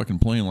was fucking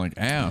playing like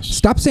ass.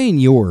 Stop saying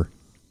your.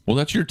 Well,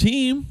 that's your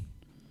team.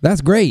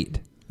 That's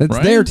great. That's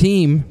Right? their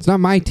team. It's not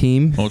my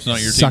team. Oh, it's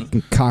not your team.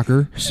 Sucking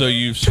cocker. So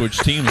you've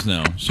switched teams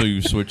now.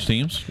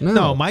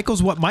 No,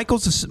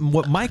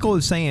 what Michael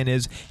is saying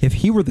is if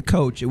he were the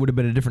coach, it would have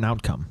been a different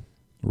outcome.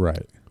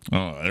 Right.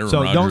 Oh, Aaron So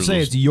Rodgers don't say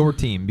was- it's your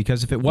team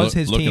because if it was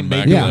his looking team,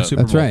 back they'd at win the that-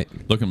 Super That's Bowl. right.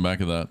 Looking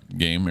back at that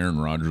game, Aaron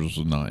Rodgers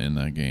was not in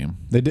that game.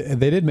 They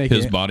did make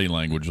His it. body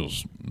language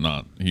was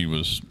not. He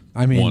was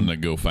I mean- one to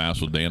go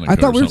fast with Danica. I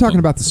thought or we were talking something.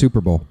 about the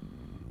Super Bowl.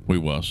 We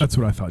was. That's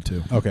what I thought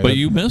too. Okay. But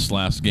you missed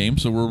last game,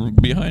 so we're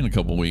behind a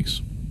couple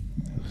weeks.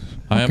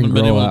 I haven't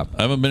been grow able. up.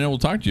 I haven't been able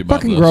to talk to you about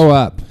Fucking this. grow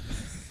up.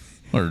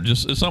 Or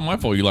just it's not my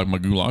fault. You like my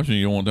goulash and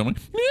you don't want to tell me.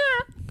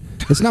 Yeah.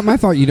 It's not my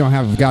fault you don't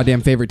have a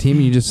goddamn favorite team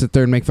and you just sit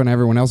there and make fun of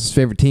everyone else's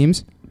favorite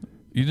teams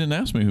You didn't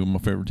ask me who my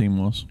favorite team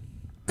was.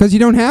 because you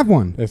don't have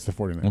one. It's the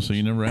 49ers. Well, so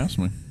you never asked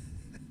me.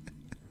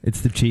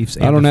 It's the Chiefs.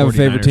 I don't have a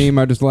favorite team.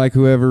 I just like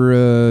whoever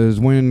is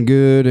winning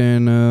good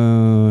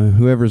and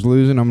whoever's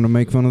losing, I'm going to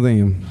make fun of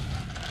them.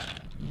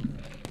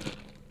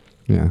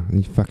 Yeah,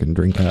 you fucking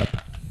drink up.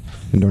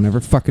 And don't ever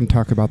fucking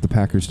talk about the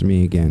Packers to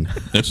me again.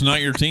 It's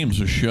not your team,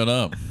 so shut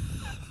up.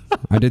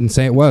 I didn't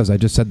say it was. I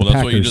just said Well, the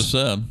that's Packers. what you just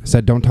said. I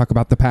said don't talk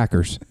about the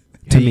Packers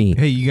to Hey, me.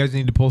 Hey, you guys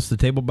need to pulse the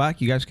table back.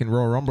 You guys can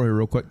roll a rumble here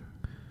real quick.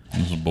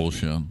 This is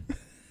bullshit.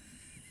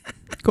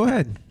 Go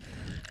ahead.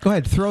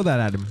 Throw that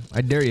at him.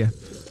 I dare you.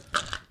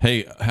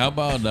 Hey, how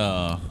about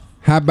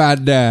How about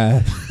it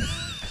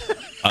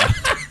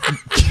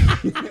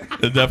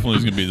definitely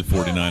is going to be the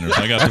 49ers.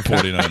 I got the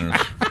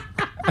 49ers.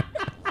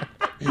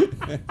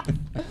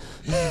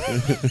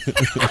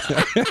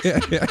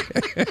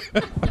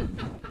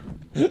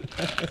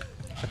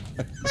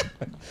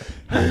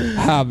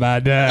 how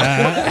about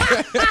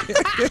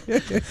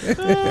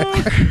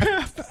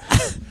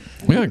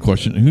We got a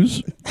question.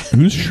 Who's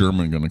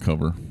Sherman going to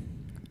cover?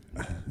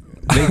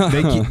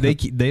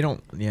 They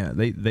don't. Yeah,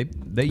 they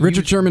Richard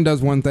use- Sherman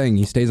does one thing.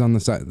 He stays on the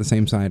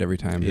same side every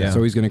time. Yeah.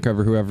 So he's going to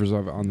cover whoever's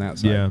on that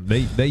side. Yeah,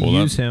 they Well,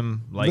 use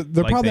him like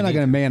They're like probably they not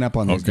going to need- man up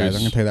on these Okay, guys.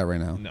 I'm going to tell you that right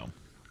now. No.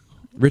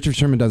 Richard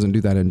Sherman doesn't do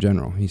that in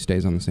general. He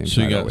stays on the same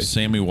So you side got always.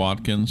 Sammy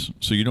Watkins.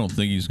 So you don't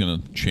think he's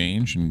going to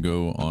change and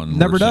go on?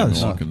 Never where Sammy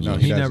does. Watkins No, is?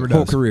 he He doesn't. never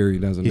Whole does. career he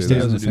doesn't He do stays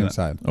that. on the doesn't do same that.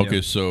 side. Okay,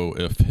 Yeah. so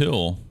if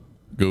Hill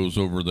goes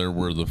over there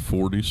where the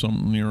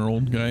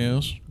 40-something-year-old guy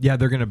is, Yeah,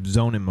 they're gonna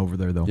zone him over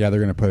there though. Yeah, they're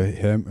going to put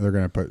him. They're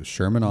going to put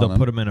Sherman on they'll him.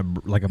 put him in a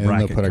like a and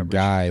bracket. they'll put a coverage.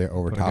 guy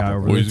over Put a top guy of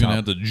over him. well, he's the going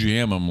to top. have to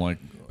jam him like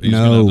he's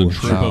No. going to have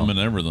to trip No. him and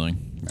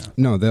everything.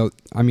 No, they'll.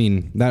 I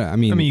mean,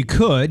 You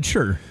could,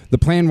 sure. the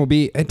plan will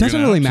be. It doesn't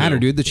gonna really have matter, to.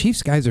 dude. The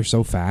Chiefs guys are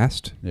so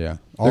fast. Yeah,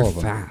 all They're of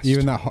them. fast.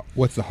 Even that.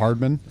 What's the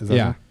Hardman? Is that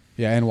Yeah. him?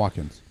 Yeah, and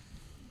Watkins.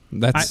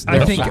 That's. I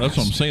they're think- fast. That's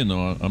what I'm saying,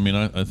 though. I mean,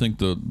 I think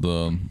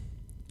the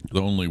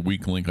only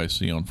weak link I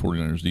see on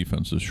 49ers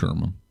defense is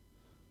Sherman.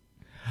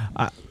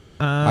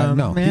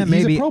 No, man, he's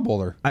maybe a Pro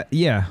Bowler.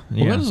 yeah.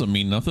 Well, that doesn't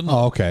mean nothing.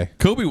 Oh, okay.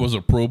 Kobe was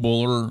a Pro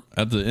Bowler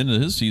at the end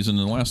of his season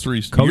in the last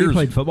 3 Kobe years.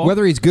 played football.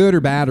 Whether he's good or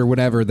bad or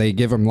whatever, they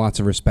give him lots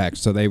of respect.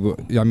 So they,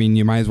 I mean,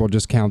 you might as well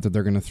just count that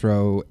they're going to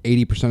throw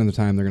 80% of the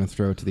time. They're going to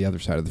throw to the other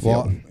side of the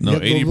field. No,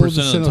 yeah,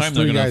 80% of the time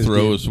they're going to guys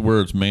throw deep. is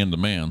where it's man to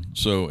man.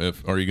 So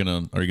if are you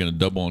going to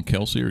double on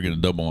Kelsey or are you going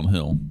to double on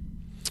Hill?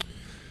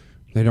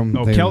 They don't.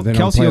 Oh, they don't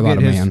Kelsey play a will lot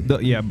get of his. man.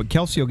 Yeah, but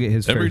Kelsey will get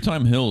his. Every fair-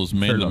 time Hill is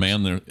man fair to looks.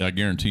 man, I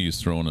guarantee he's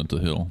throwing it to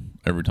Hill.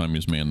 Every time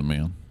he's man to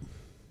man.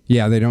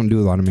 Yeah, they don't do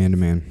a lot of man to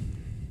man.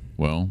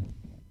 Well,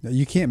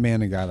 You can't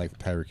man a guy like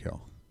Tyreek Hill.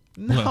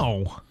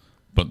 No.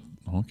 but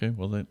okay,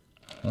 well they.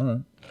 All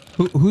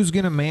right. Who's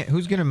gonna man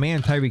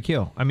Tyreek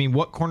Hill? I mean,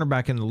 what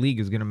cornerback in the league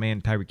is gonna man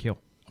Tyreek Hill?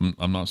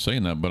 I'm not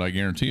saying that, but I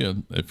guarantee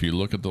you, if you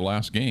look at the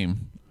last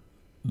game,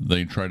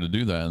 they tried to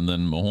do that, and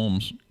then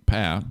Mahomes,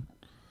 Pat,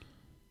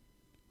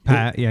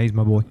 Yeah, he's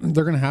my boy.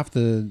 They're going to have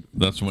to.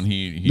 that's when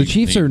he The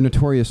Chiefs are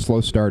notorious slow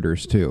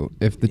starters too.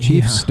 If the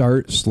Chiefs Yeah.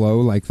 start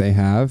slow like they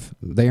have,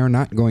 they are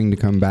not going to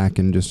come back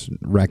and just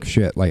wreck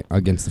shit like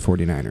against the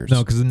 49ers. No,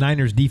 because the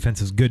Niners'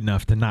 defense is good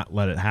enough to not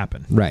let it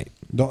happen. Right.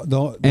 Don't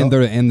And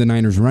the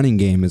Niners running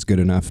game is good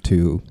enough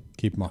to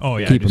keep them off. Oh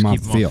yeah, Keep just him off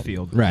keep the him field. off the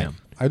field. Right. Yeah.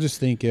 I just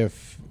think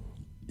if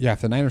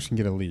the Niners can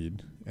get a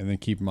lead and then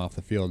keep them off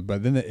the field,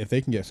 but then if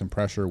they can get some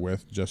pressure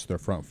with just their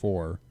front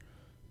four,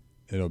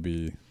 it'll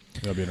be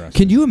interesting.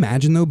 Can you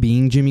imagine though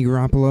being Jimmy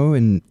Garoppolo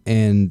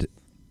and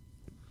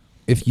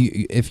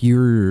if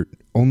you're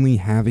only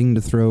having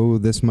to throw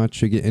this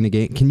much in a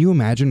game? Can you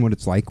imagine what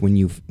it's like when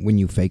you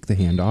fake the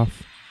handoff?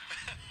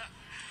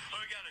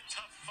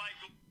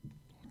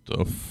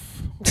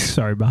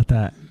 Sorry about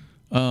that.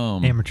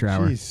 Um, Amateur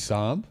hour. Jeez,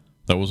 Sob?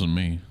 that wasn't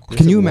me. Yes,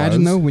 Can you it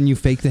imagine was. though when you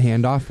fake the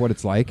handoff what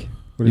it's like?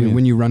 What do you mean?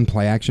 When you run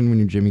play action when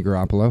you're Jimmy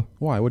Garoppolo?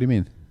 Why? What do you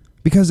mean?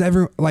 Because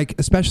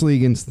especially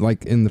against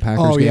like in the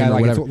Packers game or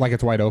like whatever.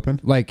 it's wide open.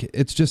 Like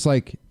it's just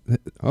like,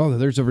 oh,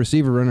 there's a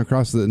receiver running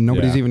across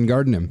nobody's Yeah. even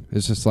guarding him.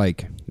 It's just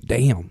like,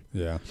 damn.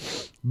 Yeah,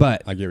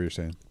 But I get what you're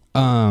saying.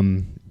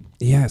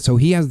 yeah, so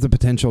he has the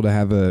potential to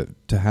have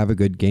a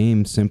good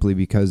game simply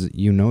because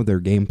they're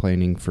game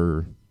planning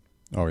for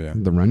Oh yeah,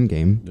 the run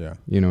game. yeah.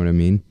 You know what I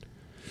mean?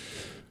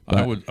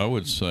 I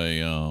would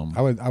say.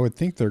 I would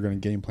think they're going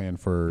to game plan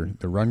for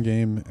the run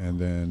game and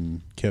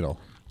then Kittle.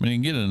 I mean, you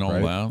can get it all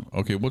Right. out.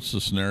 Okay, what's the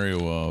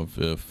scenario of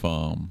if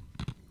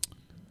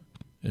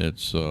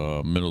it's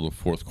middle of the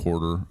fourth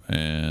quarter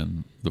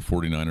and the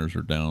 49ers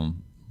are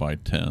down by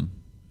 10?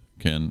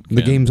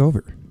 The game's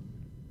over.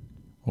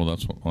 Well,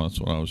 that's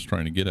what I was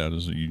trying to get at.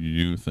 Is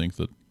you think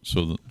that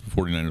so the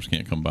 49ers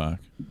can't come back?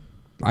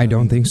 I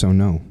don't think so.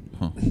 No.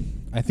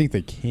 I think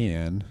they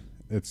can.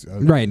 It's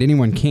Right.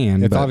 Anyone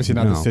can. It's but obviously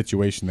not no. the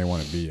situation they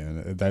want to be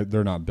in.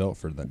 They're not built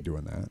for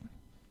doing that.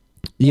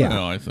 Yeah.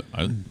 No,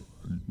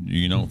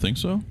 you don't think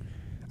so?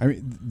 I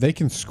mean, they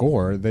can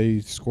score. They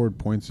scored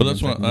points. But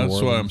that's against, what like, New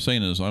I'm Orleans.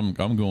 saying is I'm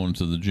going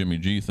to the Jimmy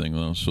G thing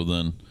though. So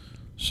then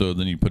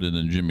you put it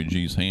in Jimmy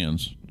G's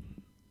hands.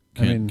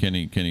 Can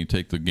he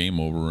take the game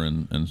over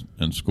and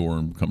score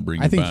and come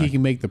bring I it think back? he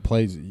can make the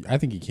plays. I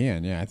think he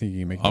can. Yeah, I think he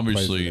can make the plays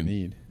Obviously, that they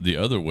need. the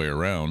other way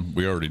around,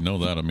 we already know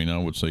that. I mean, I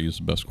would say he's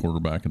the best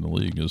quarterback in the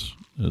league is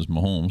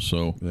Mahomes.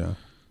 So Yeah.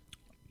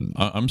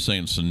 I'm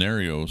saying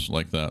scenarios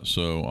like that.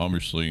 So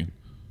obviously,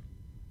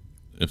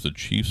 if the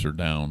Chiefs are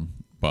down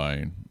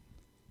by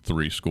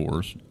 3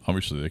 scores.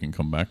 Obviously, they can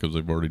come back because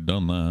they've already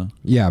done that.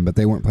 Yeah, but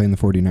they weren't playing the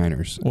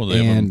 49ers. Well,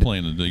 they haven't been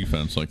playing the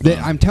defense like that.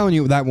 I'm telling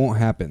you, that won't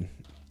happen.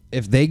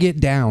 If they get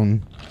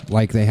down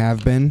like they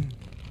have been,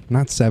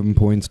 not 7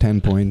 points, 10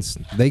 points,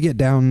 they get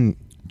down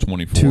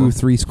 24.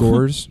 2-3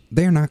 scores,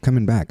 they're not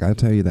coming back. I'll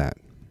tell you that.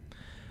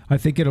 I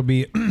think it'll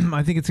be.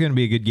 I think it's going to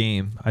be a good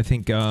game. I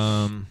think.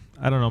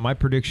 I don't know. My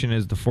prediction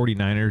is the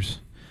 49ers.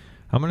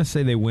 I'm going to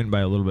say they win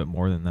by a little bit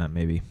more than that,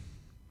 maybe.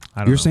 I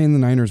don't You're know. saying the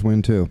Niners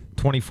win too.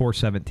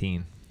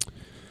 24-17.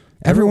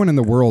 Everyone in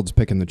the world's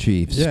picking the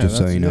Chiefs, Yeah, just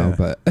so that's- you know. yeah.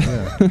 But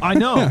Yeah.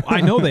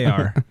 I know they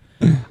are.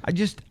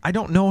 I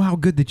don't know how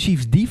good the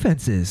Chiefs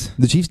defense is.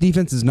 the Chiefs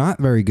defense is not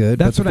very good.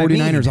 That's but the what I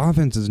 49ers mean.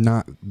 offense is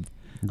not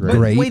Great. But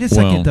great. wait a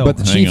second, Well, though. But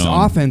the Hang Chiefs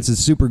on. offense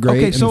is super great,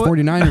 Okay, and so the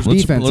 49ers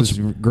defense is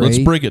great. Let's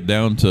break it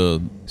down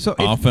to So if-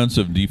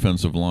 offensive,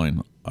 defensive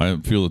line. I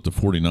feel that the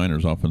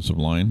 49ers offensive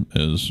line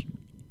is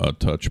a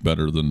touch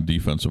better than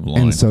defensive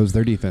line. And so is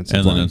their defensive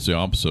And line. then it's the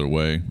opposite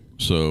way.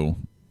 So,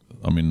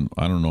 I mean,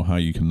 I don't know how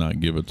you cannot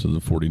give it to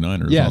the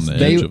 49ers Yes, on the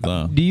they- edge of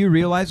that. Do you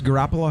realize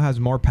Garoppolo has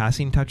more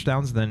passing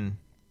touchdowns than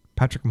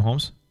Patrick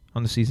Mahomes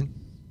on the season?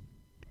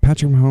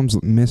 Patrick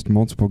Mahomes missed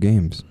multiple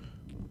games.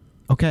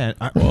 Okay.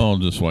 Well,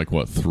 just like,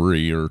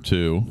 3 or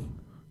 2?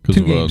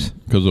 2 games.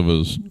 Because of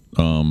his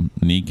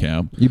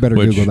kneecap. You better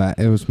which- Google that.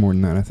 It was more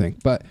than that, I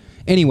think. But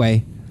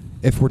anyway,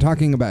 if we're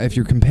talking about, if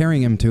you're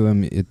comparing him to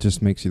him, it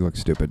just makes you look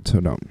stupid. So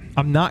don't.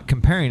 I'm not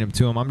comparing him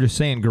to him. I'm just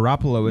saying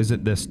Garoppolo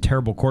isn't this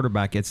terrible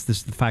quarterback. It's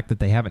just the fact that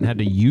they haven't had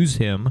to use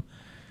him.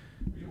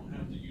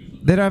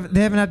 They haven't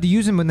had to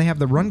use him when they have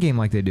the run game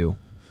like they do.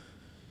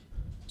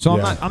 So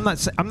Yeah. I'm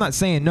not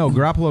saying no.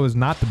 Garoppolo is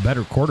not the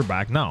better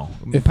quarterback. No,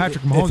 If-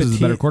 Patrick if Mahomes a is the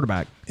better team-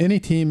 quarterback. Any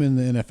team in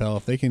the NFL,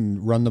 if they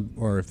can run the,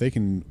 or if they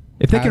can,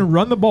 If they can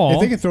run the ball, if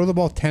they can throw the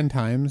ball 10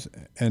 times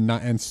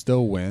and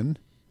still win.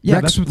 yeah,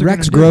 Rex, that's what they're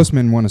Rex gonna do.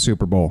 Grossman won a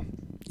Super Bowl.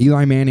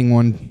 Eli Manning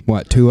won,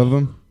 2 of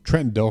them?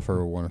 Trent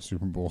Dilfer won a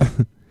Super Bowl,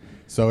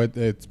 so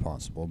it's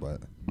possible.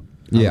 But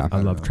Yeah.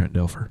 I love Trent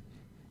Dilfer.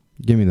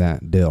 Give me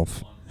that,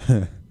 Dilf.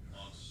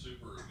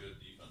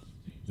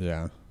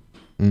 yeah,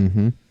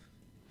 Mm-hmm.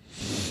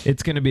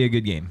 It's going to be a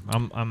good game.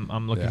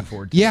 I'm looking Yeah.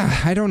 forward to it.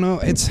 Yeah, I don't know.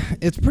 It's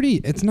pretty.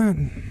 It's not.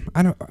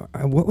 I don't.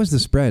 What was the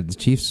spread? The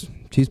Chiefs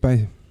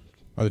by.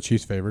 are the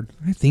Chiefs favored?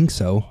 I think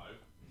so.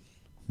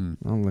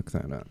 I'll look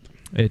that up.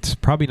 It's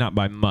probably not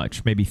by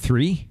much. Maybe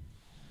 3.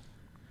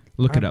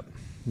 Look it up.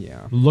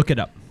 Yeah. Look it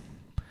up.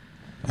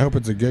 I hope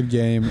it's a good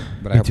game,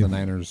 but I Me hope too. the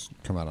Niners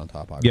come out on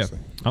top. Yeah, Obviously,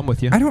 I'm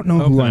with you. I don't know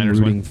Hope who the I'm Niners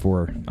rooting win.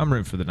 for. I'm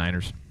rooting for the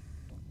Niners.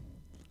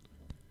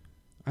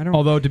 I don't.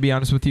 Although, to be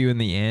honest with you, in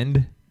the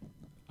end,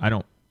 I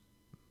don't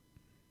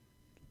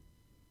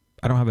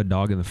have a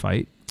dog in the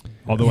fight.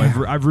 Although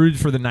Yeah. I've rooted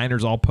for the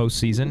Niners all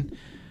postseason.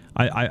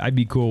 I'd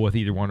be cool with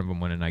either one of them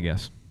winning, I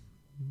guess.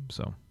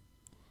 So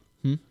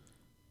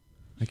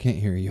I can't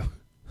hear you.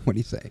 What do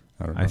you say?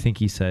 I don't know. I think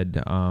he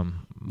said,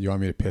 You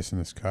want me to piss in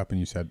this cup, and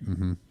you said,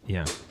 "Mm-hmm."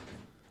 yeah.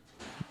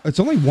 It's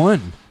only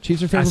 1.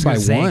 Chiefs are I favored was by gonna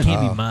say 1. it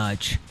can't Oh. be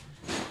much.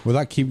 Will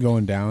that keep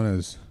going down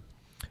as?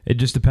 It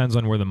just depends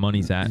on where the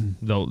money's at.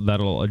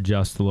 That'll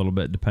adjust a little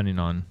bit depending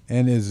on.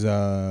 And is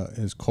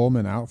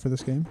Coleman out for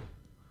this game?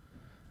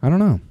 I don't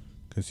know.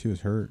 Because he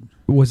was hurt.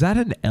 Was that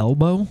an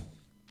elbow?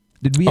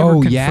 Did we ever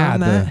confirm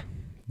that?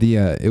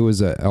 It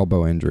was an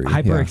elbow injury.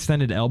 Yeah.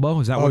 Hyperextended elbow?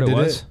 Is that what it did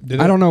was? Did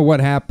I don't know what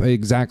happened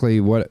exactly.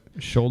 What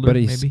Shoulder, but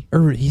he's, maybe?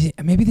 or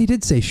maybe they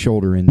did say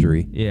shoulder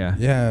injury. Yeah.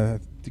 Yeah,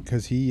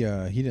 because he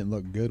didn't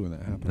look good when that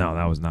happened. No,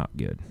 that was not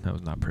good. That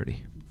was not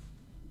pretty.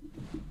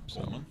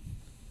 So.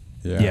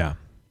 Yeah.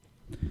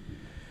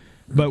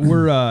 But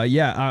we're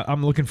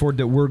I'm looking forward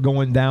to we're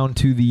going down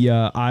to the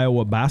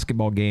Iowa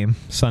basketball game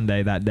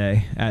Sunday that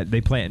day.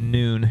 They play at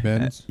noon.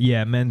 Men's?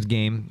 Men's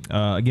game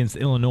against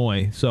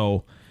Illinois.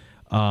 So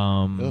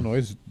Illinois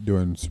is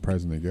doing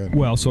surprisingly good.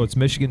 well, so it's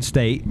Michigan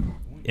State,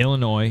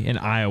 Illinois, and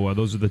Iowa.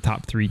 Those are the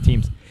top 3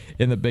 teams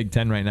in the Big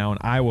Ten right now. And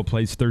Iowa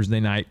plays Thursday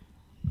night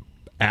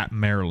at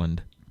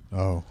Maryland.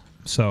 Oh,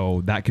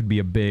 So that could be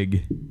a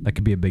big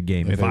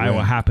game. If If they Iowa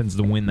win. happens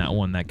to win that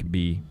one, that could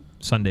be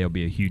Sunday will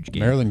be a huge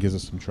game. Maryland gives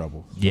us some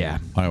trouble. Yeah.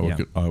 Iowa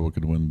Yeah.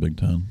 could win Big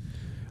Ten.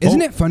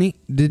 Isn't it funny?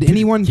 Did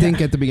anyone yeah. think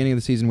at the beginning of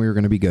the season we were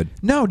going to be good?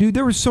 No, dude,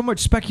 there was so much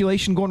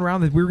speculation going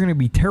around that we were going to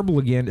be terrible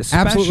again.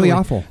 Absolutely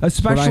awful.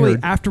 That's what I Especially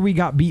heard. after we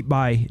got beat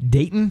by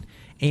Dayton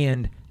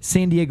and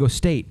San Diego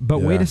State.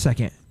 But wait Yeah. a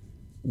second.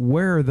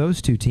 Where are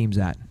those 2 teams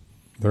at?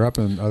 They're up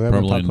in. Are they up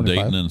Probably in in top 25?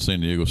 Dayton and San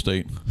Diego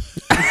State.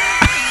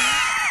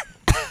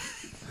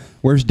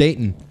 Where's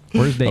Dayton?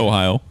 Where's Dayton?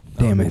 Ohio.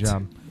 Damn Good it.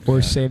 job.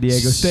 Where's San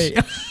Diego State?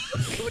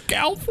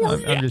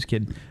 California. I'm just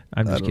kidding.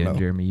 I'm just don't kidding, know.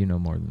 Jeremy. You know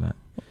more than that.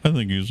 I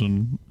think he's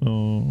in.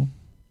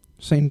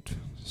 Saint.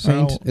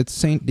 Oh. It's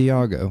Saint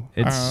Diego.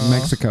 It's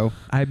Mexico.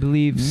 I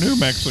believe New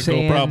Mexico,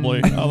 San probably.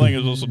 I think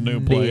it's just a new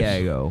place.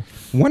 Diego.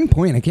 1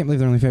 point. I can't believe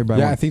they're only favored by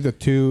Yeah, 1. I think the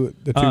two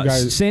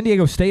guys. San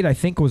Diego State, I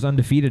think, was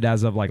undefeated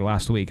as of like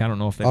last week. I don't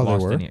know if they Oh, they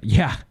lost were? any.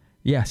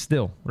 Yeah,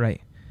 still right.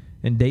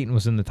 And Dayton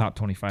was in the top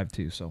 25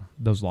 too, so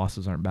those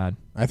losses aren't bad.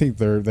 I think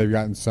they've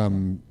gotten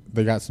some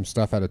they got some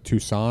stuff out of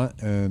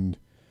Toussaint and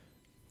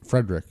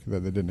Frederick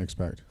that they didn't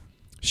expect.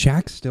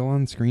 Shaq's still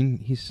on screen.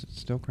 He's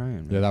still crying.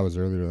 Man. Yeah, that was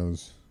earlier. That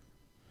was.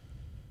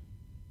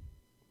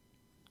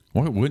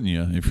 Why wouldn't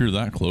you? If you're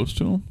that close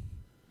to him,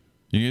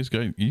 you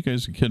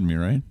guys are kidding me,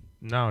 right?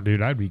 No,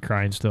 dude, I'd be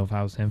crying still if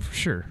I was him for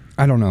sure.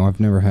 I don't know. I've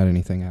never had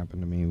anything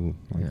happen to me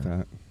like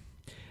that.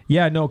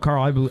 Yeah, no,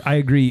 Carl, I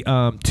agree.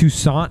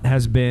 Toussaint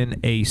has been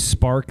a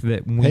spark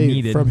that we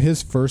needed. From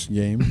his first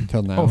game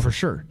till now. Oh, for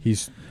sure.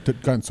 He's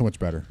gotten so much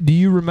better. Do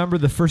you remember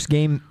the first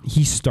game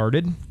he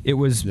started? It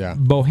was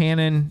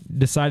Bohannon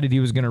decided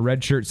he was going to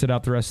redshirt, sit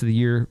out the rest of the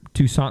year.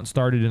 Toussaint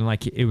started,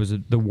 and it was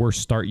the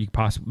worst start you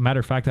possibly. Matter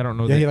of fact, I don't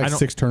know. Yeah, he had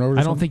 6 turnovers.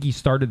 I don't think he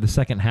started the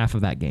second half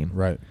of that game.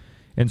 Right.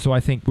 And so I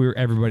think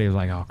everybody was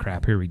like, "Oh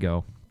crap, here we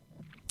go."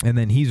 And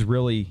then he's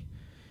really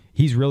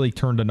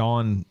turned it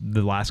on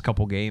the last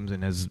couple games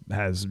and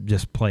has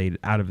just played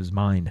out of his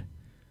mind.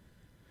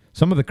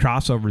 Some of the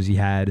crossovers he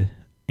had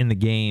in the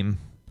game,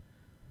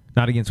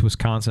 not against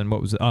Wisconsin, what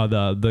was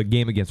the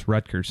game against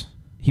Rutgers?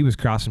 He was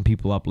crossing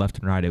people up left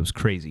and right. It was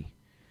crazy.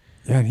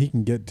 Yeah, and he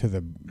can get to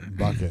the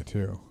bucket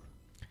too.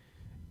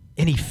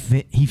 And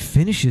he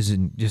finishes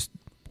in just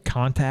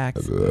contact.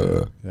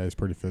 Yeah, he's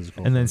pretty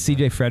physical. And then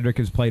C.J. Frederick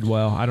has played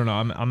well. I don't know.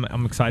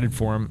 I'm excited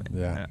for him.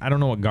 Yeah. I don't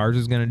know what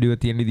Garza's going to do at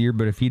the end of the year,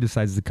 but if he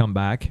decides to come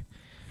back,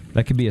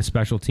 that could be a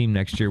special team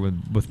next year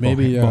with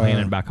maybe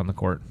Bohannon back on the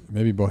court.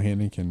 Maybe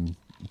Bohannon can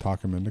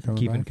talk him into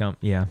coming back.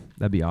 Yeah,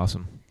 that'd be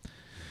awesome.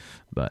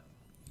 But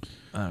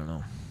I don't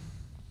know.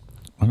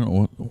 I don't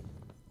know what,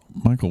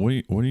 Michael.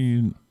 What do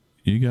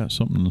you got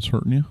something that's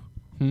hurting you?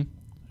 You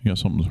got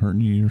something that's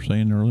hurting you? You were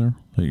saying earlier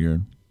that you're.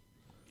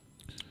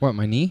 What,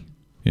 my knee?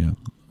 Yeah.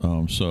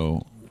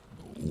 So,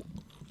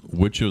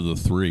 which of the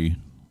 3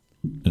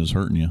 is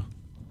hurting you?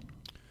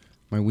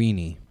 My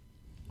weenie.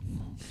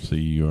 See,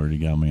 you already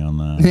got me on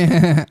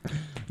that.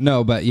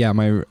 No, but yeah,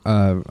 my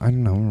I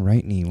don't know,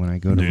 right knee when I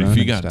go to Dude, run. if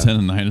you got stuff.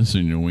 tendonitis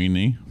in your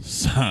weenie,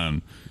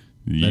 son,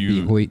 yeah.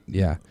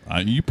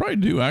 You probably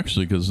do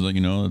actually, because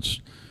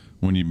it's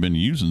when you've been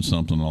using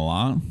something a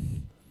lot,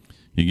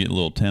 you get a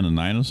little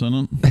tendonitis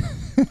in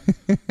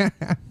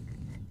it.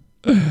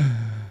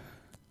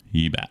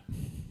 You bet.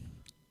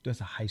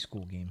 That's a high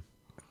school game.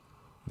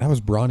 That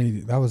was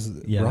Brawny. That was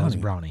Yeah, that was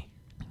Brawny.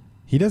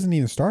 He doesn't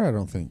even start, I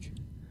don't think.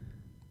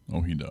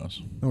 Oh, he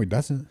does. No, he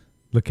doesn't.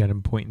 Look at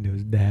him pointing to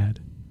his dad.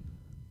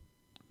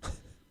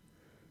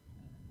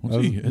 What's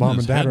he hitting mom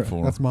his and dad. head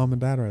for? That's mom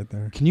and dad right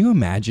there. Can you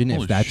imagine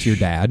Holy if that's your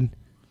dad?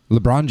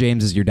 LeBron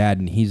James is your dad,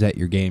 and he's at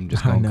your game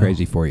just I going know.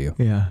 crazy for you.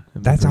 Yeah.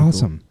 That's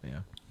awesome. Yeah.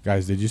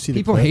 Guys, did you see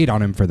People the clip? hate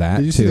on him for that,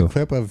 Did you too. see the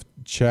clip of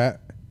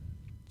Chet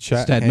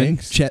Stedman?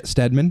 Hanks? Chet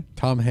Stedman?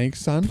 Tom Hanks'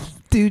 son?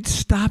 Dude,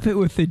 stop it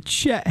with the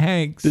Chet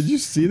Hanks. Did you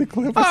see the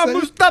clip? I said?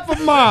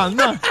 Mustafa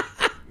Man.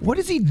 What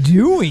is he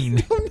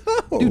doing?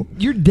 No. Dude,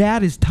 your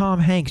dad is Tom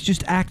Hanks.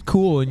 Just act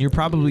cool, and you're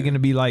probably going to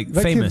be That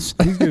famous.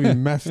 kid's- He's going to be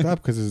messed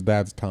up because his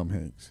dad's Tom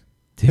Hanks.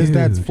 His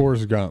dad's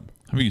Forrest Gump.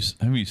 Have you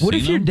seen What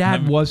if your him?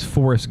 dad was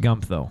Forrest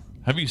Gump though?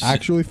 Have you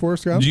Actually,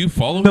 Forrest Gump? Do you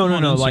follow No, him no,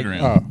 on no, like-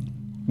 Instagram?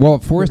 Well,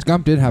 Forrest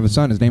Gump did have a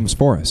son. His name was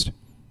Forrest.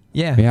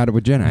 Yeah. He had it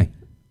with Jenny.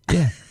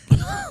 Yeah.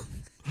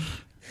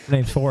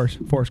 Name's Forrest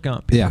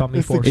Gump. People Yeah. call me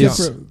It's the Forrest kid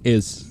Gump. from-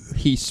 Is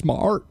he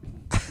smart?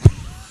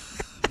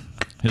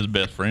 His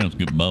best friend's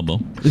good Bubba.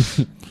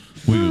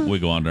 we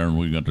go on there and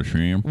we got to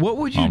see him. What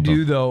would you On the-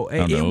 do though?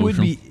 on the It would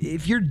ocean. be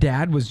if your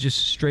dad was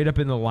just straight up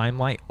in the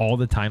limelight all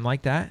the time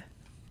like that.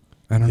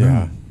 I don't Yeah.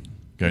 know.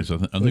 Guys, I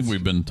think Let's-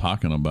 we've been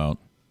talking about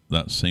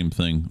that same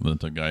thing that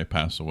the guy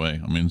passed away.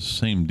 I mean,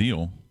 same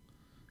deal.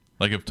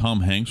 Like if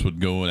Tom Hanks would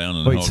go down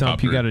in a Wait, helicopter.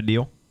 Sump, you got a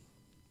deal?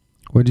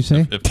 What'd you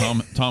say? If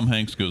Tom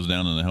Hanks goes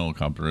down in a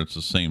helicopter, it's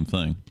the same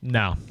thing.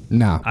 No,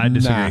 No. I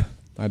disagree. Nah,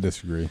 I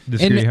disagree.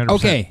 Disagree 100%.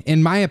 Okay,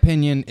 in my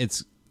opinion,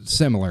 it's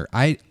similar.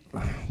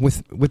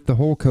 With the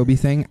whole Kobe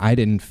thing, I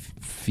didn't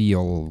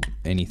feel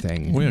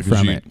anything Well, yeah,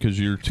 from it. because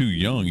you're too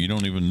young. You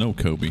don't even know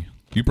Kobe.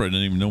 You probably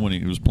didn't even know when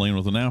he was playing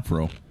with an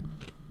afro.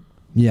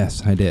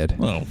 Yes, I did.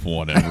 Well,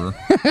 whatever.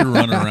 You're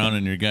running around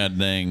in your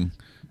goddamn,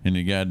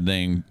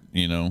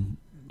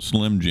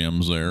 Slim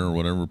Jims there or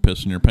whatever,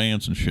 pissing your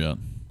pants and shit.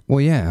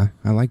 Well, yeah,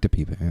 I like to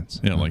pee pants.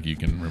 Yeah, like you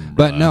can remember.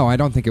 But that. no, I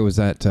don't think it was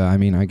that. I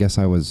mean, I guess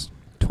I was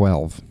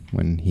 12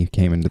 when he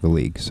came into the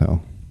league.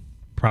 So,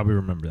 Probably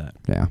remember that.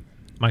 yeah.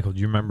 Michael, do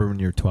you remember when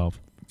you were 12?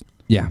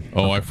 Yeah.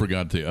 Oh, I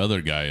forgot the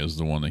other guy is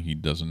the one that he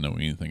doesn't know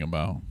anything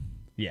about.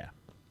 Yeah.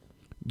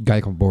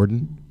 Guy called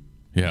Borden.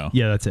 Yeah.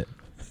 Yeah, that's it.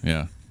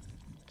 Yeah.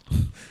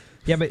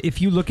 Yeah, but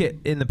if you look at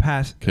in the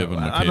past, Kevin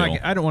I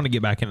McHale. don't want to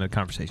get back into the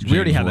conversation. we James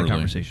already had that Worley.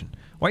 conversation.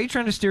 Why are you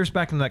trying to steer us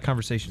back into that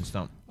conversation,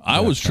 Stump? I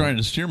was trying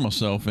to steer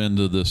myself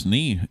into this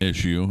knee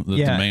issue that the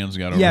Yeah. man's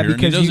got over Yeah, here, and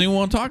he because doesn't you- even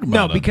want to talk about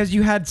No, it. because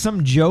you had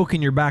some joke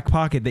in your back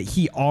pocket that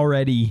he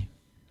already.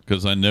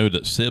 Because I know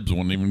that Sibbs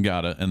wouldn't even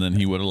got it, and then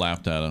he would have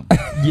laughed at it.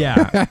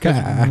 Yeah, because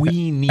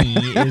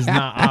weenie is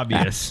not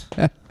obvious.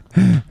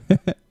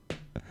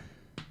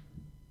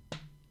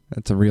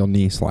 That's a real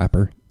knee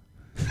slapper.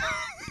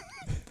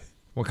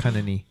 What kind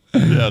of knee?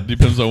 Yeah, it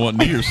depends on what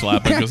knee you're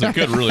slapping because it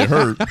could really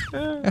hurt.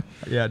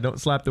 Yeah, don't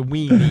slap the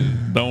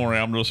weenie. Don't worry,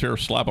 I'm just here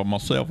slapping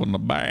myself in the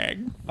bag.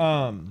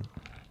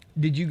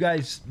 Did you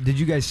guys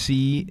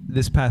see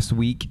this past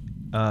week?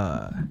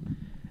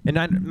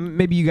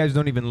 Maybe you guys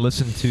don't even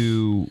listen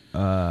to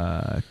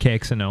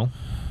KXNO.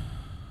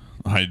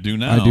 I do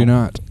now. I do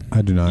not.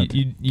 I do not.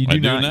 You do I do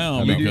not.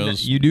 now You do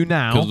because you do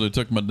now. Because they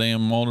took my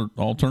damn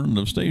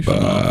alternative station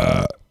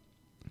off.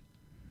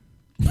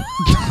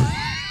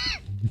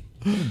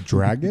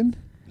 Dragon?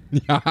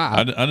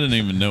 I didn't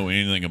even know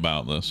anything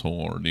about this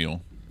whole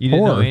ordeal. You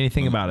didn't know Or-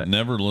 anything about it.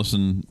 Never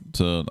listened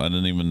to. I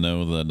didn't even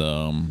know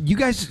that. You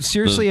guys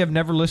seriously have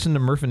never listened to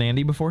Murph and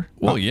Andy before?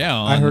 Well, yeah.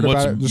 I heard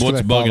what's, about it just 'cause what's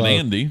I bugging follow-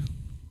 Andy?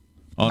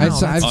 On, I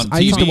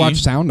used to TV. watch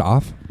Sound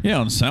Off. Yeah,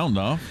 on Sound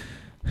Off.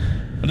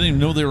 I didn't even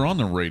know they were on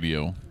the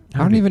radio. I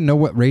don't even know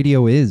what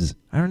radio is.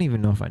 I don't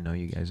even know if I know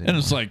you guys anymore. And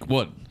it's like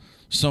what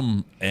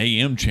some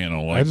AM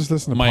channel. Like I just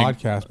listen to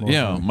podcasts mostly.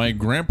 Yeah, my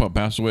grandpa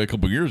passed away a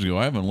couple years ago.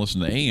 I haven't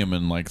listened to AM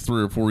in like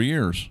 3 or 4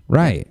 years.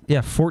 Right. yeah,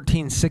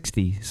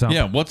 1460 something.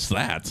 Yeah, what's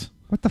that?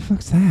 What the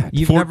fuck's that?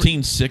 You've never-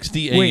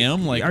 1460 Wait,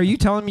 AM. Like, are you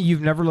telling me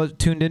you've never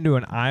tuned into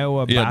an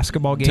Iowa Yeah,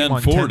 basketball game on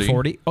 1040?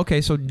 1040? Okay,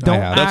 so don't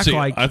have. That's act the,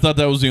 like. I thought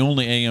that was the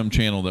only AM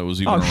channel that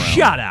was even Oh, around.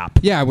 shut up!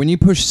 Yeah, when you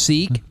push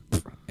seek,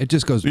 it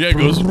just goes. Yeah, it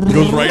goes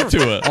right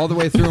to it. all the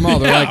way through them all.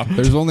 They're Yeah. like,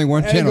 there's only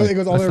one It channel.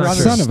 goes all the way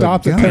That's around. not It true.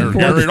 stops at Son of a 1040.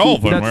 Gary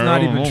Dolphin. That's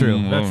not even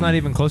true. That's not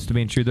even close to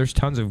being true. There's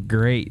tons of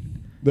great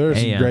There's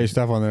some AM great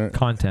stuff on there.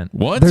 content.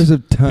 What? There's a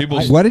ton.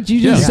 People- What did you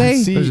just Yeah. say?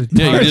 See, There's a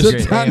Yeah, you ton just- of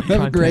There's a great ton AM of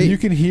content. great- you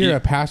can hear Yeah. a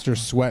pastor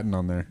sweating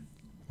on there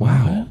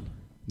Wow.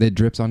 It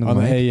drips onto the on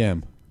the mic.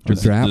 AM.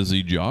 Drip drap. Does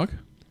he jog?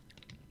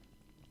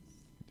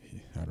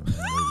 I don't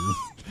know.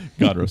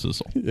 God rest his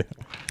soul.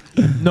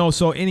 No,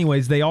 so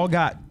anyways, they all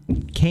got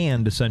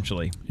canned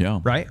essentially, Yeah.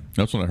 right?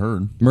 That's what I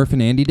heard. Murph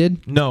and Andy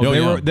did. No, Oh,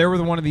 yeah. they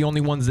were one of the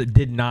only ones that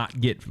did not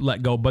get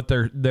let go, but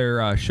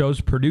their show's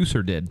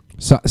producer did.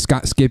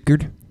 Scott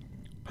Skipgard.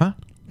 Huh?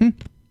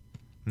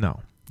 No.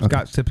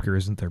 Scott Sipker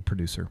isn't their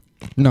producer.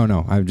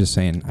 No, I'm just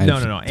saying. No.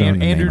 throwing the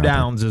name Andrew out there.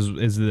 Downs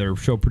is their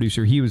show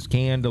producer. He was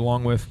canned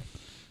along with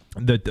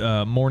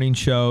the morning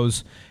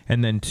shows,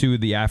 and then 2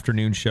 of the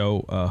afternoon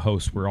show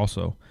hosts were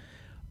also.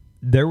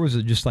 There was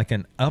just like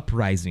an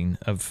uprising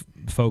of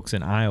folks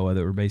in Iowa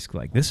that were basically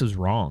like, "This is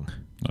wrong."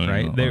 I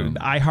Right? know.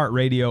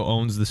 iHeartRadio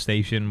owns the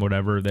station.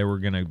 Whatever, they were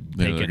gonna take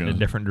they're it in a gonna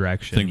different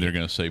direction. Think they're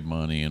going to save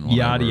money and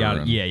Yada, whatever.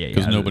 yada. Yeah.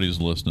 Because nobody's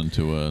listening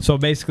to it. So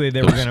basically,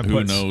 they were gonna Who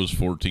put. knows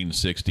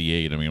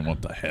 1468? I mean,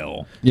 what the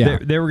hell? Yeah.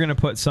 They were going to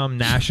put some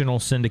national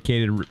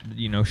syndicated,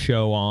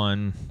 show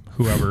on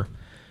whoever,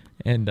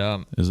 and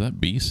Is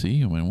that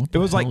BC? I mean, what the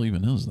was hell like-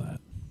 even is that?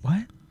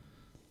 what?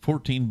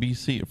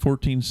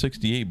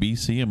 1468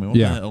 BC. I mean, what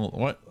Yeah. the hell?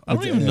 What? I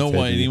don't That's- even know that's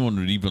why iffy. anyone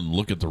would even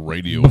look at the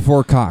radio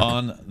Before cock.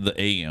 on the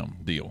AM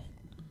deal.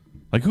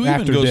 Like who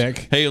After even goes?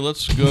 dick. Hey,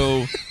 let's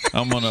go.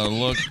 I'm gonna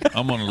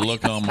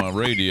look on my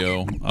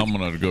radio. I'm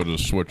gonna go to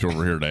switch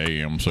over here to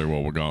AM. Say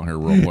what we got here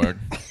real quick.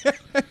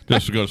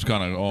 just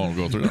kind of all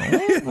go through.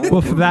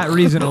 Well, for that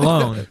reason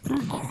alone.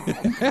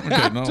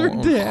 Okay,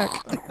 no,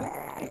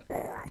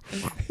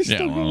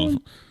 yeah, well,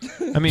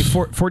 I mean,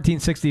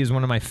 1460 is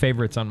one of my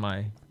favorites on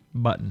my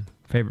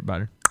favorite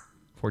button.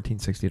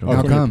 1460. Oh,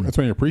 How that's one of your- come? That's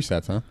one of your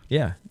presets, huh?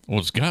 Yeah. well,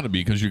 it's got to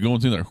be because you're going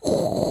through there.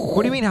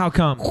 What do you mean? How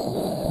come?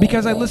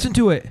 Because I listen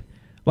to it.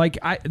 Like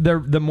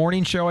the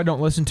morning show, I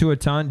don't listen to a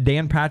ton.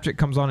 Dan Patrick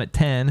comes on at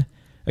 10.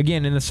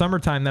 Again, in the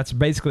summertime, that's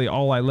basically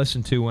all I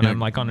listen to when I'm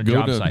like on a Go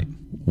job to site.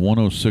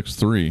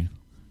 106.3.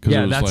 Because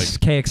Yeah, it was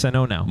that's like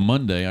KXNO now.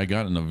 Monday. I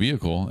got in a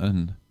vehicle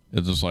and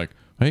it's just like,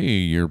 hey,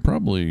 you're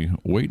probably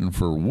waiting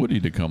for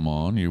Woody to come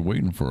on. You're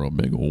waiting for a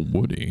big old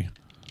Woody.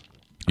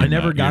 I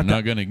never got You're that.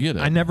 not going to get it.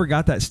 I never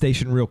got that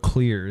station real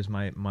clear. Is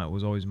my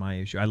was always my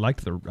issue. I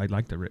liked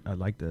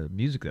the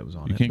music that was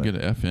on You it. can't but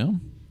get an FM.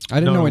 I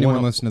didn't No, know anyone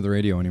 10 listened to the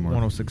radio anymore.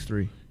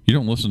 106.3. You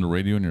don't listen to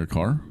radio in your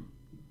car?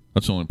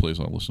 That's the only place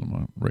I listen to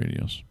my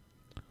radios.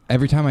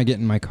 Every time I get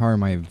in my car,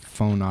 my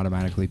phone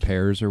automatically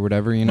pairs or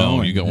whatever. You know.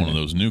 Oh, you got one of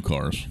those new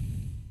cars.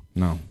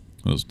 No.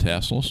 Those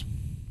Teslas.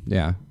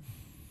 Yeah.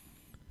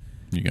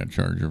 You got to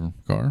charge your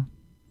car?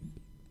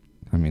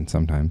 I mean,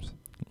 sometimes.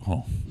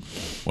 Oh,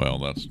 well,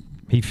 that's...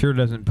 He sure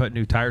doesn't put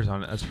new tires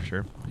on it. That's for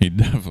sure.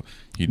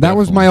 That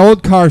was my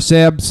old car,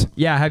 Sebs.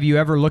 Yeah. Have you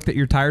ever looked at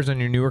your tires on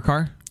your newer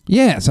car?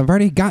 Yes, I've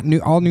already got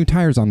all new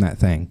tires on that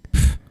thing.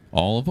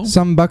 All of them?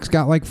 Some buck's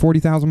got like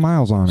 40,000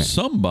 miles on it.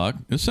 Some buck.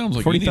 It sounds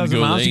like you need to 40,000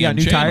 go to miles. the You got AM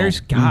new channel. tires.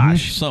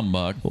 Gosh. Some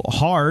buck.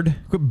 Hard.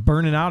 Quit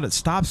burning out at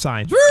stop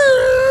signs.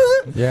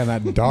 Yeah,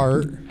 that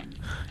dart.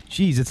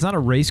 Jeez, it's not a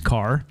race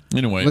car.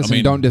 Anyway, Listen, I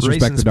mean, don't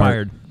disrespect Race the dart.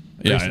 inspired.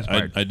 Race yeah,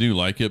 inspired. I do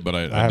like it, but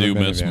I haven't do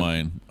been miss there yet.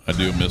 mine. I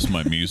do miss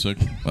my music.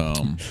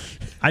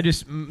 I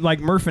just like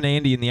Murph and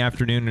Andy in the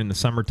afternoon and in the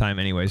summertime,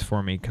 anyways,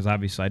 for me, because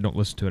obviously I don't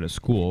listen to it at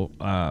school.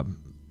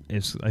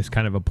 It's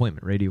kind of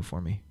appointment radio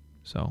for me.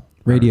 So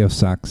Radio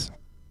sucks.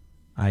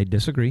 I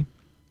disagree.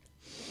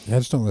 Yeah, I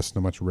just don't listen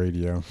to much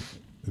radio.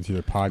 It's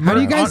either podcast. How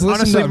do you guys listen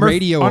honestly, to Murph-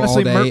 radio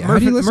honestly, all day? Murph- How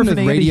do you Murph listen and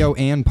to Andy- radio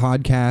and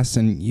podcasts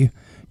and you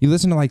You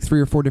listen to like 3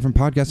 or 4 different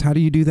podcasts. How do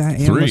you do that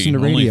and listen to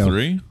radio?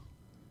 Only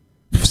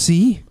 3?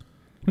 See?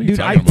 What are you Dude,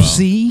 talking about?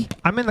 See?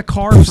 I'm in the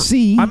car. For,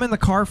 See? I'm in the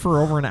car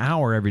for over an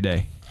hour every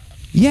day.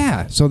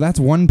 Yeah, so that's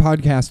 1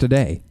 podcast a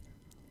day.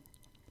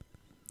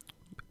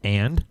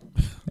 And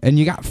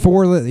You got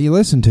 4 that you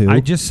listen to. I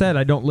just said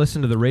I don't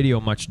listen to the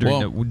radio much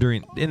Well-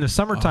 during in the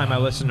summertime. I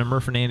listen to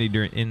Murph and Andy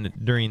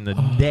during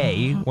the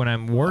day when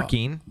I'm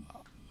working.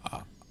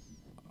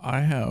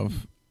 I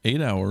have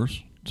 8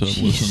 hours to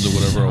Jeez, listen to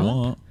whatever I son.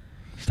 want.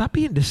 Stop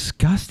being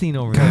disgusting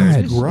over God,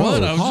 there. Just gross.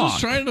 What? I was talk.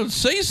 just trying to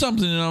say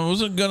something, and I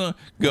wasn't gonna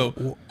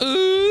go.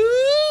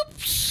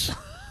 Oops.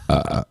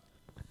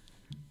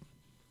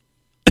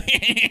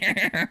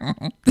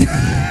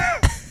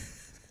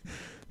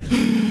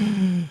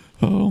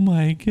 Oh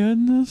my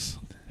goodness.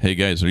 Hey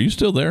guys, are you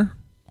still there?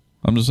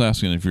 I'm just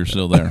asking if you're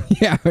still there.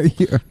 Yeah.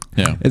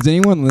 Yeah. Is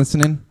anyone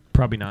listening?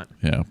 Probably not.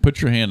 Yeah.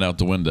 Put your hand out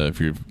the window if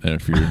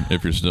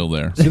you're still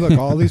there. See, look,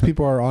 all these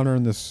people are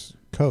honoring this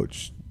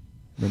coach.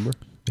 Remember?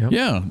 Yep.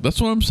 Yeah,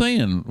 that's what I'm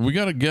saying. We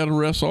got to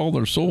rest all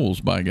their souls,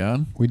 by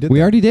God. We did. We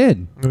that. already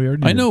did. We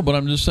already I did. know, but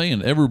I'm just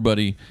saying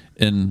everybody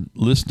in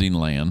listing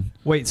land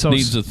Wait, so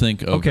needs to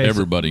think of okay, so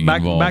everybody back,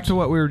 involved. Back to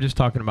what we were just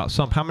talking about.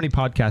 How many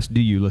podcasts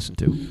do you listen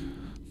to?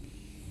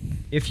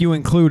 If you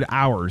include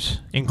hours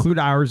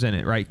in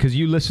it, right? Because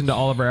you listen to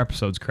all of our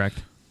episodes,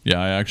 correct? Yeah,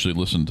 I actually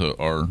listen to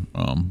our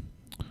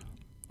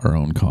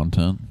own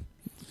content.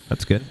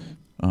 That's good.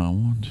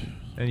 One, two.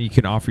 And you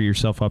can offer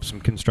yourself up some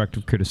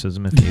constructive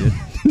criticism if needed.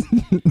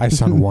 I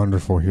sound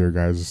wonderful here,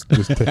 guys.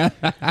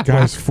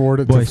 Guys, forward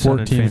it Boy, to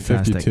sounded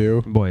fantastic.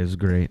 1452. Boy, it was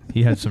great.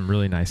 He had some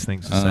really nice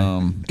things to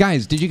say.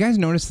 Guys, did you guys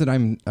notice that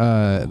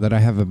that I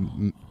have a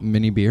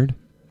mini beard?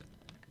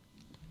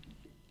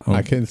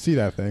 I couldn't see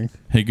that thing.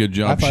 Hey, good I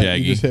job, thought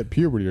Shaggy. you just hit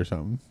puberty or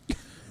something.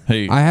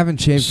 Hey, I haven't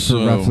shaved for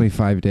So- roughly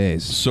 5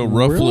 days. so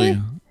roughly.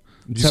 Really?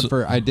 Except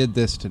for I did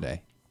this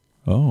today.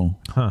 Oh,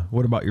 Huh.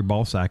 What about your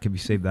ball sack? Have you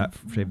shaved that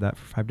for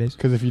 5 days?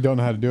 Because if you don't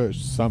know how to do it,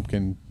 some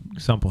can.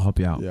 Some will help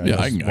you out. Yeah, yeah, just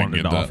I can wanted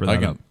get to that. offer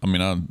that up. I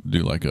mean, I'll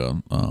do like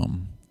a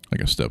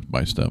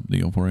step-by-step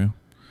deal for you.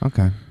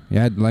 Okay.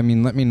 Yeah, I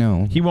mean, let me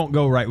know. He won't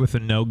go right with a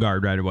no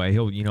guard right away.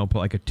 He'll, put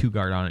like a 2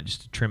 guard on it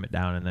just to trim it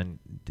down and then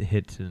to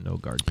hit to the no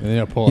guard. And then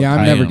you'll pull Yeah, it I'm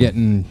I never am.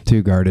 getting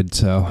too guarded,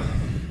 so.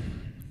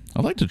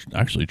 I'd like to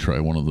actually try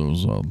one of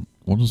those.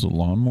 What is the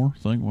lawnmower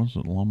thing? What is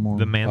it? Lawnmower?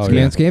 The Oh, Manscaped.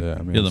 yeah.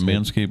 Manscaped? Yeah, the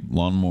Manscaped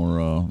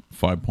lawnmower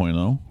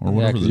 5.0 or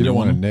whatever. Yeah, the you new don't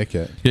want to one. nick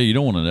it. Yeah, you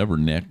don't want to ever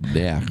neck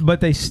deck. But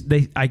they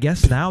I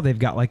guess now they've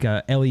got like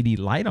a LED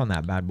light on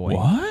that bad boy.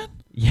 What?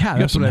 Yeah, You got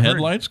that's some what I heard.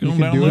 headlights You going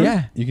can down do there? it.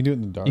 Yeah. You can do it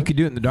in the dark. You could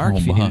do it in the dark Oh,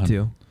 if you needed man.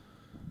 to.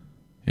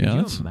 Yeah,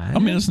 you that's. imagine? I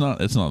mean, it's not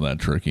that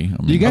tricky. I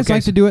mean, Do you guys Okay,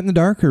 like so- to do it in the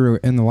dark or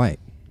in the light?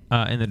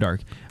 In the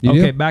dark. You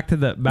okay, do? back to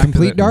the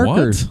Complete dark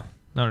or? What?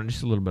 No,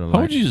 just a little bit of How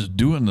light. would you just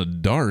do it in the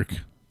dark?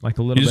 Like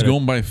a You little just bit.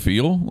 going by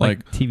feel,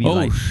 like TV oh,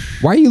 light.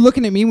 Why are you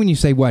looking at me when you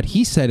say what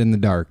he said in the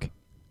dark?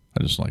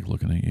 I just like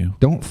looking at you.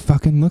 Don't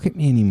fucking look at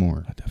me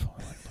anymore. I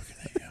definitely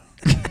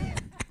like looking at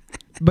you.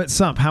 But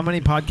Sump, how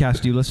many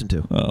podcasts do you listen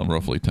to?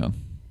 Roughly 10.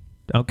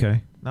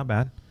 Okay, not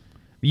bad.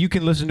 You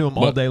can listen to them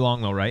all But- day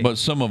long, though, right? But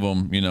some of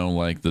them,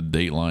 like the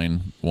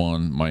Dateline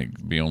one,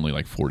 might be only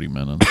like 40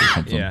 minutes or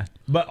something. yeah,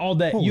 but all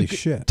day. Holy you could,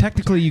 shit.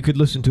 Technically, you could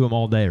listen to them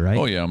all day, right?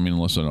 Oh yeah, I mean,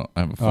 unless I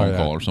have a phone yeah.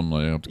 call or something,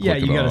 I have to Yeah,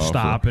 click you it gotta off,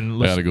 stop or and I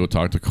listen. got to go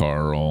talk to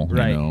Carl.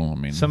 Right. I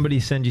mean, Somebody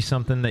sends you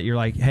something that you're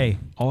like, hey,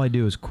 all I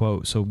do is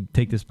quote, so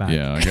take this back.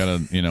 Yeah, I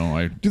gotta.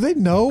 I Do they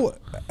know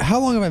how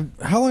long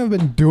have I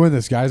been doing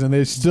this, guys, and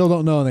they still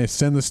don't know, and they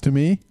send this to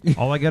me?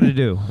 All I got to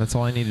do. That's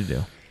all I need to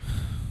do.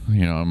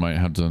 I might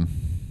have to.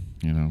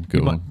 Go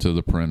might- to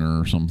the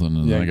printer or something,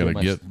 and Yeah, I gotta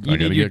get get. You I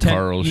gotta need your get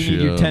Carl's You shit.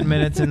 need your 10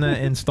 minutes in the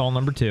install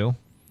number 2.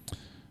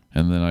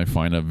 And then I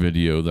find a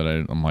video that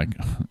I'm like,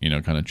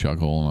 kind of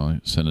chuckle, and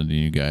I send it to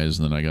you guys.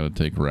 And then I got to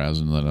take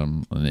Razin that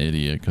I'm an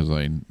idiot because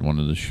I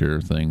wanted to share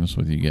things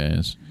with you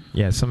guys.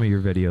 Yeah, some of your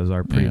videos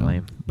are pretty Yeah.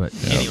 lame. But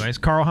Yeah. anyways,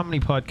 Carl, how many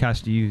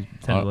podcasts do you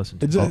tend to listen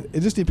to?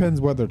 It just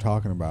depends what they're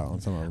talking about on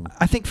some of them.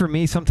 I think for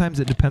me, sometimes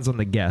it depends on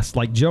the guest.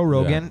 Like Joe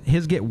Rogan,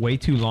 his get way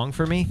too long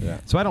for me, Yeah.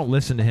 so I don't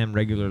listen to him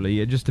regularly.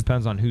 It just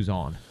depends on who's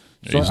on.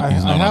 So He's I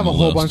not have on a the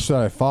whole list. bunch that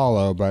I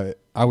follow, but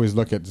I always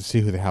look at to see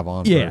who they have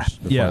on Yeah,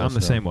 first. before yeah, I I'm the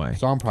listen to same them. way.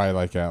 So I'm probably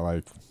like at I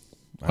I'm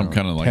don't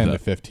kinda know, like 10 to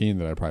that. 15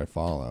 that I probably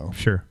follow.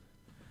 Sure.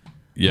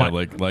 Yeah,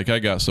 My- like I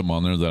got some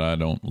on there that I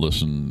don't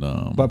listen.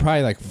 But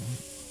probably like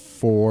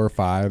 4 or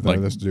 5 that Like-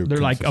 I listen to. They're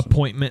like consistent.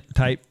 appointment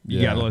type. You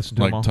Yeah. got to listen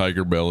to them all. like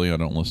Tiger Belly, I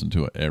don't listen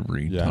to it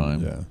every Yeah,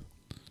 time. yeah.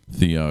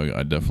 Theo,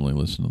 I definitely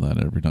listen to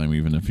that every time,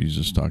 even if he's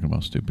just talking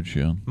about stupid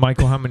shit.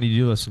 Michael, how many do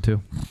you listen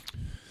to?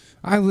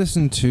 I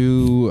listen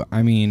to,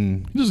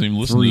 He doesn't even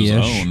listen to his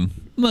 3-ish. own.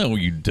 No,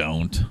 you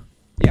don't.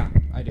 Yeah,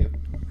 I do.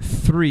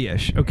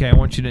 3-ish. Okay, I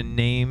want you to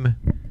name.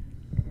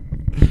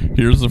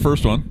 Here's the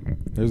first one.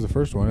 Here's the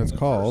first one. It's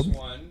called.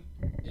 one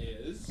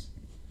is.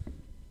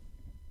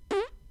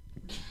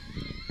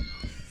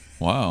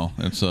 Wow,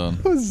 it's a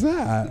What was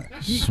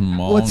that?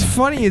 small. What's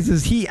funny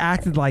is he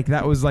acted like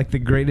that was like the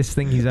greatest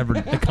thing he's ever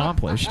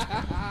accomplished,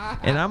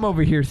 and I'm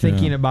over here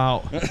thinking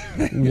about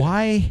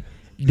why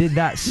did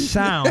that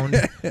sound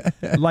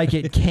like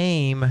it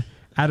came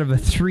out of a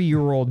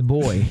 3-year-old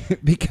boy?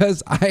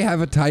 Because I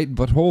have a tight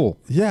butthole.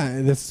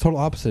 Yeah, that's the total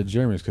opposite of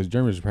Jeremy's, because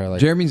Jeremy's probably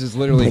like... Jeremy's is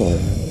literally...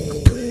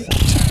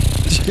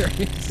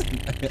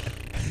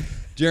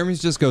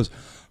 Jeremy's just goes...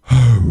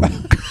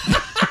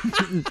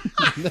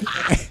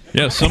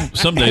 Yeah,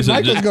 some days it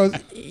Michael just goes...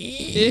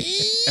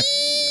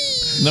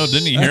 no.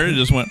 Didn't you hear it? It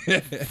just went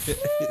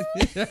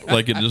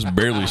like it just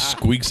barely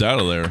squeaks out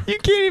of there. You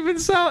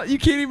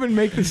can't even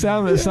make the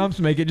sound that sumps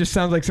make. It just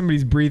sounds like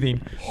somebody's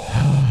breathing.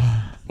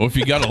 Well, if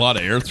you got a lot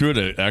of air through it,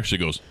 it actually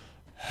goes.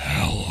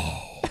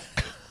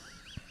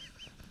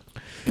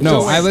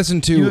 No, So I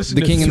listened to listen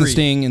The to King and the 3.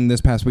 Sting in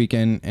this past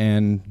weekend,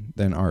 and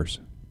then ours.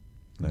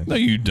 No,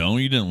 you don't.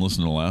 You didn't listen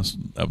to the last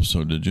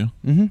episode, did you?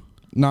 Mm-hmm.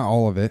 Not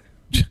all of it.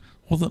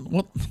 Well, then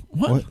what?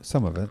 What?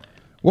 Some of it.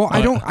 Well,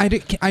 I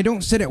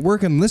don't sit at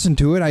work and listen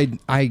to it.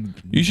 I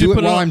You should do it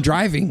put it while on- I'm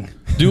driving.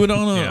 Do it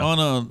on Yeah.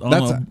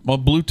 a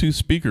Bluetooth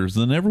speakers,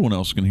 then everyone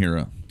else can hear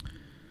it.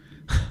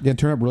 Yeah,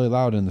 turn up really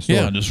loud in the store.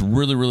 Yeah, just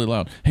really, really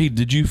loud. Hey,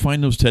 did you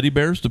find those teddy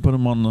bears to put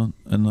them on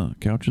the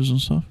couches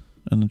and stuff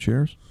and the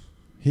chairs?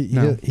 He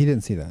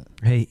didn't see that.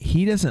 Hey,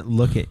 he doesn't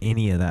look at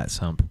any of that,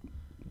 Sump.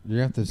 You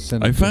have to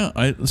send. I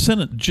sent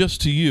it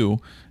just to you,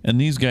 and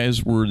these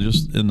guys were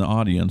just in the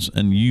audience,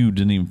 and you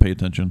didn't even pay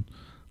attention.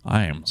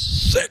 I am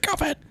sick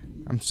of it.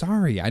 I'm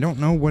sorry. I don't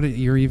know what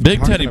you're even Big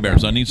talking teddy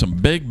bears. about. I need some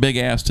big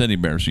ass teddy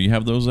bears. So you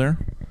have those there?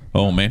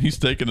 Oh man, he's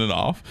taking it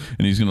off,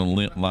 and he's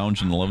gonna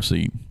lounge in the love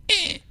seat.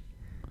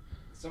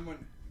 Someone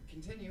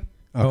continue.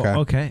 Okay. Oh,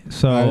 okay.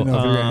 So I didn't know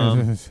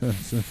if you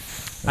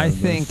were- I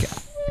think.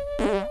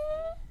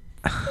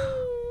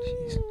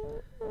 Jeez.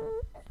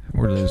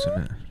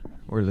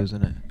 We're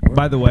losing it.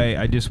 By the way,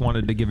 I just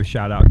wanted to give a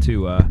shout out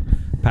to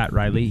Pat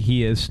Riley.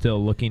 He is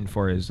still looking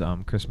for his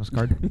Christmas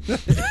card.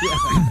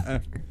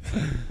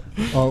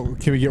 Oh,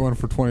 can we get one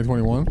for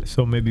 2021?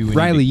 So maybe we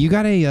Riley, need you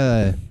got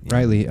a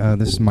Riley.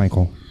 This is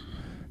Michael.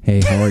 Hey,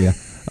 how are you?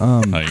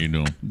 How you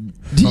doing?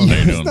 Do How you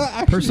you, doing?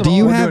 to personal, Do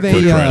you we're have doing a,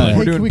 personal- Riley? we're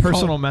Hey, doing can we call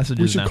personal him?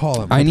 messages We should now.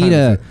 call him. I What need time is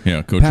a it?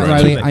 Yeah, Coach Pat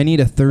Riley. Riley. I need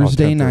a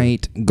Thursday 10:30.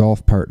 night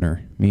golf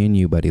partner. Me and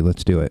you, buddy.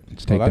 Let's do it.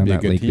 Let's Oh, take that'd down be a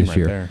that good lake team this right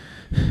year. there.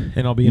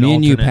 And I'll be an Me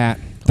and you, alternate. Pat.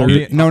 I'll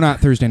be- No, not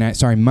Thursday night.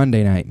 Sorry,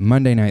 Monday night.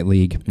 Monday night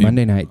league. Yeah,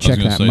 Monday night. I was Check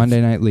gonna that. say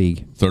Monday night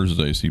league.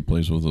 Thursdays he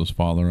plays with his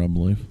father, I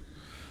believe.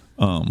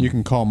 You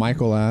can call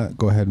Michael at.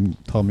 Go ahead and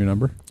tell him your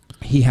number.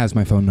 He has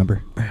my phone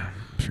number.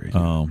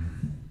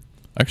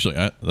 Actually,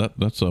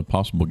 that's a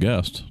possible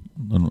guest.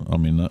 I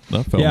mean, that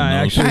fellow Yeah, I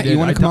knows. actually Pat, you did.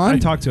 wanna I come on? I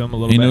talked to him a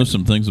little He bit. knows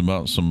some things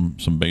about some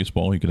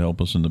baseball. He could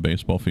help us in the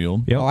baseball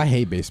field. Yep. Oh, I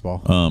hate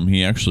baseball.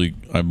 He actually,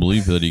 I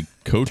believe that he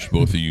coached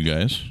both of you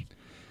guys.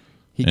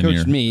 He And coached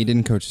you're- me. He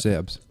didn't coach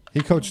Sibs.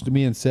 He coached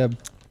me and Seb.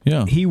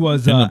 Yeah, He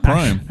was in the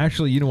prime.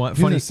 Actually, you know what? He's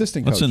an Funny.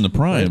 assistant coach. That's in the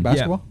prime. Right,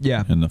 basketball.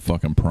 Yeah. in the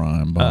fucking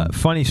prime. Bob.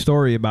 Funny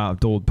story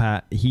about old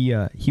Pat. He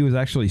was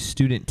actually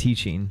student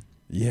teaching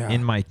Yeah.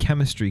 in my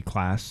chemistry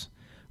class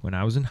when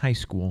I was in high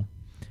school,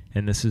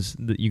 and this is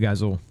you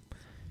guys will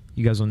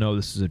know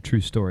this is a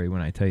true story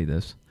when I tell you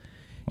this.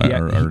 I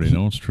Yeah, already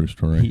know it's a true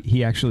story.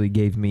 He actually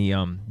gave me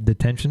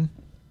detention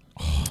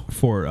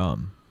for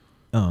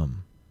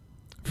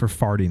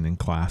farting in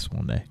class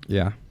one day.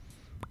 Yeah.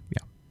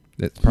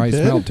 Yeah. It probably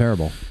did? smelled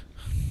terrible.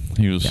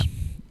 He was.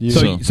 You-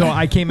 So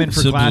I came in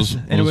for Sibs class,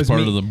 and it was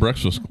part me. of the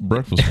breakfast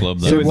club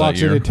that, Seb that walks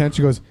in year.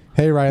 attention, goes,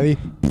 "Hey, Riley."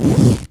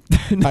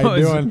 No, How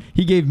you it was- doing?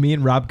 He gave me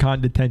and Rob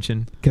Con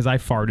detention because I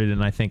farted,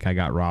 and I think I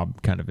got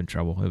Rob kind of in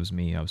trouble. It was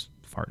me. I was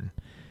farting,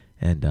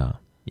 and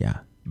yeah.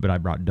 But I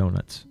brought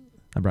donuts.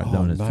 I brought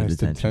donuts to nice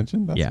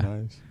detention. That's yeah,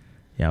 nice.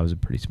 yeah. It was a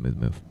pretty smooth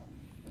move.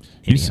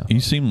 He Anyhow.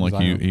 seemed like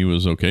Zion. he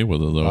was okay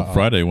with it though. Uh-oh.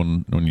 Friday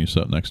when you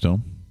sat next to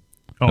him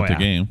at the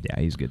game. Yeah,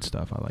 he's good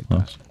stuff. I like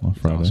Last that.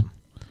 Friday. Awesome.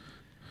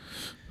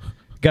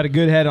 Got a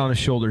good head on his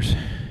shoulders.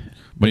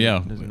 But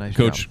yeah, Does a nice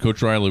Coach job.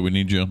 Coach Riley, we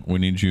need you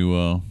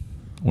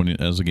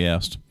as a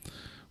guest.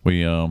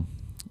 We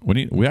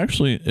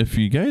actually, if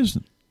you guys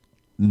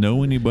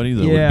know anybody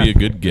that would be a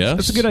good guest,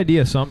 That's a good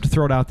idea, Sump, to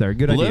throw it out there.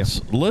 Good idea.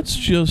 Let's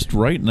just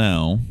right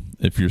now,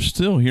 if you're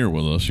still here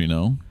with us,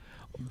 Come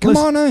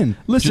Listen- on in.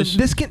 Listen,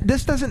 Just-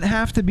 this doesn't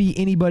have to be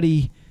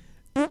anybody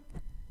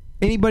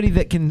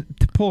that can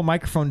pull a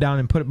microphone down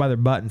and put it by their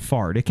butt and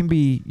fart. It can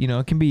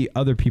be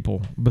other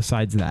people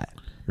besides that,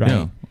 right?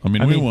 Yeah. I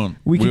mean,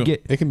 we could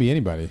get It can be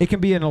anybody. it can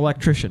be an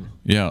electrician,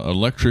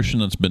 electrician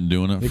that's been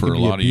doing it It for could a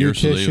be lot of years.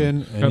 So they-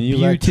 beautician, a an beautician,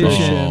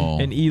 electrician. Oh.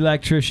 an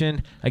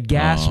electrician, a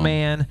gas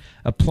man,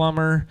 a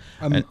plumber,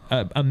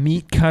 a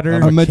meat cutter,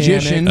 A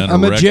magician. An A erect-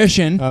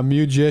 magician. A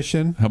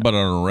musician. how about an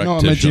No, a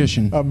erectician?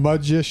 magician. A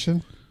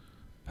magician.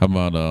 How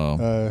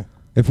about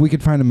If we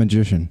could find a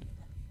magician.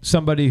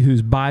 somebody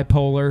who's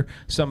bipolar,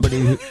 somebody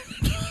who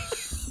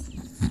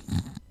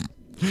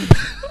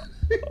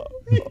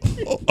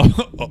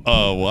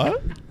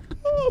what?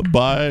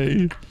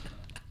 By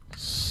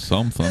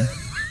something.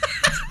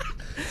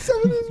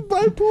 Somebody's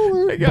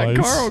bipolar. I got Bice.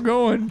 Carl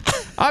going.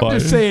 I'm Bice.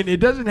 just saying it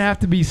doesn't have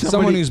to be Someone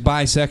somebody. who's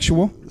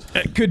bisexual.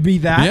 It could be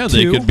that Yeah, too.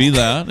 they could be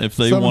that if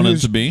they Someone wanted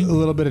who's to be. a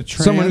little bit of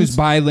trans. Someone who's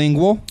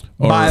bilingual.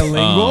 Or,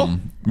 Bilingual?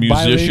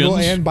 musicians. Bilingual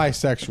and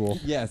bisexual.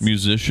 Yes.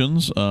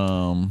 Musicians.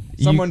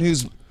 Someone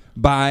who's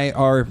by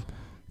our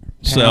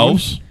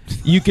Selves.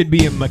 You could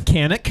be a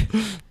mechanic.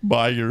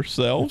 By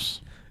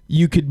yourselves.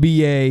 You could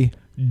be a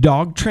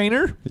dog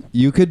trainer.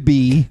 You could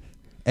be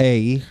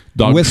a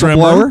Dog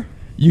whistleblower. trimmer.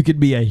 You could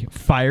be a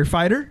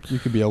firefighter. You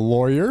could be a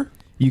lawyer.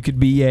 You could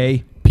be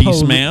a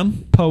Peace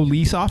man.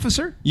 police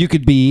officer. You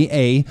could be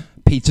a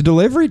pizza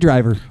delivery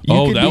driver.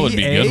 You could That would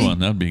be a good a one.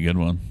 That'd be a good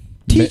one.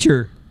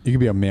 Teacher. You could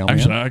be a mailman.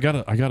 Actually,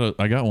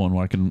 I got one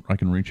where I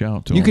can reach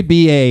out to. You him. could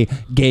be a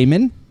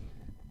gayman.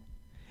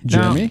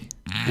 Jeremy.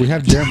 We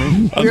have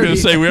Jeremy. I was gonna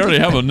say we already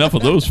have enough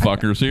of those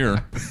fuckers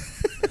here.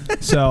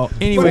 So,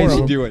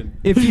 anyways, doing?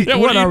 if you Yeah,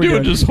 what are we you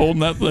doing? Just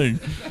holding that thing.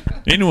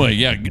 Anyway,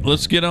 yeah,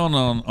 let's get on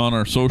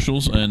our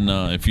socials, and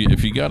if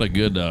you got a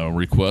good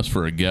request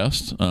for a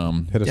guest, Hit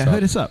us Yeah, up.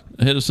 hit us up.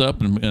 hit us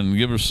up and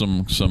give us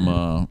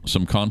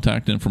some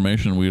contact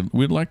information.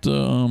 We'd like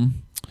to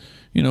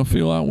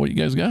feel out what you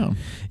guys got.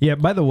 Yeah,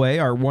 by the way,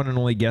 our one and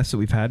only guest that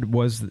we've had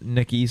was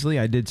Nick Easley.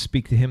 I did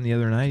speak to him the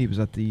other night. He was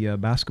at the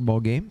basketball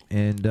game,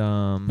 and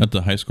At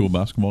the high school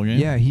basketball game.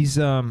 yeah, he's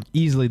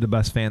easily the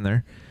best fan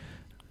there.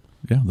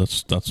 Yeah,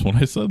 that's what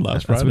I said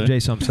last That's Friday. what Jay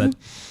Sump said.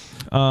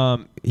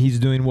 He's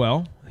doing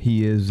well.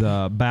 He is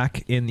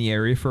back in the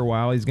area for a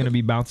while. He's going to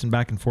be bouncing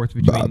back and forth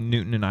between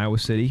Newton and Iowa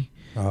City,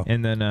 Oh.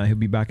 and then he'll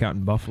be back out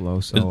in Buffalo.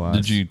 So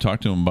Did you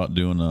talk to him about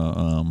doing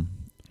a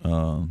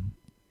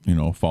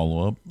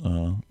follow up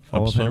follow-up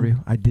episode? interview?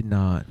 I did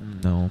not.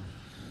 No.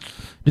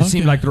 Just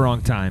seemed Okay. like the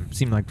wrong time. I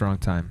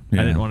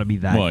didn't want to be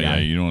that Well, guy. yeah,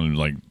 you don't want to,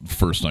 like,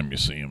 first time you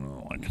see him,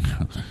 like,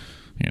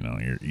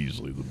 you're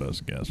easily the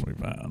best guest we've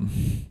had.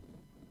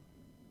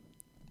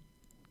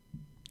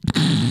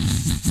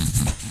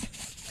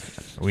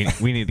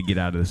 We need to get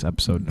out of this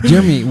episode.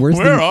 Jeremy, where's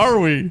Where the are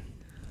we?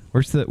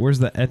 Where's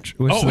the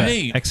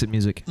Hey. exit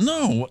music?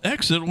 No,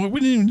 exit. We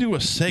didn't even do a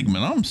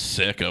segment. I'm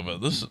sick of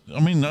it.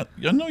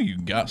 I know you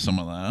got some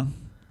of that.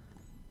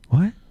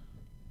 What?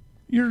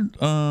 You're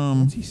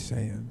What's he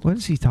saying? What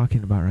is he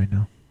talking about right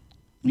now?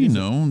 you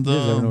know He doesn't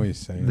know what the he's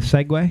saying. The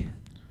Segway?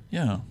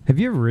 yeah Have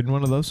you ever ridden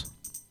one of those?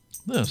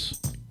 this.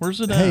 Where's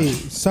it Hey,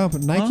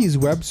 at? Nike's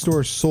web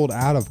store sold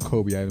out of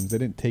Kobe items. They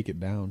didn't take it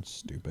down.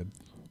 Stupid.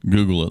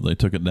 Google it. They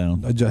took it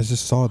down. I just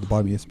saw it at the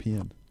bottom of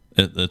ESPN.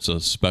 It's a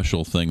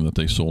special thing that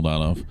they sold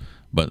out of,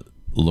 but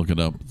look it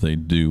up. They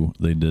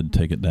did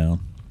take it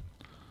down.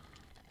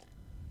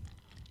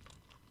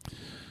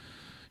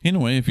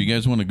 Anyway, if you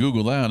guys want to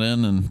Google that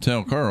in and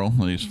tell Carl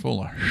that he's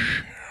full of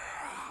shit.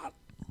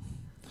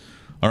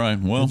 All right,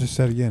 well, I just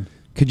said again.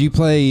 Could you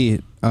play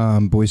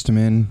Boyz II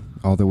Men?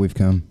 Although we've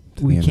come.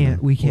 To We the end of can't.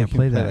 it. We can't can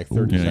play play that. like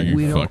 30 Yeah, seconds. you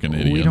we fucking don't.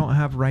 idiot. We don't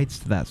have rights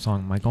to that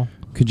song, Michael.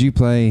 Could you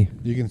play?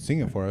 You can sing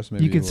it for us.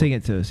 Maybe You can will. sing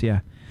it to us. Yeah.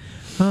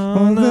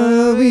 On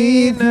the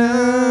way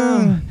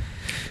down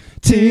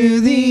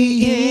to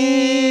the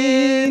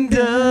end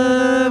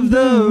of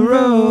the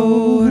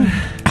road.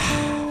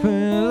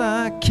 Well,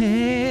 I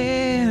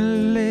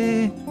can't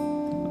let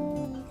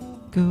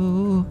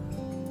go.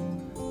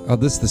 Oh,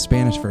 this is the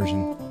Spanish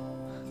version.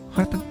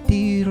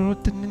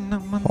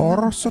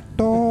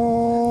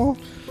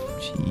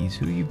 Jeez,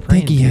 who are you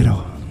praying Te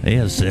quiero.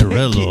 es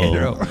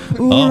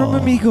Un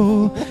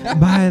amigo,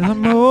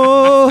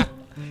 bailamo.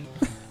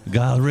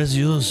 God rest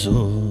your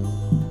soul.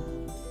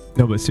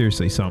 No, but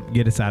seriously,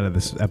 get us out of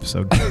this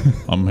episode.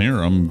 I'm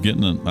here. I'm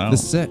getting it out.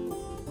 This is it.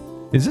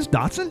 Is this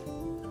Dotson?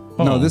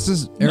 No, this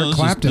is Eric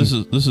Clapton.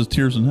 This is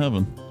Tears in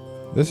Heaven.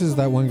 This is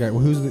that one guy.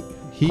 Who's the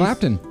Heath?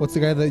 Clapton. What's the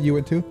guy that you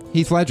went to?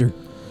 Heath Ledger.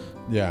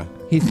 Yeah,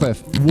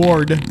 Heathcliff.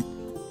 Ward.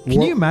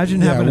 Can you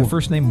imagine having a Wa-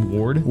 first name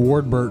Ward?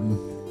 Ward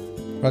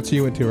Burton. That's who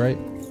you went to, right?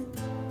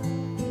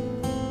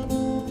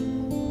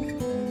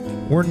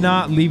 We're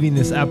not leaving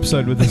this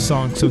episode with this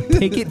song, so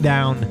take it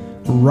down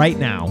right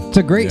now. It's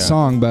a great Yeah.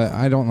 song, but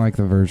I don't like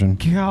the version.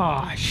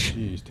 Gosh,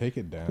 Jeez, take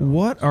it down.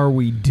 what are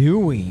we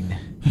doing?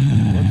 What's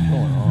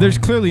going on? There's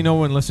clearly no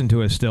one listening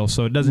to us still,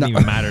 so it doesn't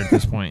even matter at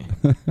this point.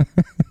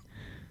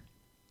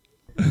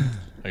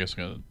 I guess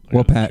I got it.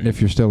 Well, Pat,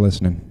 if you're still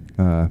listening,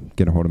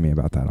 get a hold of me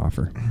about that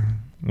offer.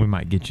 We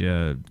might get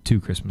you 2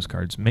 Christmas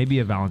cards, maybe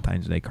a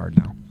Valentine's Day card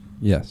now.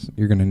 Yes,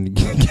 you're gonna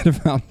get a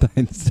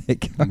Valentine's Day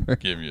card.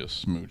 give you a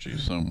smoochie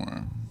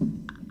somewhere.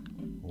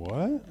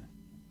 What?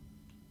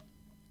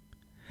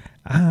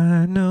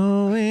 I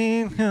know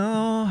it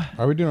now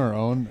Are we doing our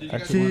own?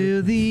 exit one?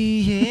 to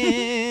the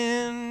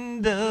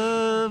end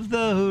of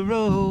the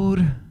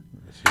road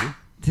See?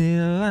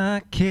 till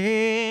I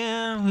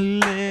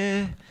can't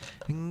let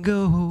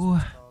go.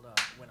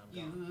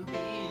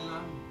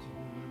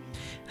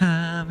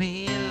 I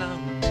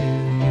belong to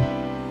you.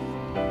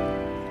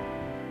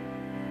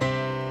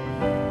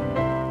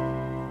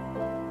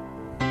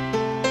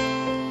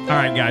 All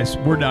right, guys,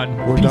 we're done.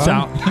 We're Peace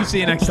done? out. See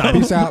you next time.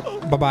 Peace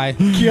out. Bye bye.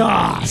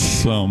 Gosh.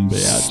 Some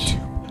bitch.